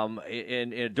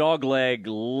a dog leg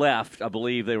left, I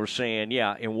believe they were saying,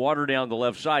 and water down the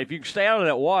left side. If you can stay out of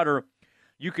that water,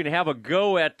 you can have a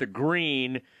go at the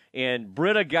green. And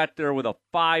Britta got there with a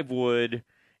 5-wood,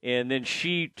 and then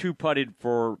she 2-putted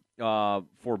for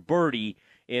birdie.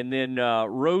 And then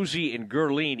Rosie and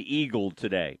Gerline eagled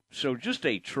today. So just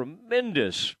a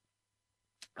tremendous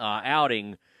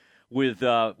outing with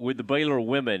the Baylor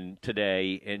women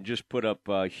today, and just put up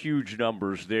huge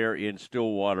numbers there in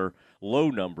Stillwater, low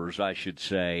numbers, I should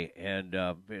say. And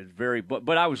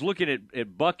but I was looking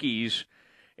at Buc-ee's,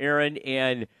 Aaron,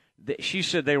 and she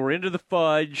said they were into the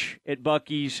fudge at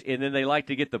Buc-ee's, and then they like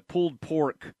to get the pulled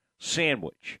pork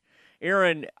sandwich.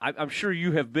 Aaron, I'm sure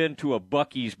you have been to a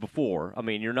Buc-ee's before. I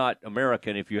mean, you're not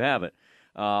American if you haven't,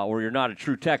 or you're not a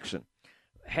true Texan.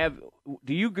 Have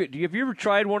you ever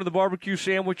tried one of the barbecue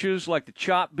sandwiches, like the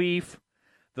chopped beef,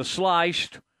 the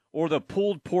sliced, or the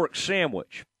pulled pork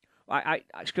sandwich?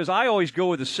 Because I always go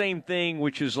with the same thing,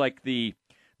 which is like the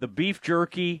beef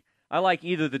jerky. I like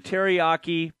either the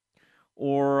teriyaki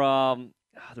or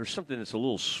there's something that's a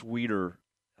little sweeter.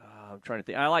 I'm trying to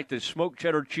think. I like the smoked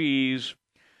cheddar cheese.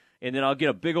 And then I'll get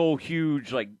a big old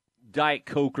huge like Diet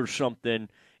Coke or something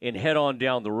and head on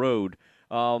down the road.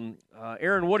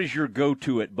 Aaron, what is your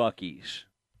go-to at Buc-ee's?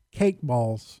 Cake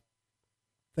balls.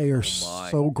 They are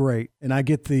so great. And I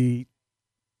get the,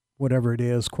 whatever it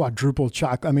is, quadruple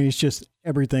chocolate. I mean, it's just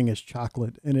everything is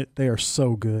chocolate, and they are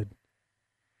so good.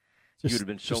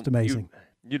 Just amazing.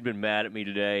 You'd been mad at me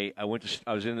today. I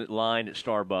was in the line at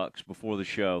Starbucks before the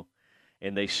show,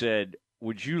 and they said,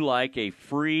 "Would you like a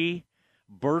free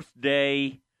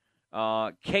birthday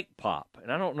cake pop?"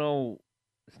 And I don't know,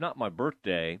 it's not my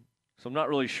birthday, so I'm not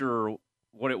really sure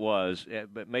what it was,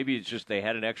 but maybe it's just they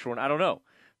had an extra one. I don't know.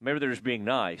 Maybe they're just being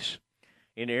nice.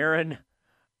 And Aaron,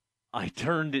 I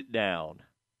turned it down,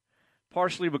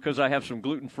 partially because I have some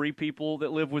gluten-free people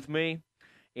that live with me,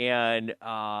 and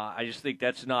I just think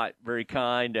that's not very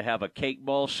kind to have a cake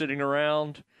ball sitting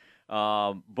around.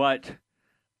 But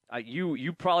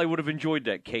you probably would have enjoyed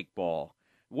that cake ball.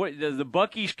 What the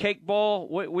Buc-ee's cake ball?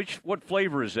 What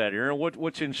flavor is that, Aaron?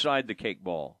 What's inside the cake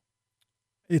ball?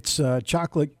 It's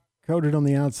chocolate coated on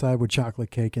the outside with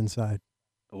chocolate cake inside.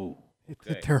 Oh,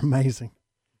 okay. They're amazing.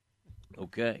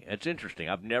 Okay, that's interesting.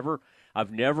 I've never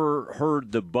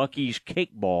heard the Buc-ee's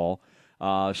cake ball,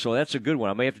 so that's a good one.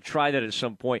 I may have to try that at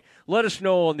some point. Let us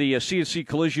know on the CNC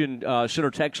Collision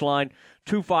Center text line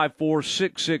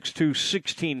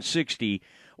 254-662-1660.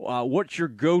 What's your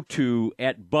go-to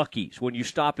at Buc-ee's? When you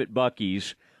stop at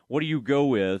Buc-ee's, what do you go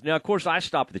with? Now, of course, I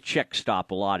stop at the Czech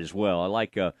Stop a lot as well. I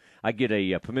get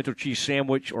a pimento cheese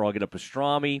sandwich, or I'll get a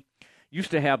pastrami.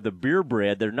 Used to have the beer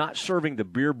bread. They're not serving the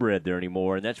beer bread there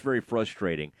anymore, and that's very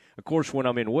frustrating. Of course, when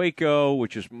I'm in Waco,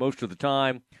 which is most of the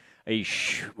time, a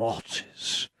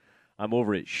Schmaltz's. I'm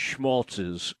over at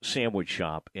Schmaltz's sandwich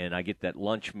shop, and I get that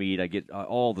lunch meat. I get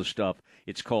all the stuff.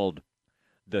 It's called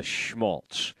the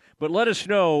Schmaltz. But let us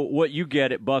know what you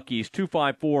get at Buc-ee's,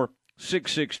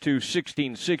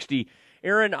 254-662-1660.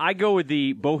 Aaron, I go with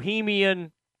the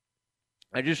Bohemian.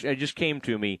 It just came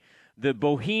to me. The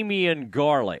Bohemian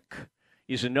garlic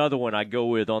is another one I go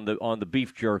with on the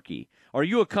beef jerky. Are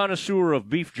you a connoisseur of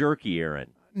beef jerky,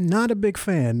 Aaron? Not a big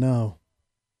fan, no.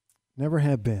 Never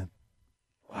have been.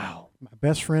 Wow. My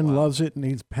best friend loves it and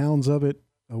eats pounds of it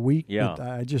a week. Yeah. But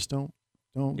I just don't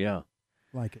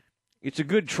like it. It's a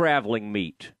good traveling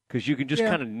meat because you can just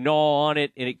kind of gnaw on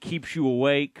it, and it keeps you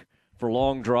awake for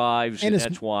long drives, and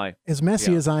that's why. As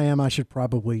messy as I am, I should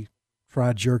probably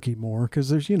try jerky more because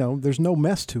there's no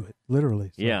mess to it,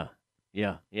 literally. So.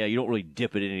 Yeah. You don't really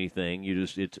dip it in anything. You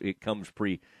just it comes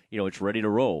it's ready to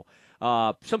roll.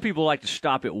 Some people like to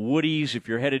stop at Woody's if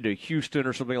you're headed to Houston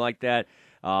or something like that.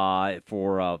 And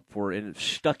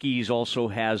Stuckey's also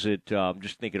has it. I'm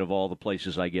just thinking of all the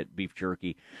places I get beef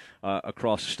jerky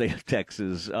across the state of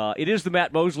Texas. It is the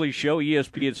Matt Mosley Show,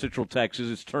 ESPN Central Texas.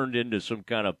 It's turned into some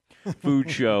kind of food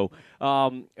show.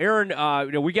 Aaron,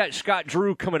 we got Scott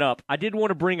Drew coming up. I did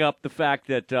want to bring up the fact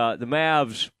that the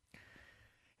Mavs,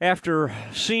 after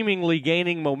seemingly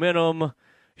gaining momentum,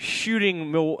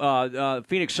 shooting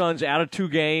Phoenix Suns out of 2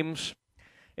 games,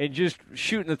 and just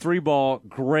shooting the 3-ball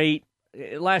great.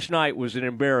 Last night was an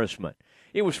embarrassment.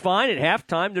 It was fine at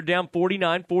halftime. They're down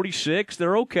 49-46.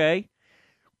 They're okay.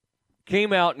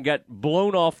 Came out and got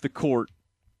blown off the court.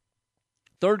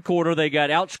 Third quarter, they got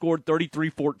outscored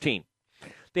 33-14.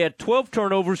 They had 12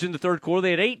 turnovers in the third quarter.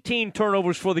 They had 18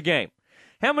 turnovers for the game.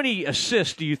 How many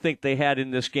assists do you think they had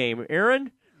in this game?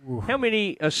 Aaron, how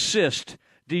many assists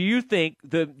do you think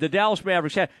the Dallas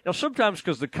Mavericks had? Now, sometimes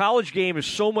because the college game is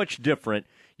so much different,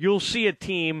 you'll see a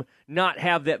team not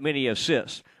have that many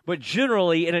assists. But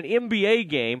generally, in an NBA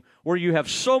game where you have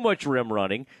so much rim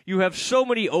running, you have so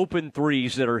many open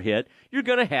threes that are hit, you're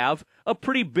going to have a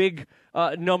pretty big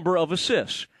number of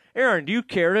assists. Aaron, do you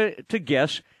care to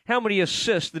guess how many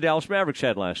assists the Dallas Mavericks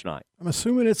had last night? I'm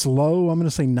assuming it's low. I'm going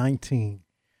to say 19.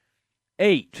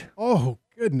 8. Oh,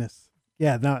 goodness.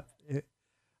 Yeah,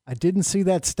 I didn't see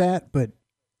that stat, but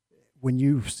when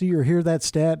you see or hear that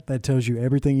stat, that tells you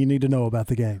everything you need to know about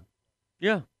the game.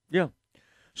 Yeah.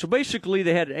 So basically,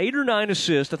 they had 8 or 9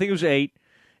 assists. I think it was 8.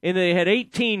 And they had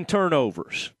 18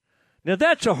 turnovers. Now,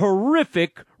 that's a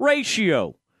horrific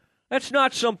ratio. That's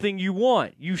not something you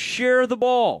want. You share the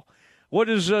ball. What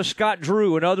does Scott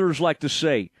Drew and others like to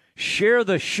say? Share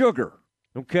the sugar,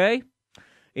 okay?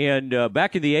 And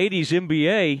back in the 80s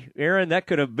NBA, Aaron, that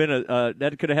could have been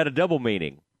that could have had a double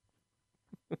meaning.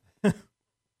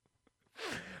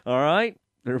 All right?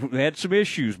 They had some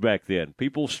issues back then.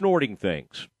 People snorting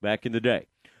things back in the day.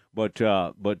 But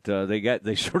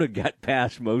they sort of got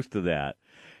past most of that.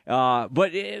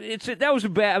 But that was a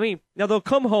bad. I mean, now they'll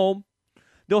come home.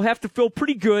 They'll have to feel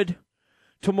pretty good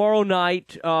tomorrow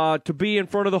night to be in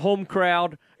front of the home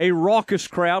crowd, a raucous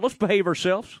crowd. Let's behave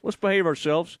ourselves.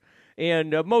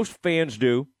 And most fans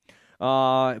do.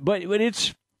 But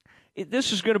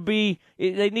this is going to be.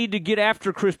 They need to get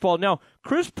after Chris Paul. Now,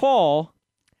 Chris Paul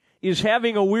is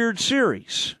having a weird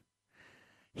series.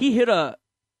 He hit a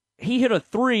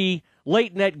 3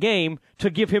 late in that game to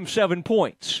give him 7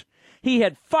 points. He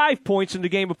had 5 points in the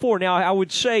game before. Now, I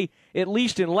would say, at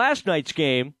least in last night's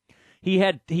game, he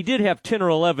did have 10 or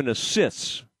 11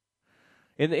 assists.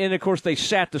 And of course, they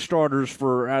sat the starters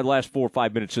for the last 4 or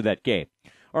 5 minutes of that game.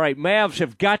 All right, Mavs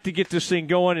have got to get this thing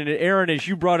going. And Aaron, as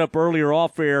you brought up earlier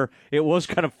off air, it was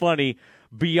kind of funny.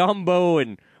 Biyombo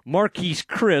and Marquise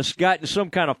Chris got in some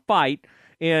kind of fight,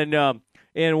 and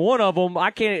one of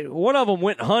them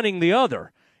went hunting the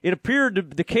other. It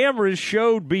appeared the cameras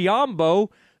showed Biyombo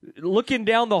looking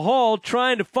down the hall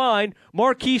trying to find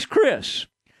Marquise Chris.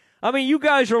 I mean, you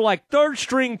guys are like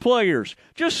third-string players.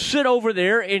 Just sit over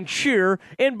there and cheer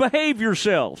and behave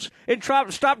yourselves and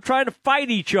stop trying to fight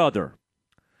each other.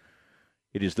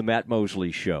 It is the Matt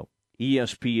Mosley Show,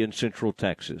 ESPN Central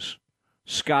Texas.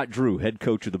 Scott Drew, head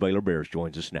coach of the Baylor Bears,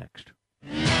 joins us next.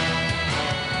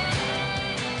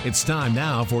 It's time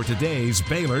now for today's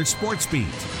Baylor Sports Beat,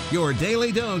 your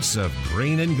daily dose of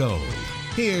green and gold.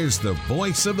 Here's the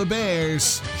voice of the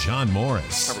Bears, John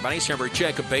Morris. Everybody, it's time for a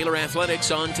check of Baylor athletics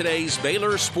on today's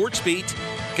Baylor Sports Beat.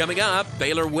 Coming up,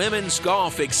 Baylor women's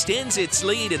golf extends its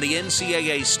lead in the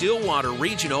NCAA Stillwater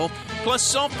Regional,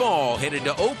 plus softball headed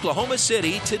to Oklahoma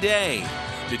City today.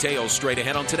 Details straight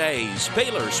ahead on today's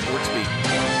Baylor Sports Beat.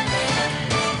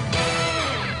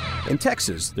 In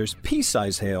Texas, there's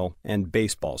pea-size hail and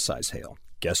baseball-size hail.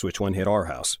 Guess which one hit our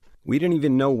house? We didn't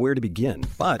even know where to begin,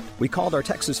 but we called our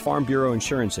Texas Farm Bureau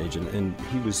insurance agent, and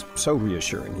he was so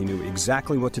reassuring. He knew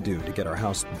exactly what to do to get our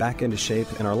house back into shape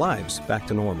and our lives back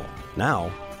to normal.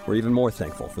 Now, we're even more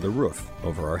thankful for the roof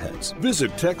over our heads.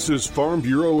 Visit Texas Farm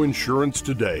Bureau Insurance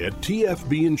today at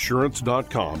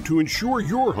tfbinsurance.com to insure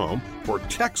your home for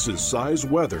Texas-size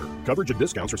weather. Coverage and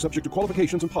discounts are subject to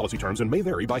qualifications and policy terms and may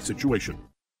vary by situation.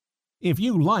 If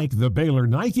you like the Baylor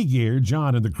Nike gear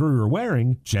John and the crew are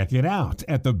wearing, check it out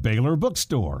at the Baylor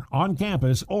Bookstore, on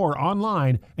campus or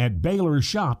online at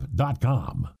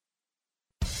BaylorShop.com.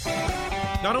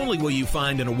 Not only will you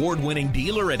find an award-winning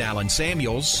dealer at Allen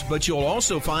Samuels, but you'll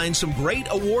also find some great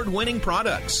award-winning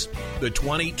products. The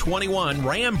 2021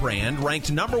 Ram brand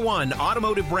ranked #1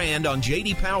 automotive brand on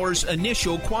J.D. Power's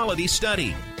initial quality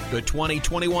study. The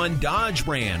 2021 Dodge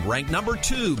brand ranked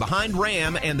 #2 behind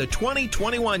Ram, and the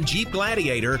 2021 Jeep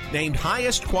Gladiator named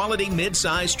highest quality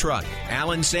midsize truck.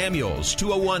 Allen Samuels,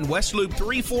 201 West Loop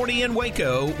 340 in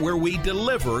Waco, where we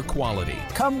deliver quality.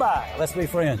 Come by, let's be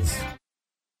friends.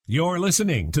 You're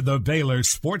listening to the Baylor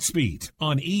Sports Beat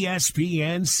on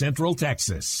ESPN Central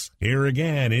Texas. Here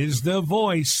again is the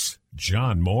voice,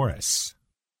 John Morris.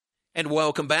 And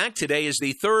welcome back. Today is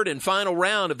the third and final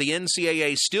round of the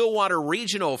NCAA Stillwater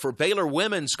Regional for Baylor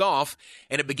women's golf,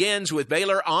 and it begins with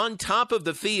Baylor on top of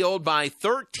the field by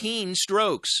 13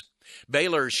 strokes.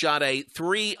 Baylor shot a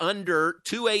 3 under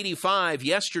 285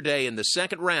 yesterday in the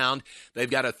second round. They've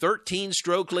got a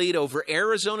 13-stroke lead over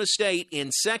Arizona State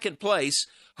in second place,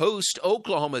 host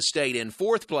Oklahoma State in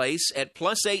fourth place at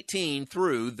plus 18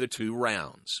 through the 2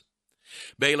 rounds.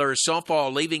 Baylor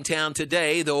softball leaving town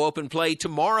today. They'll open play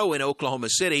tomorrow in Oklahoma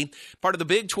City, part of the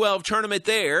Big 12 tournament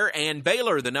there. And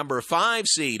Baylor, the number 5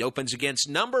 seed, opens against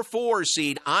number 4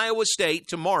 seed Iowa State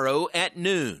tomorrow at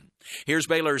noon. Here's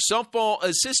Baylor's softball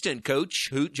assistant coach,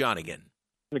 Hoot Johnigan.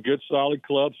 A good, solid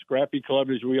club, scrappy club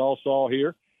as we all saw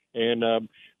here. And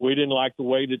we didn't like the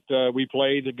way that we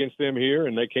played against them here,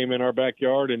 and they came in our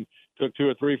backyard and took 2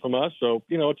 or 3 from us. So,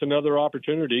 it's another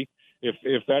opportunity.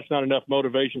 If that's not enough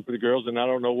motivation for the girls, then I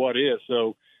don't know what is.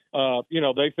 So,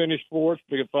 they finished 4th.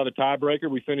 By the tiebreaker,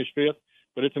 we finished 5th.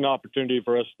 But it's an opportunity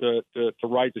for us to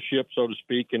right the ship, so to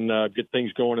speak, and get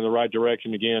things going in the right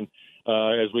direction again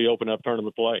as we open up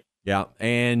tournament play. Yeah,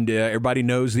 and everybody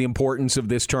knows the importance of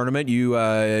this tournament. You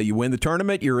win the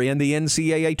tournament, you're in the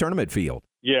NCAA tournament field.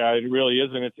 Yeah, it really is,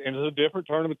 and it's a different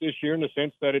tournament this year in the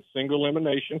sense that it's single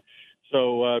elimination.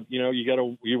 So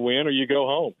you win or you go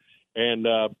home, and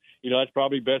that's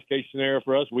probably best case scenario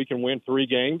for us. We can win 3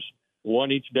 games,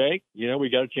 1 each day. We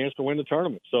got a chance to win the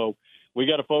tournament. So we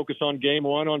got to focus on game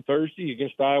 1 on Thursday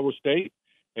against Iowa State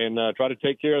and try to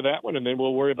take care of that one, and then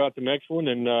we'll worry about the next one.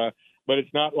 And but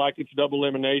it's not like it's double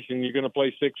elimination. You're going to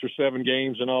play 6 or 7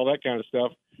 games and all that kind of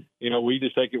stuff. We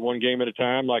just take it one game at a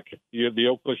time, like the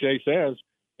old cliche says,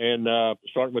 and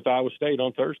starting with Iowa State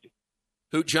on Thursday.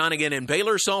 Hoot Johnigan and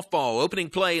Baylor softball opening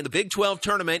play in the Big 12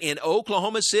 tournament in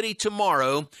Oklahoma City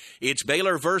tomorrow. It's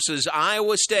Baylor versus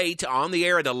Iowa State on the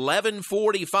air at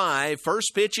 11:45.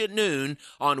 First pitch at noon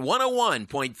on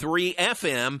 101.3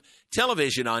 FM.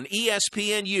 Television on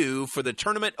ESPNU for the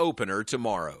tournament opener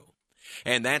tomorrow.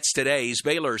 And that's today's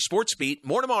Baylor Sports Beat.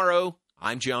 More tomorrow.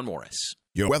 I'm John Morris.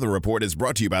 Your weather report is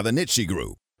brought to you by the Nitsche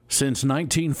Group. Since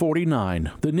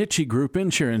 1949, the Nitsche Group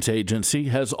Insurance Agency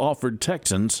has offered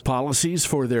Texans policies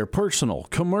for their personal,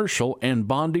 commercial, and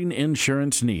bonding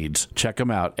insurance needs. Check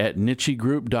them out at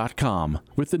NitscheGroup.com.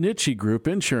 With the Nitsche Group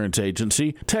Insurance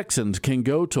Agency, Texans can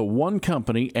go to one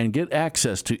company and get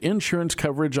access to insurance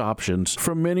coverage options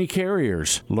from many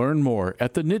carriers. Learn more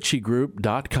at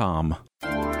thenitschegroup.com.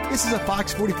 This is a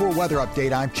Fox 44 weather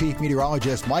update. I'm Chief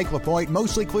Meteorologist Mike LaPointe.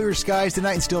 Mostly clear skies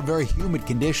tonight and still very humid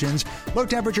conditions. Low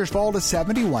temperatures fall to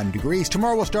 71 degrees.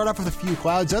 Tomorrow we'll start off with a few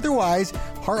clouds. Otherwise,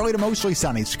 partly to mostly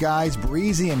sunny skies,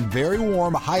 breezy and very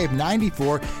warm, a high of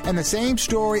 94. And the same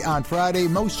story on Friday,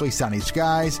 mostly sunny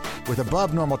skies with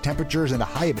above normal temperatures and a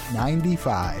high of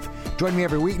 95. Join me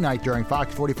every weeknight during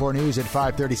Fox 44 News at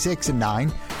 5:36 and 9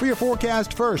 for your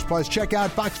forecast first. Plus, check out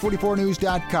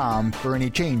fox44news.com for any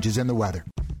changes in the weather.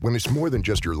 When it's more than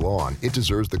just your lawn, it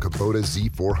deserves the Kubota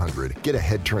Z400. Get a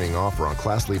head-turning offer on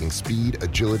class-leading speed,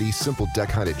 agility, simple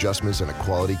deck height adjustments, and a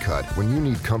quality cut. When you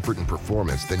need comfort and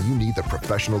performance, then you need the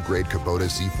professional-grade Kubota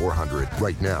Z400.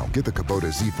 Right now, get the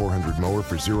Kubota Z400 mower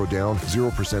for 0 down,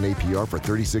 0% APR for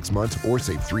 36 months, or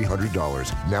save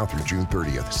 $300. Now through June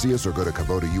 30th. See us or go to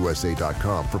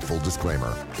KubotaUSA.com for full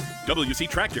disclaimer. WC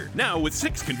Tractor, now with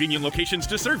 6 convenient locations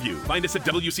to serve you. Find us at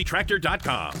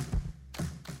WCTractor.com.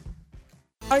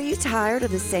 Are you tired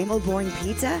of the same old boring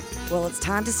pizza? Well, it's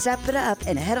time to step it up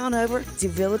and head on over to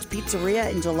Village Pizzeria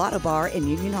and Gelato Bar in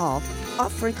Union Hall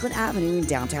off Franklin Avenue in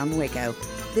downtown Waco.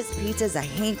 This pizza is a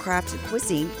handcrafted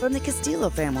cuisine from the Castillo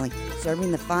family,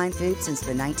 serving the fine food since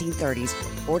the 1930s.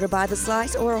 Order by the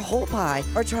slice or a whole pie,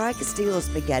 or try Castillo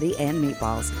spaghetti and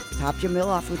meatballs. Top your meal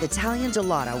off with Italian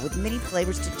gelato with many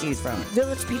flavors to choose from.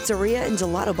 Village Pizzeria and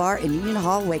Gelato Bar in Union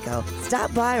Hall, Waco.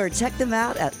 Stop by or check them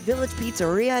out at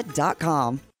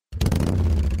villagepizzeria.com.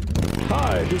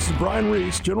 Hi, this is Brian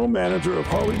Reese, General Manager of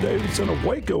Harley-Davidson of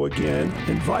Waco again,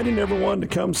 inviting everyone to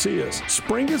come see us.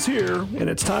 Spring is here, and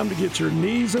it's time to get your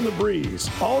knees in the breeze.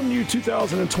 All new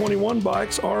 2021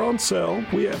 bikes are on sale.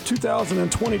 We have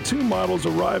 2022 models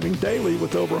arriving daily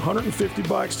with over 150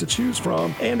 bikes to choose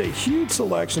from, and a huge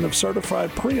selection of certified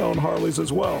pre-owned Harleys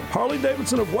as well.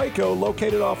 Harley-Davidson of Waco,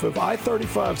 located off of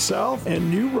I-35 South and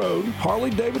New Road.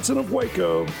 Harley-Davidson of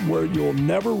Waco, where you'll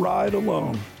never ride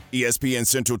alone. ESPN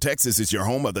Central Texas is your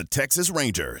home of the Texas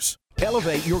Rangers.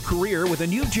 Elevate your career with a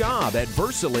new job at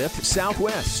VersaLift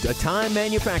Southwest, a time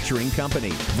manufacturing company.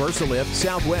 VersaLift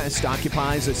Southwest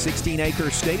occupies a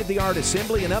 16-acre state-of-the-art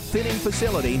assembly and upfitting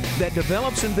facility that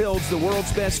develops and builds the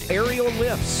world's best aerial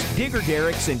lifts, digger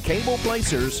derricks, and cable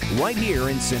placers right here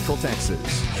in Central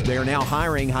Texas. They are now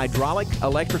hiring hydraulic,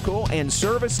 electrical, and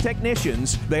service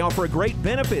technicians. They offer a great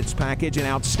benefits package and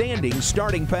outstanding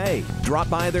starting pay. Drop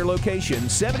by their location,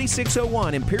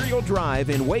 7601 Imperial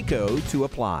Drive in Waco, to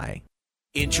apply.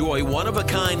 Enjoy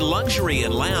one-of-a-kind luxury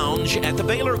and lounge at the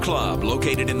Baylor Club,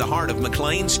 located in the heart of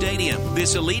McLean Stadium.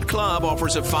 This elite club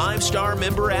offers a 5-star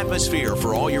member atmosphere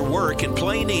for all your work and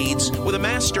play needs, with a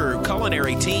master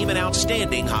culinary team and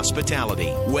outstanding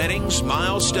hospitality. Weddings,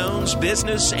 milestones,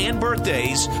 business, and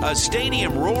birthdays. A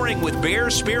stadium roaring with Bear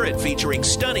spirit featuring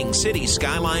stunning city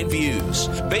skyline views.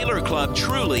 Baylor Club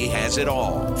truly has it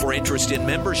all. For interest in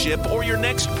membership or your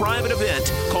next private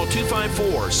event, call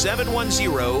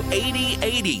 254-710-8080.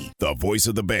 The voice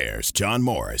of the Bears, John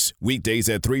Morris. Weekdays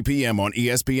at 3 p.m. on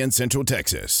ESPN Central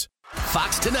Texas.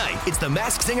 Fox tonight, it's the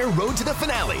Masked Singer Road to the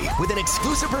Finale with an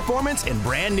exclusive performance and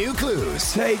brand new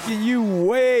clues. Taking you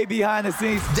way behind the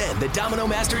scenes. Then the Domino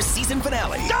Masters season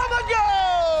finale. Domino!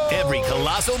 Every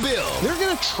colossal bill. They're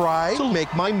going to try to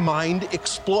make my mind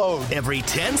explode. Every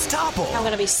tense topple. I'm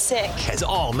going to be sick. Has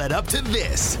all led up to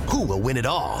this. Who will win it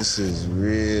all? This is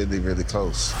really, really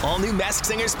close. All new Masked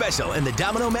Singer special and the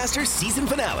Domino Masters season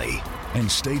finale. And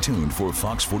stay tuned for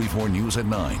Fox 44 News at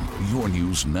 9. Your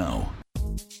news now.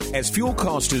 As fuel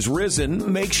cost has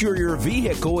risen, make sure your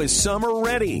vehicle is summer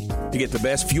ready. To get the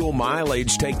best fuel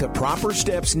mileage, take the proper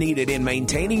steps needed in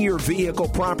maintaining your vehicle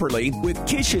properly with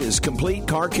Kish's Complete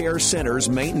Car Care Center's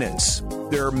maintenance.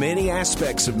 There are many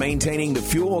aspects of maintaining the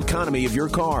fuel economy of your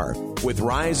car. With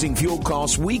rising fuel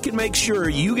costs, we can make sure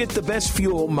you get the best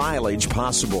fuel mileage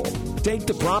possible. Take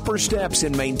the proper steps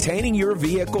in maintaining your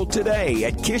vehicle today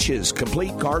at Kish's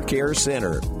Complete Car Care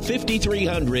Center,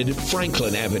 5300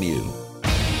 Franklin Avenue.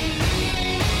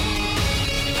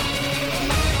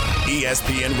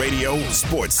 ESPN Radio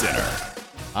Sports Center.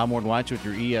 I'm Warren Weitz with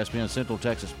your ESPN Central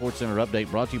Texas Sports Center update,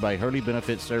 brought to you by Hurley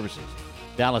Benefit Services.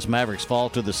 Dallas Mavericks fall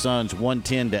to the Suns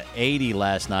 110-80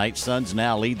 last night. Suns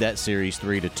now lead that series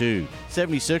 3-2.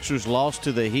 76ers lost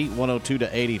to the Heat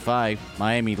 102-85.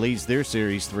 Miami leads their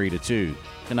series 3-2.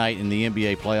 Tonight in the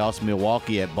NBA playoffs,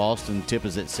 Milwaukee at Boston. Tip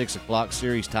is at 6 o'clock.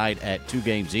 Series tied at 2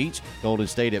 games each. Golden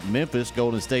State at Memphis.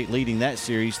 Golden State leading that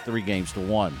series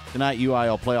 3-1. Tonight,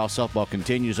 UIL playoff softball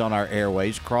continues on our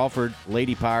airways. Crawford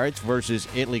Lady Pirates versus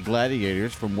Italy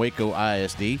Gladiators from Waco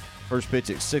ISD. First pitch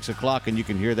at 6 o'clock, and you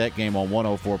can hear that game on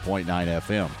 104.9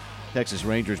 FM. Texas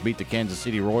Rangers beat the Kansas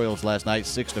City Royals last night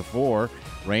 6-4.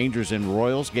 Rangers and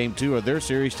Royals, Game 2 of their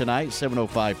series tonight,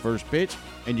 7:05 first pitch,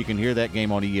 and you can hear that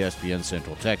game on ESPN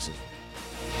Central Texas.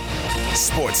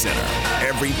 Sports Center,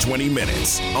 every 20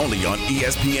 minutes, only on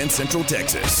ESPN Central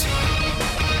Texas.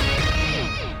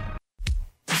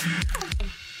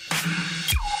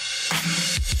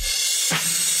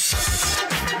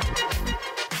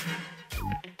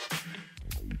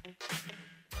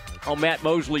 On Matt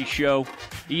Mosley Show,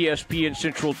 ESPN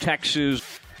Central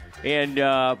Texas. And,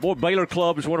 boy, Baylor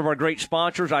Club is one of our great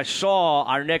sponsors. I saw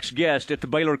our next guest at the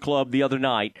Baylor Club the other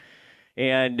night.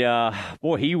 And,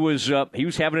 boy, he was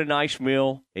having a nice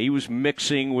meal. He was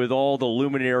mixing with all the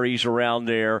luminaries around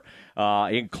there,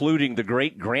 including the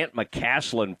great Grant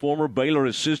McCaslin, former Baylor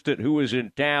assistant who was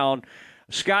in town.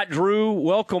 Scott Drew,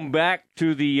 welcome back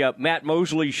to the Matt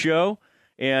Mosley Show.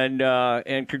 And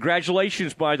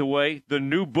congratulations, by the way. The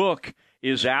new book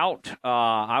is out.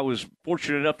 I was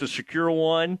fortunate enough to secure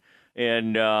one,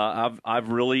 and I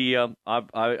really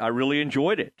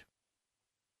enjoyed it.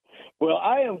 Well,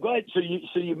 I am glad. So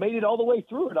you made it all the way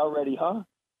through it already, huh?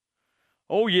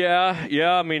 Oh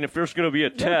yeah. I mean, if there's going to be a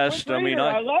test, I mean,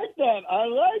 I like that.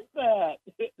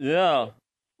 Yeah.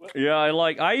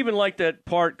 I even like that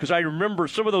part because I remember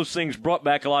some of those things brought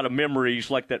back a lot of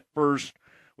memories, like that first.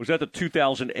 Was that the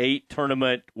 2008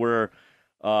 tournament where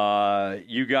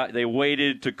they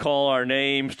waited to call our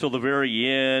names till the very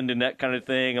end and that kind of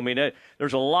thing? I mean,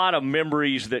 there's a lot of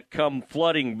memories that come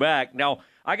flooding back. Now,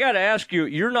 I got to ask you,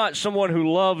 you're not someone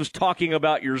who loves talking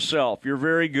about yourself. You're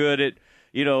very good at,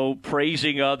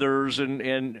 praising others.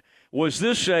 And was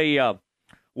this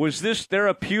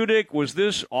therapeutic? Was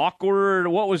this awkward?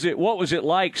 What was it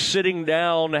like sitting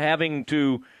down, having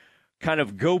to kind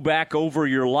of go back over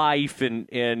your life, and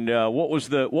what was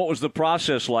the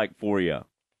process like for you?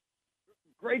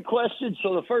 Great question.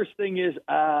 So the first thing is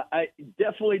I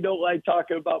definitely don't like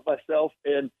talking about myself,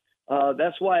 and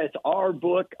that's why it's our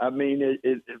book. I mean,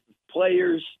 it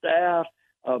players, staff,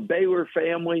 Baylor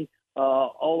family,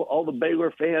 all the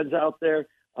Baylor fans out there,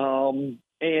 and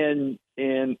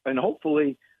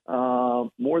hopefully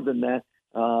more than that.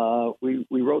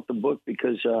 We wrote the book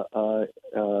because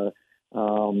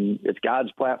it's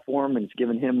God's platform, and it's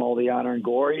given him all the honor and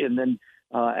glory. And then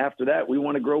after that, we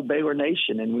want to grow Baylor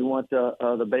Nation, and we want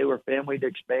the Baylor family to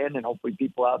expand, and hopefully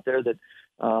people out there that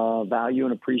value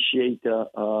and appreciate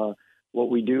what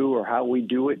we do or how we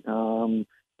do it can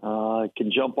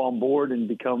jump on board and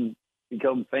become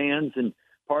fans and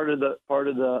part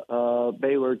of the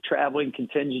Baylor traveling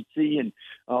contingency. And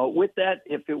with that,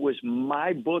 if it was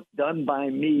my book done by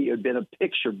me, it would have been a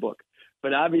picture book.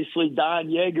 But obviously, Don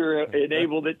Yeager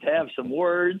enabled it to have some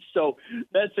words, so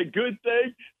that's a good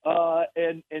thing.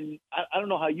 And I don't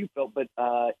know how you felt, but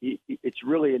it's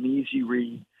really an easy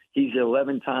read. He's an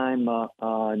 11-time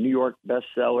New York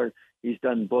bestseller. He's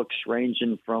done books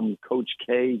ranging from Coach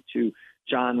K to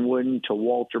John Wooden to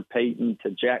Walter Payton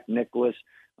to Jack Nicklaus.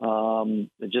 I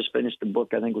just finished a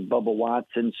book, I think, with Bubba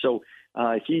Watson. So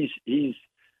he's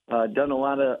done a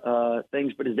lot of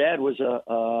things. But his dad was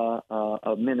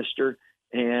a minister,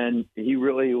 and he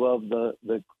really loved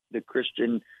the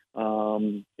Christian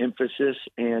emphasis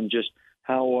and just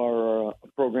how our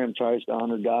program tries to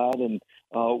honor God. And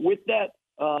with that,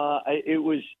 it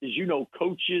was, as you know,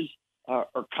 coaches are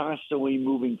constantly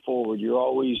moving forward. You're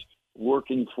always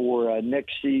working for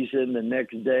next season, the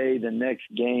next day, the next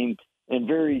game, and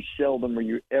very seldom are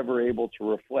you ever able to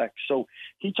reflect. So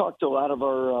he talked to a lot of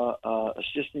our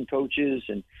assistant coaches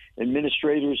and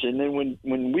administrators, and then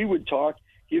when we would talk,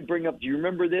 he'd bring up, do you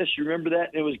remember this? You remember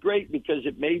that? And it was great because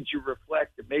it made you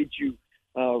reflect. It made you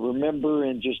remember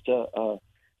and just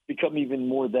become even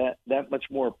more that much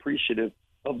more appreciative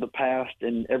of the past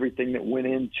and everything that went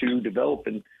into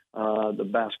developing the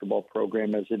basketball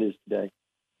program as it is today.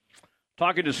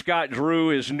 Talking to Scott Drew,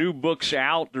 his new book's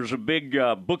out. There's a big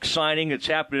book signing that's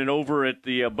happening over at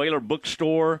the Baylor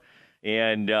Bookstore,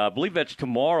 and I believe that's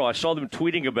tomorrow. I saw them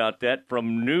tweeting about that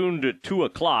from noon to 2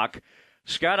 o'clock.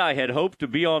 Scott, I had hoped to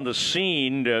be on the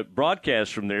scene to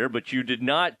broadcast from there, but you did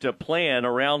not plan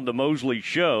around the Mosley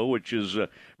show, which is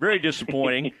very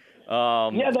disappointing.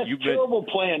 Yeah, that's terrible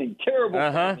planning. Terrible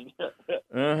planning.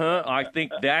 I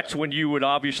think that's when you would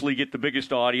obviously get the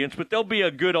biggest audience, but there'll be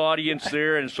a good audience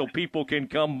there, and so people can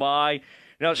come by.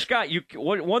 Now, Scott,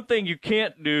 one thing you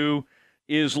can't do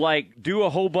is do a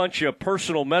whole bunch of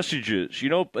personal messages. You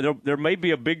know, there may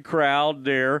be a big crowd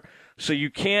there, so you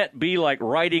can't be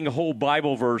writing whole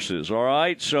Bible verses. All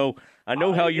right, so I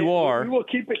know how you are. We will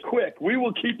keep it quick.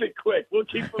 We'll keep it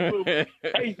moving.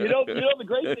 Hey, you know, the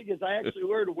great thing is I actually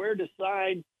learned where to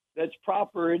sign that's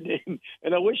proper, and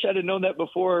I wish I'd have known that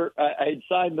before I had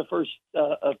signed the first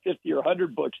 50 or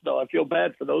 100 books. Though I feel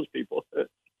bad for those people.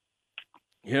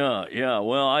 Yeah.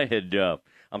 Well,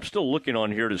 I'm still looking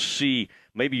on here to see.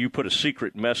 Maybe you put a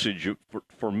secret message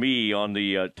for me on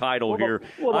the title here.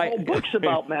 The whole book's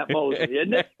about Matt Mosley,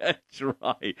 isn't it? That's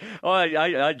right. Well,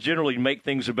 I generally make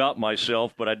things about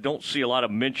myself, but I don't see a lot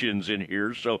of mentions in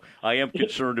here, so I am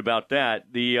concerned about that.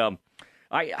 You're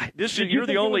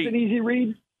the only. It was an easy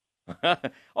read.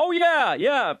 Oh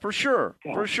yeah, for sure.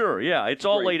 Yeah, it's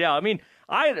all laid out. I mean,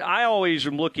 I always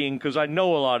am looking because I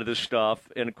know a lot of this stuff,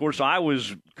 and of course I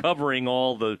was covering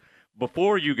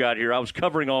before you got here. I was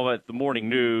covering all that at the morning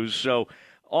news, so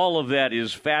all of that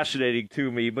is fascinating to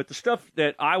me. But the stuff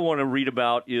that I want to read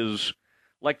about is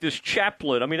like this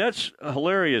chaplet. I mean, that's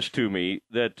hilarious to me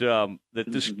that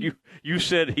this you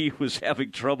said he was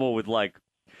having trouble with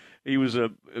he was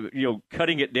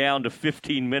cutting it down to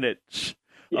 15 minutes.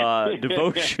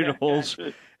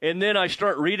 Devotionals, and then I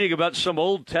start reading about some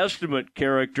Old Testament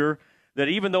character that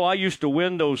even though I used to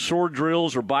win those sword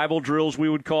drills or Bible drills, we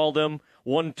would call them,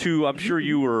 1, 2, I'm sure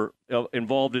you were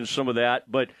involved in some of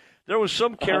that, but there was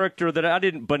some character that I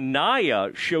didn't,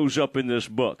 Benaiah shows up in this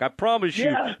book. I promise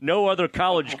you, no other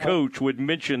college coach would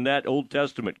mention that Old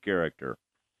Testament character.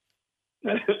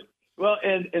 Well,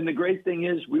 and the great thing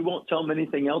is we won't tell them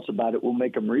anything else about it. We'll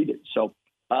make them read it. So,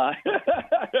 as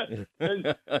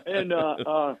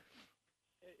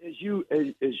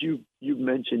you've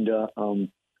mentioned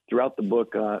throughout the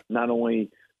book, not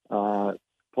only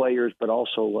players but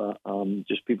also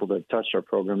just people that have touched our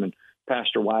program. And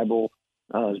Pastor Weibel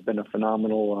has been a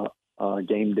phenomenal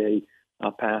game day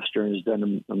pastor and has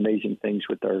done amazing things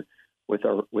with our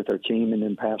team. And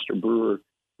then Pastor Brewer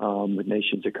with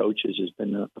Nations of Coaches has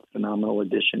been a phenomenal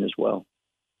addition as well.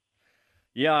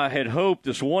 Yeah, I had hoped.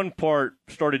 This one part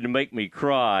started to make me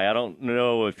cry. I don't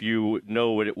know if you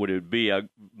know what it would be. It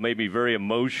made me very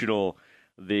emotional.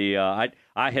 I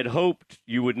had hoped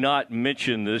you would not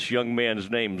mention this young man's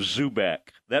name, Zubek.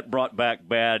 That brought back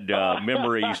bad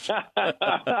memories.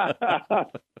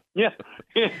 Yeah,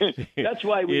 that's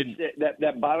why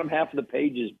that bottom half of the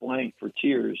page is blank for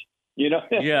tears. You know.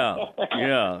 Yeah,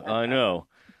 I know.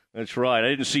 That's right. I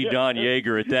didn't see Don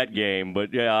Yeager at that game,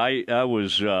 but yeah, I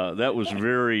was. That was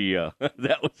very.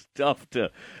 That was tough to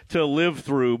live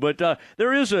through. But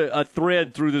there is a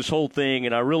thread through this whole thing,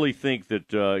 and I really think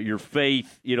that your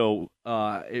faith,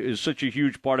 is such a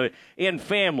huge part of it, and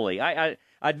family. I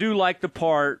do like the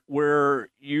part where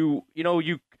you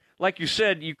like you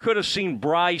said, you could have seen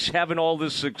Bryce having all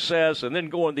this success and then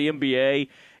going to the NBA.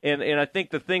 And I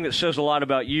think the thing that says a lot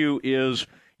about you is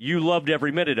you loved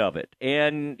every minute of it.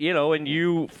 And, and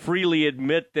you freely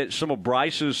admit that some of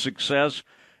Bryce's success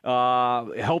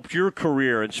helped your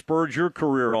career and spurred your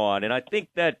career on. And I think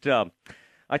that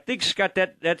Scott,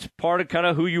 that's part of kind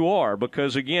of who you are,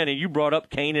 because again, and you brought up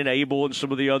Cain and Abel and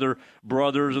some of the other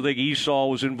brothers. I think Esau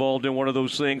was involved in one of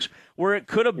those things where it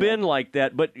could have been like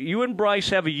that. But you and Bryce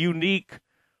have a unique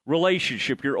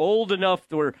relationship. You're old enough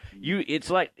where it's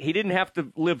like he didn't have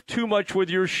to live too much with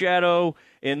your shadow,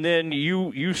 and then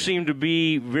you seem to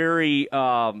be very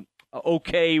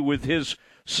okay with his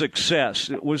success.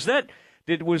 Was that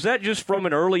just from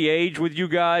an early age with you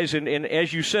guys? And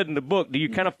as you said in the book, do you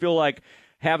kind of feel like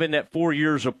having that 4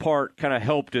 years apart kind of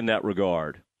helped in that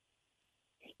regard?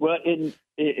 Well, as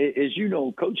you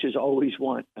know, coaches always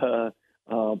want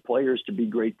players to be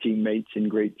great teammates and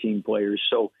great team players.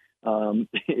 So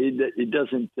it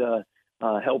doesn't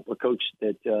help a coach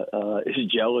that is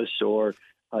jealous or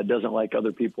doesn't like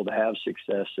other people to have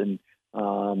success. And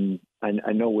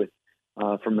I know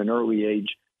from an early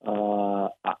age,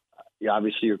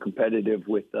 obviously you're competitive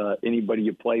with anybody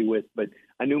you play with, but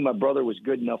I knew my brother was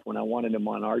good enough when I wanted him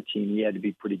on our team. He had to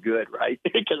be pretty good, right?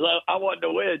 Because I wanted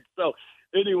to win. So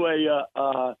anyway,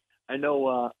 I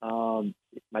know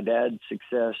my dad's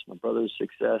success, my brother's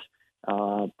success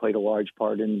played a large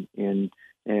part in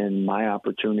my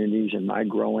opportunities and my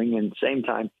growing. And at the same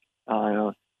time,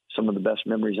 some of the best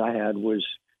memories I had was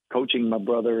coaching my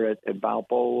brother at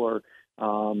Valpo, or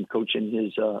coaching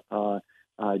his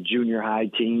junior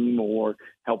high team, or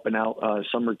helping out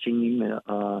summer team,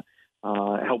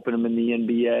 helping them in the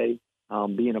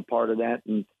NBA, being a part of that.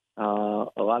 And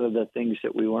a lot of the things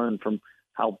that we learned from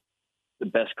how the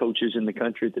best coaches in the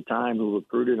country at the time who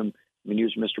recruited him, I mean, he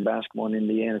was Mr. Basketball in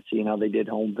Indiana, seeing how they did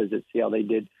home visits, see how they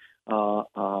did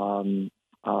telephone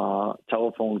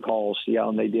calls, see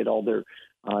how they did all their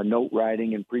note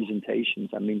writing and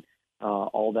presentations. I mean,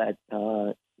 all that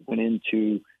went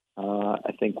into,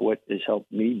 I think, what has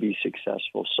helped me be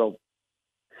successful. So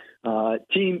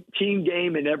team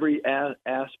game in every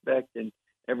aspect and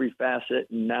every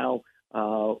facet. And now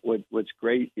what's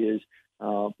great is,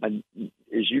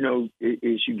 as you know,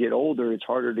 as you get older, it's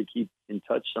harder to keep in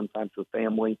touch sometimes with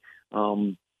family,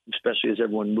 especially as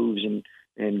everyone moves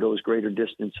and goes greater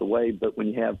distance away. But when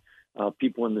you have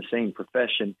people in the same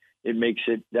profession, it makes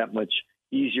it that much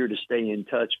easier to stay in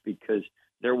touch, because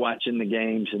they're watching the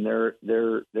games and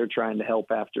they're trying to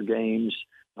help after games,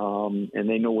 and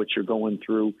they know what you're going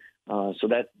through. So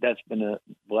that's been a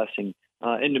blessing.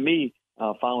 And to me,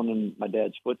 following in my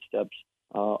dad's footsteps,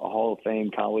 a Hall of Fame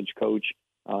college coach,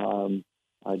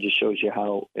 just shows you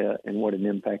how and what an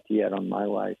impact he had on my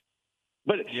life.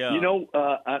 But,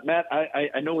 Matt,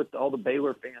 I know with all the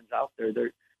Baylor fans out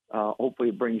there, hopefully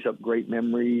it brings up great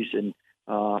memories. And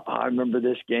I remember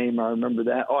this game. I remember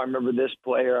that. Oh, I remember this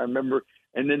player. I remember.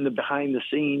 And then the behind the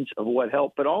scenes of what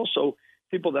helped. But also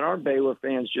people that aren't Baylor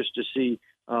fans, just to see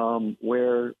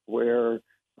where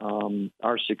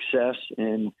our success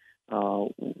and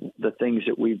the things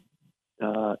that we've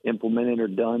implemented or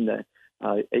done, that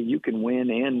you can win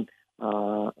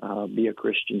and be a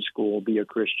Christian school, be a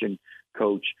Christian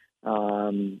coach,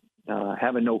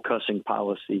 have a no cussing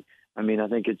policy. I mean, I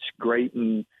think it's great,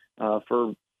 and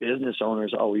for business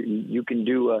owners, you can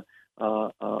do a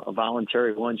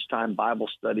voluntary lunchtime Bible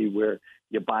study where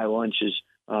you buy lunches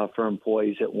for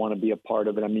employees that want to be a part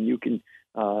of it. I mean, you can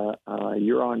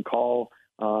you're on call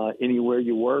anywhere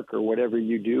you work or whatever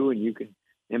you do, and you can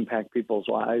impact people's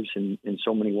lives in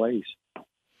so many ways.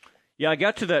 Yeah, I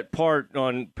got to that part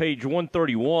on page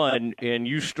 131, and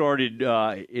you started,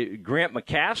 Grant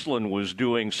McCaslin was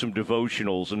doing some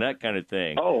devotionals and that kind of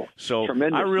thing. Oh, so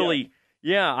tremendous. I really,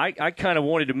 I kind of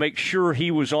wanted to make sure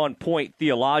he was on point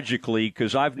theologically,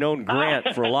 because I've known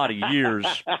Grant for a lot of years.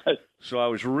 So I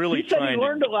was really trying he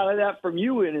learned a lot of that from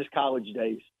you in his college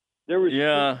days. There was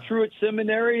Truett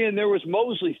Seminary and there was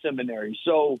Mosley Seminary.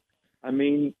 So, I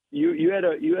mean, you had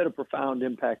a profound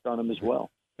impact on him as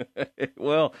well.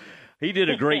 Well, he did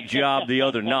a great job the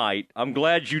other night. I'm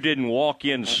glad you didn't walk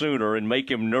in sooner and make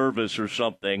him nervous or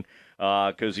something,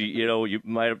 because you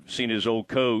might have seen his old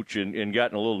coach and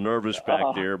gotten a little nervous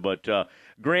back there. But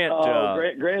Grant,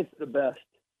 Grant's the best.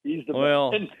 He's the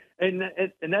best.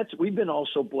 And that's, we've been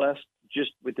also blessed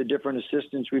just with the different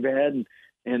assistants we've had,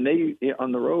 and they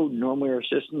on the road. Normally our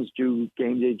assistants do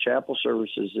game day chapel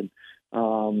services,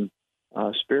 and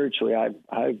spiritually,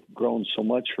 I've grown so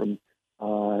much from.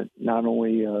 Not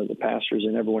only the pastors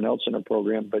and everyone else in our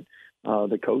program, but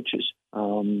the coaches.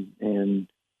 And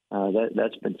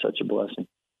that's been such a blessing.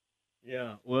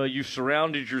 Yeah, well, you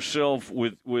surrounded yourself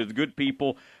with good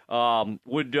people.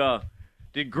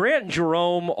 Did Grant and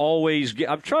Jerome always get?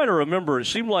 I'm trying to remember. It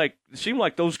seemed like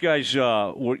those guys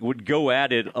would go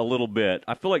at it a little bit.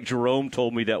 I feel like Jerome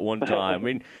told me that one time. I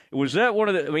mean, was that one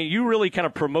of the? I mean, you really kind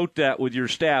of promote that with your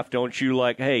staff, don't you?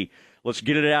 Like, hey, let's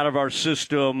get it out of our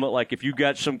system. Like, if you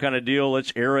got some kind of deal,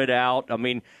 let's air it out. I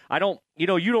mean, I don't. You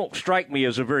don't strike me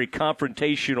as a very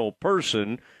confrontational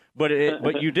person, but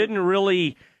you didn't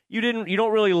really. You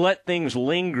don't really let things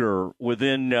linger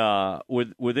within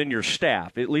within your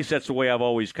staff. At least that's the way I've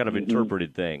always kind of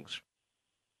interpreted things.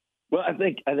 Well, I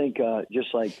think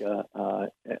just like a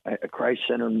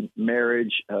Christ-centered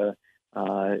marriage, a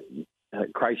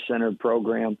Christ-centered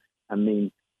program. I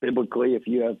mean, biblically, if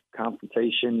you have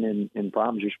confrontation and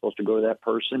problems, you're supposed to go to that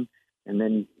person and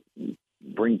then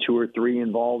bring 2 or 3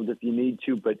 involved if you need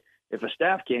to. But if a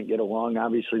staff can't get along,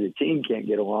 obviously the team can't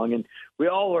get along, and we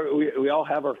all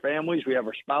have our families, we have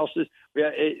our spouses.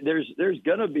 There's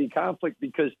going to be conflict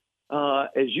because,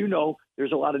 as you know,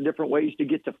 there's a lot of different ways to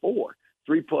get to 4.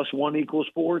 3 + 1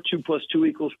 = 4. 2 +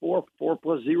 2 = 4. 4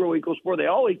 + 0 = 4. They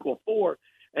all equal 4.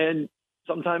 And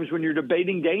sometimes when you're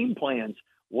debating game plans,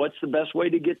 what's the best way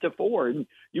to get to 4? And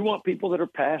you want people that are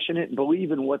passionate and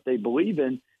believe in what they believe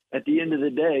in. At the end of the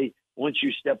day, once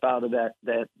you step out of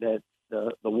the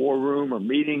war room or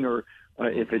meeting, or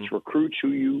if it's recruits who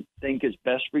you think is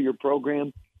best for your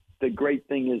program, the great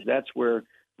thing is that's where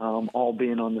all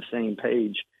being on the same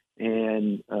page.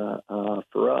 And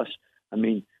for us, I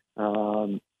mean,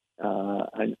 I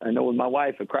know with my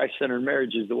wife, a Christ-centered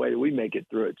marriage is the way that we make it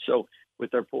through it. So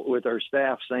with our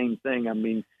staff, same thing. I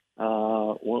mean,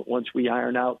 once we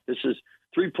iron out, this is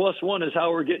 3 + 1 is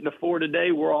how we're getting to 4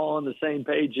 today. We're all on the same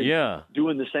page and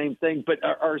doing the same thing. But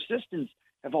our assistants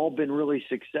have all been really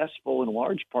successful in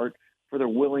large part for their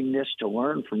willingness to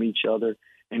learn from each other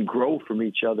and grow from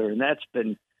each other. And that's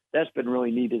been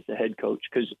really neat as the head coach,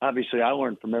 because obviously I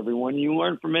learn from everyone. You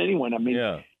learn from anyone. I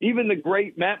mean, even the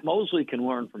great Matt Mosley can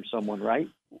learn from someone, right?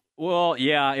 Well,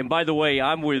 yeah. And by the way,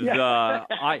 I'm with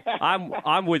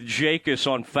I'm with Jacobs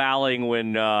on fouling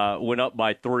when up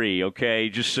by 3. Okay,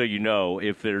 just so you know,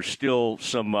 if there's still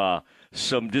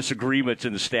some disagreements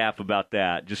in the staff about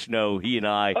that, just know he and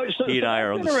I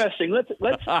are on interesting. Let's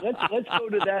go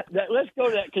to that. Let's go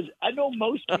to that, because I know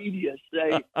most media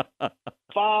say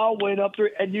foul went up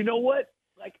 3, and you know what?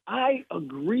 Like, I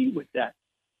agree with that.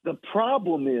 The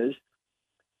problem is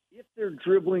if they're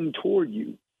dribbling toward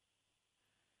you.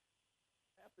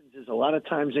 Is a lot of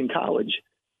times in college,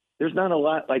 there's not a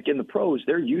lot like in the pros.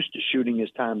 They're used to shooting as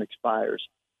time expires.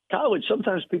 College,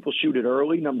 sometimes people shoot it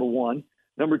early, number one.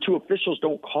 Number two, officials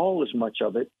don't call as much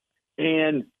of it.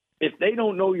 And if they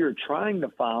don't know you're trying to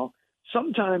foul,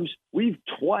 sometimes we've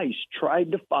twice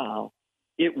tried to foul.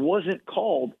 It wasn't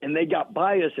called, and they got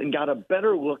by us and got a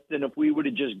better look than if we would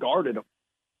have just guarded them.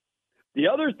 The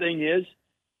other thing is,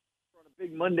 on a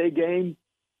big Monday game,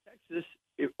 Texas,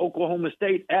 Oklahoma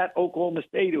State, at Oklahoma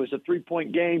State, it was a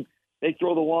 3-point game. They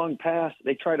throw the long pass.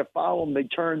 They try to foul him. They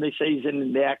turn. They say he's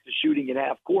in the act of shooting at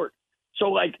half court. So,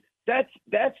 like,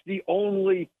 that's the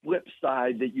only flip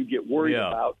side that you get worried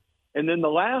about. And then the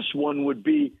last one would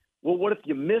be, well, what if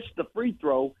you miss the free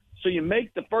throw? So you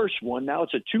make the first one. Now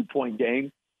it's a 2-point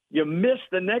game. You miss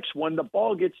the next one. The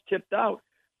ball gets tipped out.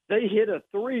 They hit a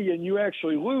 3 and you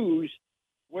actually lose,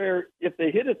 where if they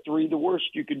hit a 3, the worst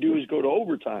you could do is go to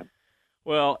overtime.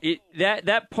 Well,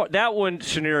 that one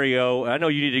scenario, I know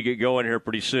you need to get going here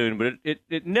pretty soon, but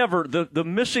it never, the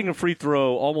missing a free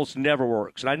throw almost never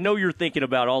works. And I know you're thinking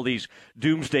about all these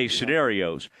doomsday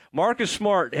scenarios. Marcus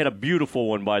Smart had a beautiful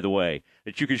one, by the way,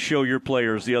 that you could show your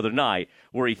players the other night,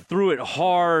 where he threw it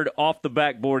hard off the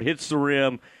backboard, hits the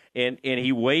rim, and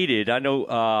he waited. I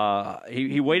know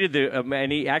he waited,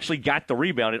 and he actually got the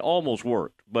rebound. It almost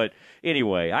worked. But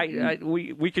anyway,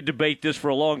 we could debate this for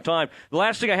a long time. The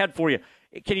last thing I had for you,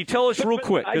 can you tell us real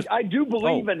quick? I do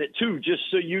believe in it, too, just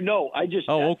so you know. That's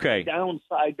the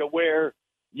downside to where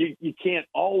you can't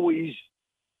always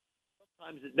 –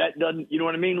 sometimes that doesn't – you know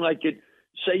what I mean? Like,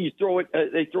 say you throw it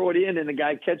they throw it in and the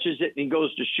guy catches it and he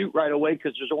goes to shoot right away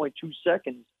because there's only 2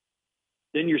 seconds.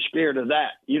 Then you're scared of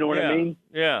that. You know what I mean?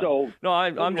 Yeah. So no,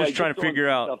 I'm just trying to figure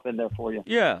out stuff in there for you.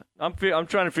 Yeah, I'm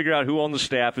trying to figure out who on the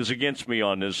staff is against me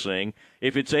on this thing.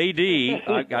 If it's AD,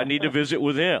 I need to visit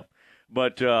with him.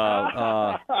 But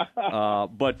by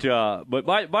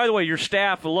the way, your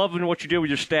staff, loving what you did with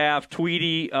your staff.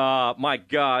 Tweety, my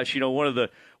gosh, one of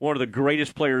the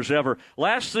greatest players ever.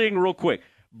 Last thing, real quick,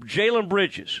 Jalen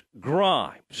Bridges,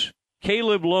 Grimes,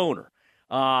 Caleb Lohner.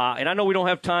 And I know we don't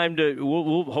have time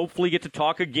we'll hopefully get to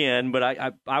talk again,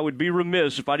 but I would be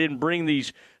remiss if I didn't bring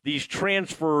these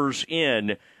transfers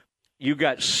in. you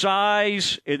got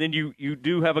size, and then you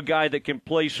do have a guy that can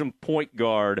play some point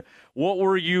guard. What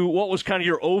was kind of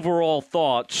your overall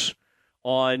thoughts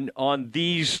on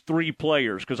these three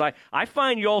players? Because I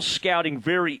find y'all scouting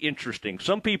very interesting.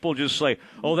 Some people just say,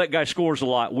 oh, that guy scores a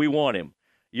lot, we want him.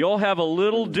 Y'all have a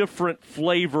little different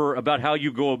flavor about how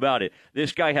you go about it.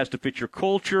 This guy has to fit your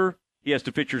culture. He has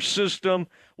to fit your system.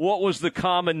 What was the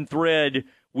common thread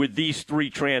with these three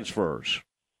transfers?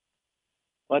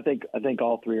 I think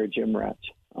all three are gym rats.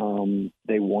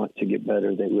 They want to get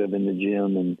better. They live in the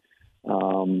gym, and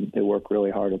they work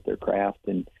really hard at their craft.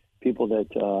 And people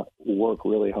that work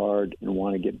really hard and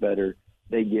want to get better,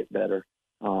 they get better.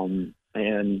 And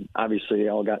obviously, they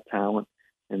all got talent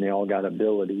and they all got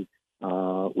ability.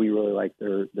 We really like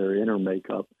their inner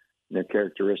makeup and their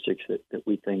characteristics that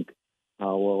we think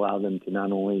will allow them to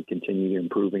not only continue to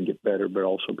improve and get better, but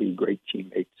also be great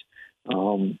teammates.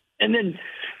 And then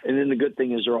the good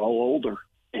thing is they're all older.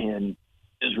 And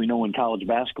as we know in college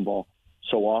basketball,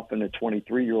 so often a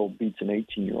 23-year-old beats an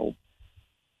 18-year-old.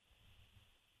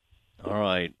 All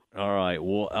right.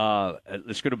 Well,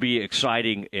 it's going to be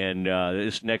exciting, and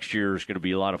this next year is going to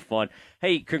be a lot of fun.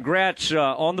 Hey, congrats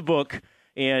on the book,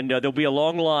 and there'll be a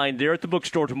long line there at the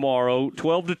bookstore tomorrow,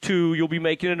 12 to 2. You'll be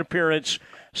making an appearance,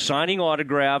 signing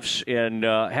autographs, and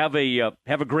have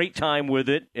a great time with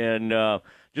it, and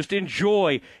just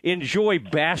enjoy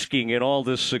basking in all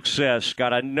this success.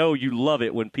 Scott, I know you love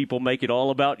it when people make it all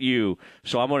about you,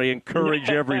 so I'm going to encourage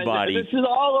everybody. This is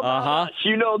all about us.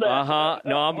 You know that.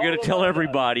 No, I'm going to tell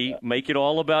everybody, make it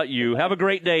all about you. Have a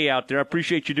great day out there. I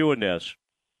appreciate you doing this.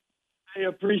 I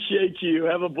appreciate you.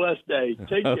 Have a blessed day.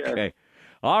 Take care. Okay.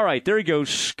 All right, there he goes,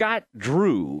 Scott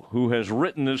Drew, who has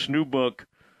written this new book.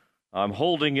 I'm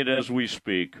holding it as we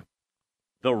speak,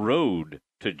 The Road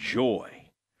to Joy.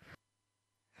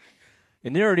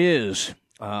 And there it is,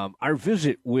 our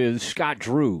visit with Scott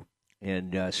Drew.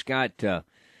 And Scott,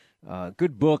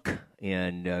 good book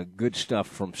and good stuff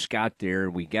from Scott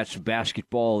there. We got some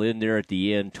basketball in there at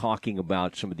the end, talking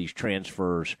about some of these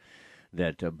transfers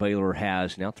that Baylor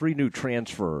has. Now 3 new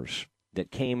transfers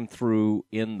that came through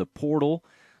in the portal.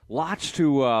 Lots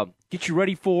to get you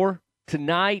ready for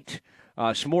tonight.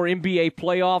 Some more NBA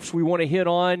playoffs we want to hit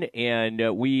on,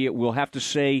 and we will have to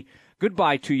say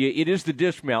goodbye to you. It is the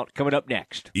Dismount coming up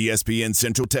next. ESPN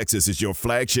Central Texas is your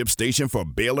flagship station for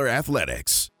Baylor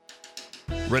Athletics.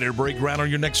 Ready to break ground on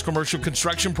your next commercial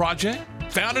construction project?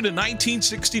 Founded in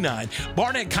 1969,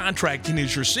 Barnett Contracting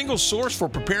is your single source for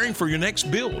preparing for your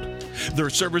next build. Their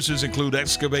services include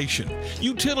excavation,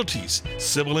 utilities,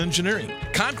 civil engineering,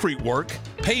 concrete work,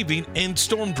 paving, and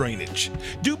storm drainage.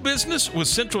 Do business with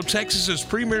Central Texas's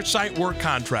premier site work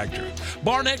contractor,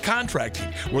 Barnett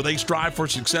Contracting, where they strive for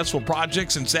successful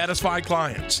projects and satisfied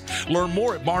clients. Learn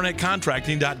more at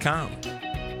barnettcontracting.com.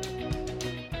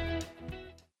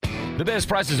 The best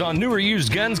prices on newer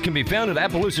used guns can be found at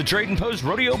Appaloosa Trading Post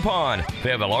Rodeo Pond.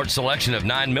 They have a large selection of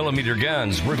 9mm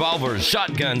guns, revolvers,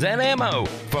 shotguns, and ammo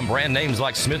from brand names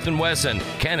like Smith & Wesson,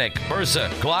 Kennick, Bersa,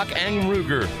 Glock, and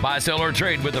Ruger. Buy, sell, or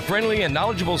trade with a friendly and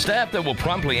knowledgeable staff that will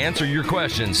promptly answer your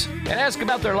questions. And ask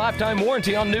about their lifetime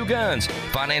warranty on new guns.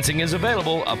 Financing is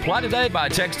available. Apply today by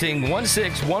texting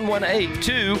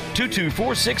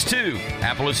 16118-22462.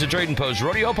 Appaloosa Trading Post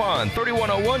Rodeo Pond,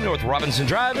 3101 North Robinson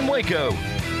Drive in Waco.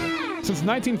 Since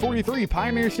 1943,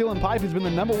 Pioneer Steel & Pipe has been the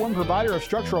 #1 provider of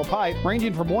structural pipe,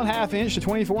 ranging from 1/2 inch to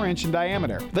 24 inch in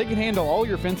diameter. They can handle all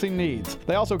your fencing needs.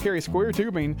 They also carry square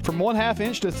tubing from 1/2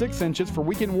 inch to 6 inches for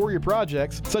weekend warrior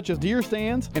projects, such as deer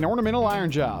stands and ornamental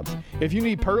iron jobs. If you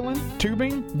need purlin,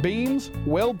 tubing, beams,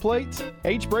 weld plates,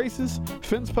 H-braces,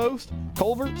 fence posts,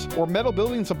 culverts, or metal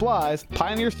building supplies,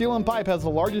 Pioneer Steel & Pipe has the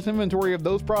largest inventory of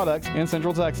those products in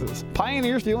Central Texas.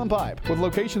 Pioneer Steel & Pipe, with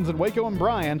locations in Waco and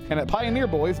Bryan and at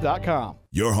pioneerboys.com.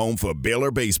 Your home for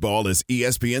Baylor baseball is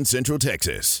ESPN Central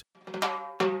Texas.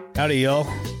 Howdy, y'all.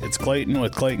 It's Clayton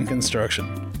with Clayton Construction.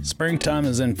 Springtime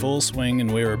is in full swing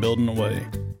and we are building away.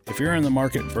 If you're in the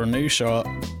market for a new shop,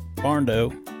 barn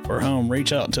door, or home,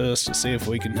 reach out to us to see if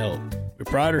we can help. We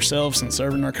pride ourselves in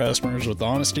serving our customers with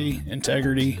honesty,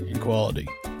 integrity, and quality.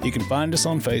 You can find us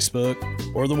on Facebook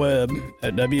or the web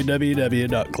at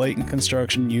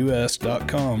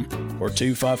www.claytonconstructionus.com or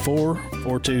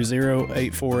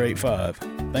 254-420-8485.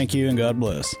 Thank you and God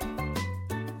bless.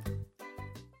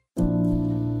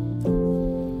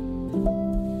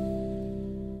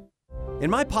 In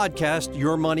my podcast,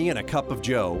 Your Money and a Cup of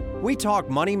Joe, we talk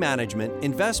money management,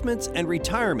 investments, and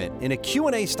retirement in a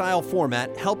Q&A style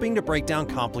format, helping to break down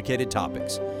complicated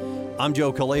topics. I'm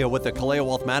Joe Kaleo with the Kaleo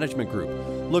Wealth Management Group.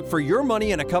 Look for Your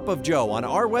Money and a Cup of Joe on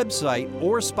our website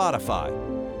or Spotify.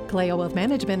 Kaleo Wealth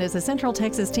Management is a Central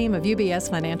Texas team of UBS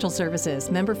Financial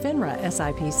Services, member FINRA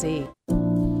SIPC.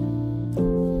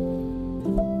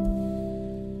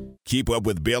 Keep up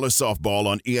with Baylor softball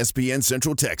on ESPN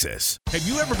Central Texas. Have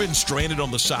you ever been stranded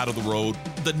on the side of the road?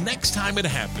 The next time it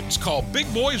happens, call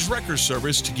Big Boys Wrecker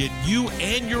Service to get you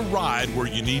and your ride where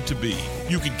you need to be.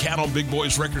 You can count on Big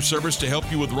Boys Wrecker Service to help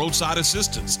you with roadside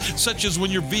assistance, such as when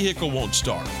your vehicle won't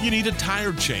start, you need a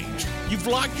tire changed, you've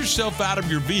locked yourself out of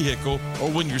your vehicle,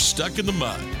 or when you're stuck in the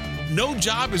mud. No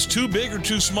job is too big or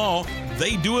too small.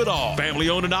 They do it all. Family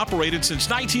owned and operated since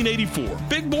 1984.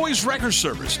 Big Boys Wrecker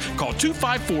Service. Call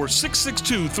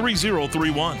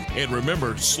 254-662-3031. And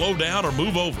remember, slow down or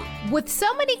move over. With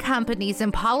so many companies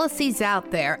and policies out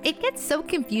there, it gets so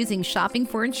confusing shopping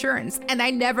for insurance, and I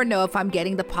never know if I'm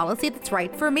getting the policy that's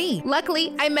right for me.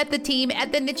 Luckily, I met the team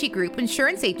at the Niche Group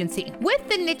Insurance Agency. With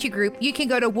the Niche Group, you can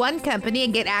go to one company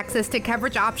and get access to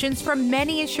coverage options from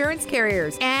many insurance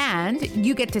carriers, and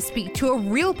you get to speak to a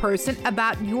real person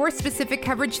about your specific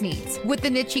coverage needs. With the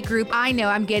Niche Group, I know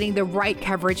I'm getting the right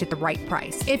coverage at the right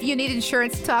price. If you need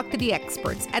insurance, talk to the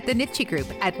experts at the Niche Group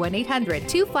at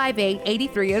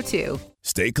 1-800-258-8302.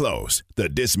 Stay close. The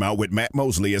Dismount with Matt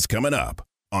Mosley is coming up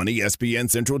on ESPN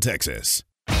Central Texas.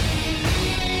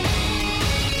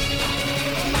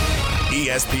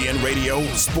 ESPN Radio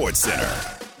Sports Center.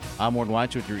 I'm Warren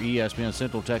Weitz with your ESPN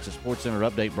Central Texas Sports Center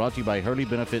update, brought to you by Hurley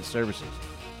Benefit Services.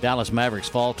 Dallas Mavericks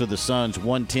fall to the Suns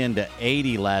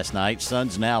 110-80 last night.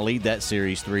 Suns now lead that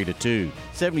series 3-2.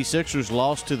 76ers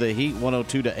lost to the Heat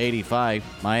 102-85.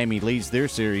 Miami leads their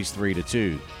series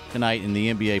 3-2. Tonight in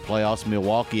the NBA playoffs,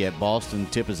 Milwaukee at Boston.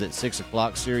 Tip is at 6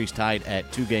 o'clock. Series tied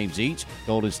at 2 games each.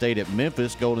 Golden State at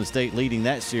Memphis. Golden State leading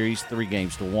that series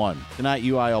 3-1. Tonight,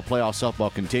 UIL playoff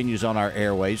softball continues on our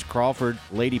airways. Crawford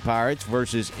Lady Pirates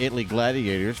versus Italy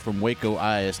Gladiators from Waco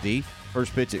ISD.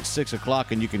 First pitch at 6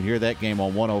 o'clock, and you can hear that game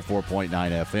on 104.9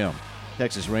 FM.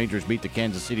 Texas Rangers beat the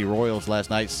Kansas City Royals last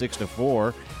night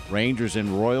 6-4. Rangers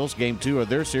and Royals, Game 2 of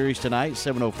their series tonight,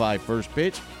 7:05 first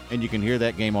pitch, and you can hear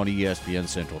that game on ESPN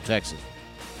Central Texas.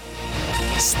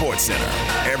 Sports Center,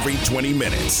 every 20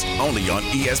 minutes, only on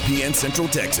ESPN Central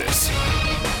Texas.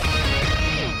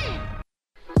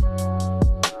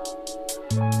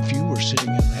 If you were sitting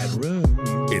in that room,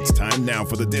 it's time now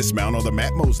for the Dismount on the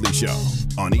Matt Mosley Show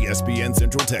on ESPN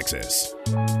Central Texas.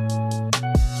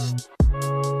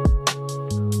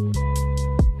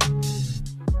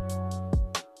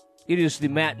 It is the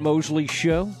Matt Mosley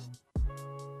Show.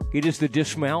 It is the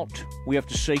Dismount. We have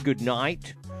to say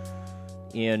goodnight.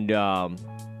 And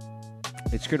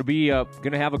it's going to be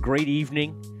going to have a great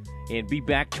evening and be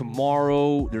back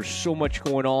tomorrow. There's so much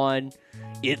going on.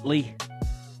 Italy.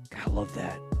 God, I love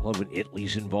that. I love when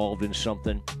Italy's involved in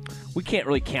something. We can't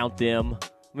really count them.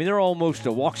 I mean, they're almost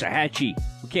a Waxahachie.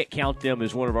 We can't count them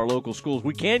as one of our local schools.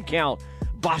 We can count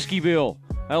Bosqueville.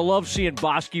 I love seeing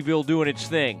Bosqueville doing its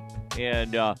thing.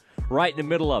 And right in the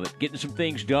middle of it, getting some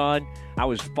things done. I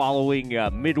was following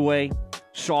Midway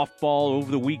softball over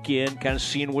the weekend, kind of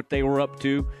seeing what they were up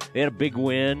to. They had a big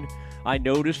win. I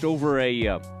noticed over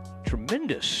a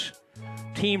tremendous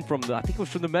team from I think it was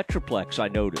from the Metroplex, I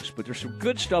noticed. But there's some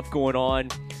good stuff going on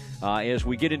as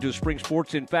we get into the spring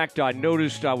sports. In fact, I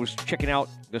noticed I was checking out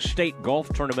the state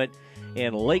golf tournament,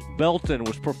 and Lake Belton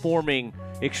was performing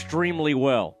extremely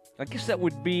well. I guess that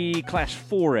would be Class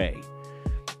 4A.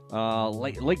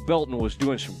 Lake Belton was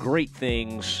doing some great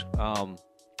things.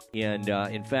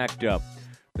 In fact,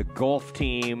 the golf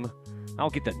team, I'll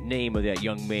get the name of that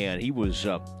young man. He was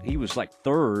like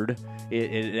third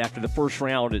after the first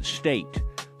round at state.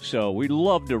 So we'd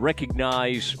love to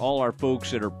recognize all our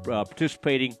folks that are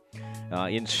participating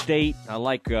in state. I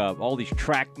like all these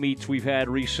track meets we've had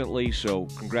recently, so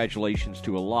congratulations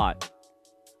to a lot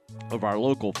of our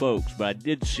local folks. But I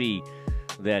did see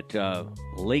that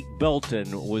Lake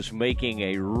Belton was making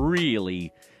a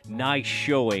really nice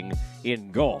showing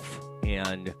in golf.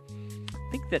 And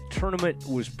I think that tournament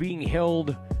was being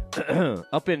held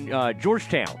up in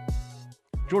Georgetown,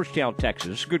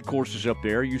 Texas. Good courses up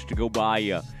there. Used to go by,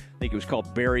 I think it was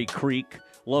called Berry Creek.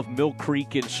 Love Mill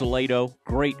Creek in Salado.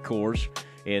 Great course.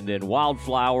 And then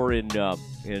Wildflower in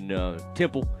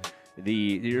Temple.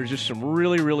 There's just some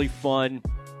really, really fun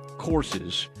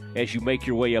courses as you make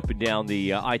your way up and down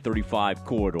the I-35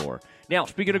 corridor. Now,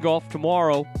 speaking of golf,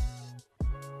 tomorrow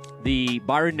the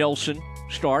Byron Nelson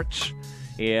starts,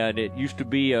 and it used to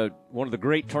be one of the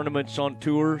great tournaments on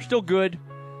tour. Still good.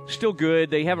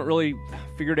 They haven't really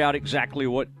figured out exactly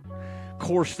what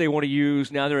course they want to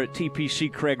use. Now they're at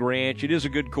TPC Craig Ranch. It is a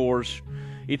good course.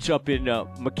 It's up in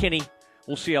McKinney,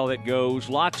 We'll see how that goes.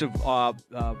 Lots of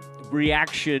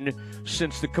reaction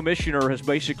since the commissioner has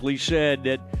basically said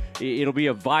that it'll be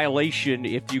a violation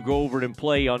if you go over and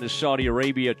play on the Saudi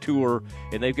Arabia tour,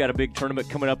 and they've got a big tournament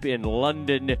coming up in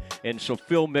London, and so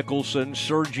Phil Mickelson,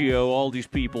 Sergio, all these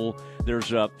people,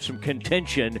 there's some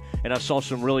contention, and I saw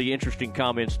some really interesting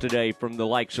comments today from the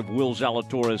likes of Will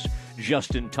Zalatoris,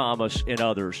 Justin Thomas, and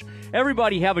others.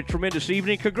 Everybody have a tremendous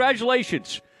evening.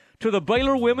 Congratulations to the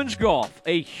Baylor women's golf.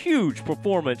 A huge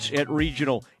performance at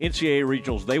NCAA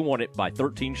regionals. They won it by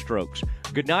 13 strokes.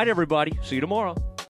 Good night, everybody. See you tomorrow.